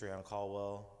 Devitrion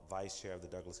Caldwell, Vice Chair of the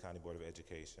Douglas County Board of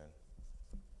Education.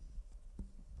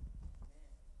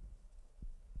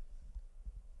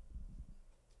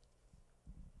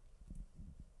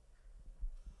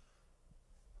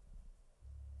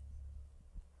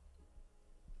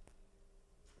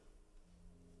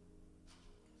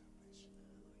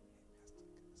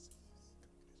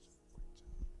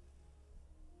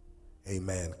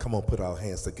 Amen. Come on, put our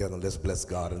hands together and let's bless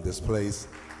God in this place.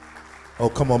 Oh,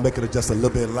 come on, make it just a little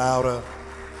bit louder.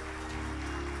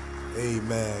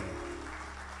 Amen.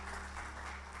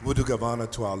 We do give honor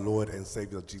to our Lord and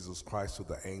Savior Jesus Christ, to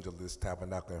the angel of this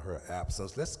tabernacle in her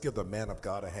absence. Let's give the man of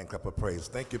God a hand clap of praise.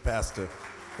 Thank you, Pastor,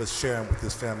 for sharing with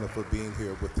this family, for being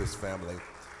here with this family.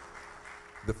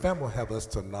 The family will have us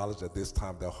to acknowledge at this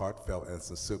time their heartfelt and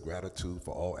sincere gratitude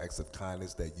for all acts of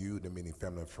kindness that you, the many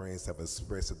family and friends, have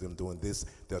expressed to them during this,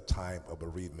 their time of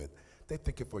bereavement. They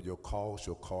thank you for your calls,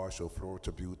 your cards, your floral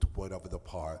tribute, whatever the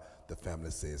part, the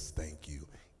family says thank you.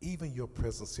 Even your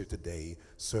presence here today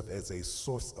served as a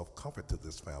source of comfort to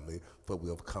this family, for we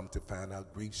have come to find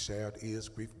out grief shared is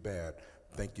grief bared.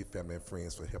 Thank you, family and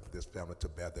friends, for helping this family to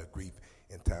bear their grief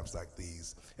in times like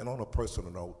these. And on a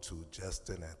personal note, to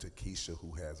Justin and to Keisha,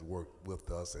 who has worked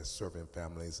with us as serving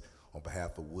families, on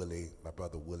behalf of Willie, my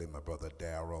brother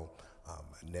Daryl,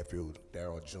 my nephew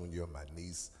Daryl Jr., my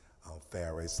niece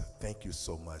Faris, thank you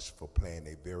so much for playing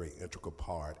a very integral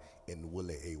part in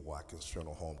Willie A. Watkins'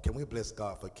 funeral home. Can we bless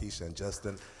God for Keisha and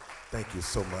Justin? Thank you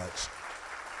so much.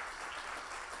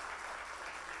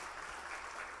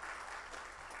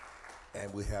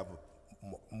 And we have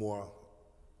more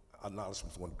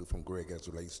acknowledgments we want to do from Greg as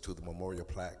it relates to the memorial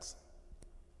plaques.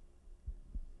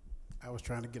 I was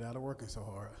trying to get out of working so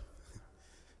hard.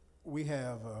 We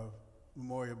have a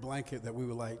memorial blanket that we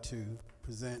would like to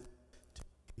present to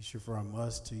Keisha from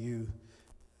us to you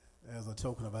as a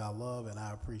token of our love and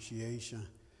our appreciation.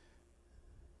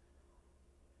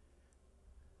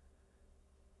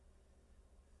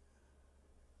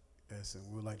 Yes, and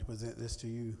we would like to present this to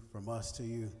you from us to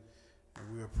you.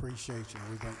 And we appreciate you, and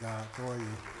we thank God for you.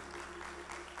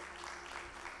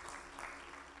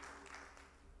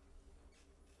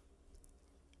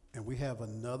 And we have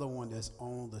another one that's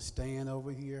on the stand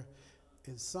over here,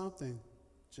 and something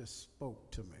just spoke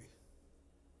to me.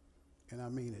 And I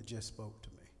mean it just spoke to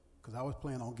me, because I was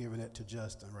planning on giving it to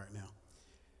Justin right now.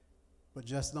 But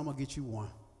Justin, I'm going to get you one,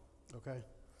 okay?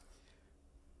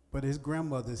 But his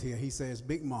grandmother's here. He says,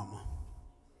 Big Mama.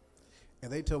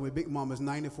 And they told me Big Mama's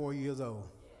 94 years old.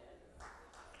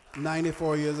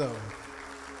 94 years old.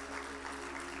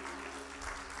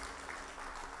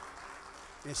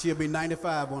 And she'll be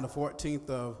 95 on the 14th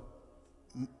of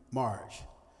March.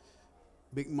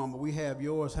 Big Mama, we have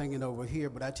yours hanging over here,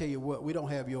 but I tell you what, we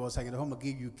don't have yours hanging over. I'm going to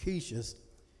give you Keisha's.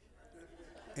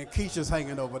 And Keisha's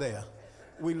hanging over there.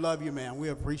 We love you, man. We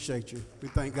appreciate you. We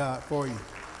thank God for you.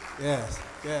 Yes,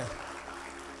 yes.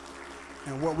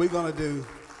 And what we're going to do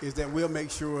is that we'll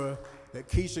make sure that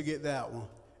Keisha get that one,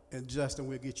 and Justin,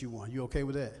 we'll get you one. You okay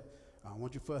with that? I don't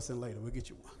want you fussing later. We'll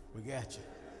get you one. We got you.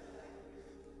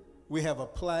 We have a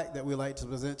plaque that we'd like to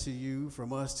present to you,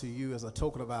 from us to you, as a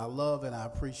token of our love and our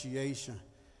appreciation.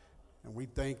 And we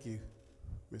thank you,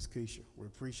 Miss Keisha. We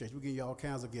appreciate you. We're giving you all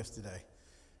kinds of gifts today.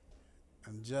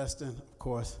 And Justin, of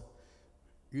course,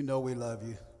 you know we love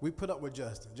you. We put up with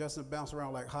Justin. Justin bounced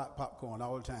around like hot popcorn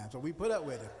all the time, so we put up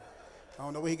with him. I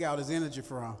don't know where he got his energy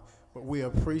from, but we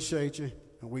appreciate you,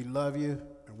 and we love you,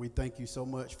 and we thank you so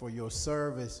much for your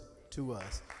service to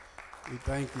us. We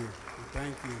thank you. We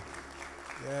thank you.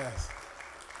 Yes.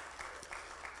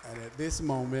 And at this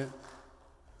moment,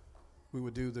 we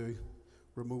would do the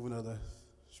removing of the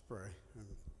spray.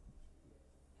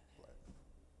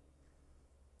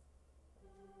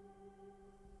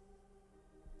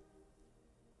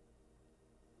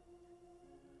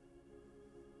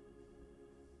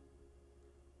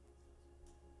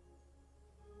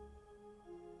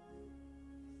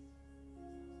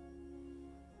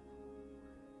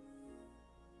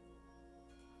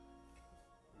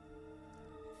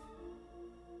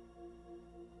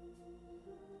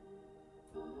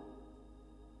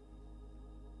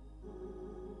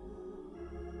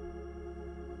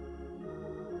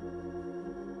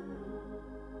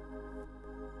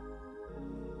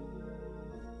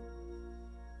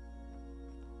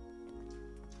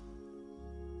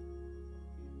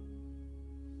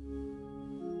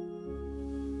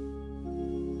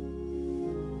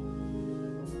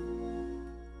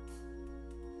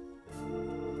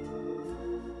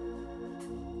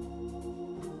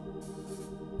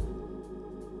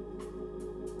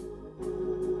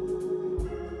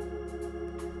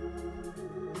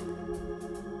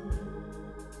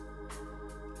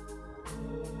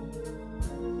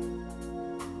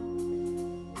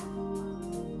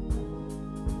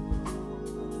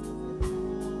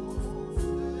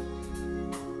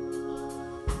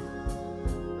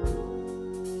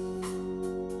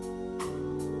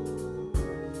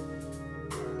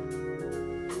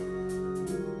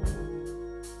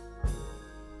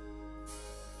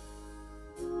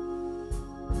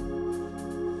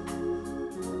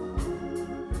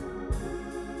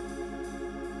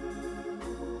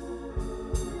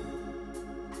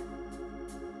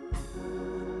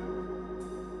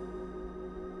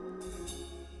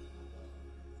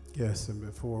 Yes, and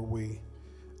before we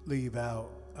leave out,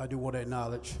 I do want to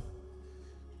acknowledge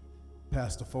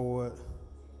Pastor Ford,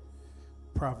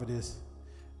 Prophetess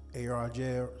A.R.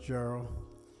 Gerald.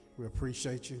 We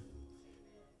appreciate you.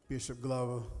 Bishop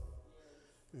Glover,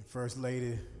 and First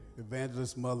Lady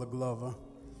Evangelist Mother Glover.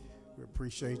 We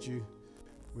appreciate you.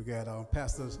 We got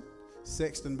Pastor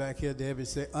Sexton back here, Debbie,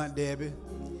 Aunt Debbie.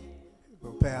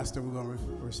 But Pastor, we're going to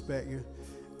respect you.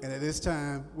 And at this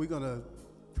time, we're going to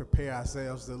prepare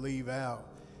ourselves to leave out.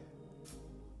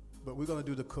 But we're going to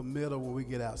do the committal when we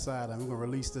get outside, and we're going to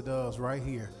release the doves right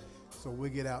here. So when we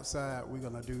get outside, we're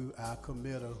going to do our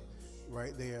committal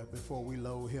right there before we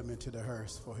load him into the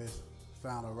hearse for his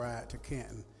final ride to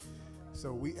Canton.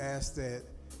 So we ask that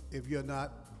if you're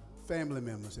not family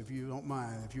members, if you don't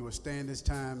mind, if you will stand this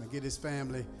time and get his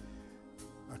family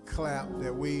a clap,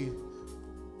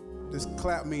 this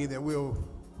clap means that we're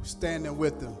standing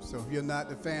with them. So if you're not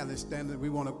the family standing, we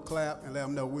want to clap and let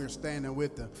them know we're standing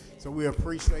with them. So we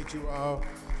appreciate you all.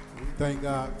 We thank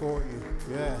God for you.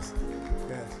 Yes,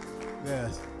 yes,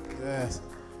 yes, yes.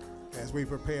 As we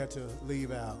prepare to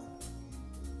leave out.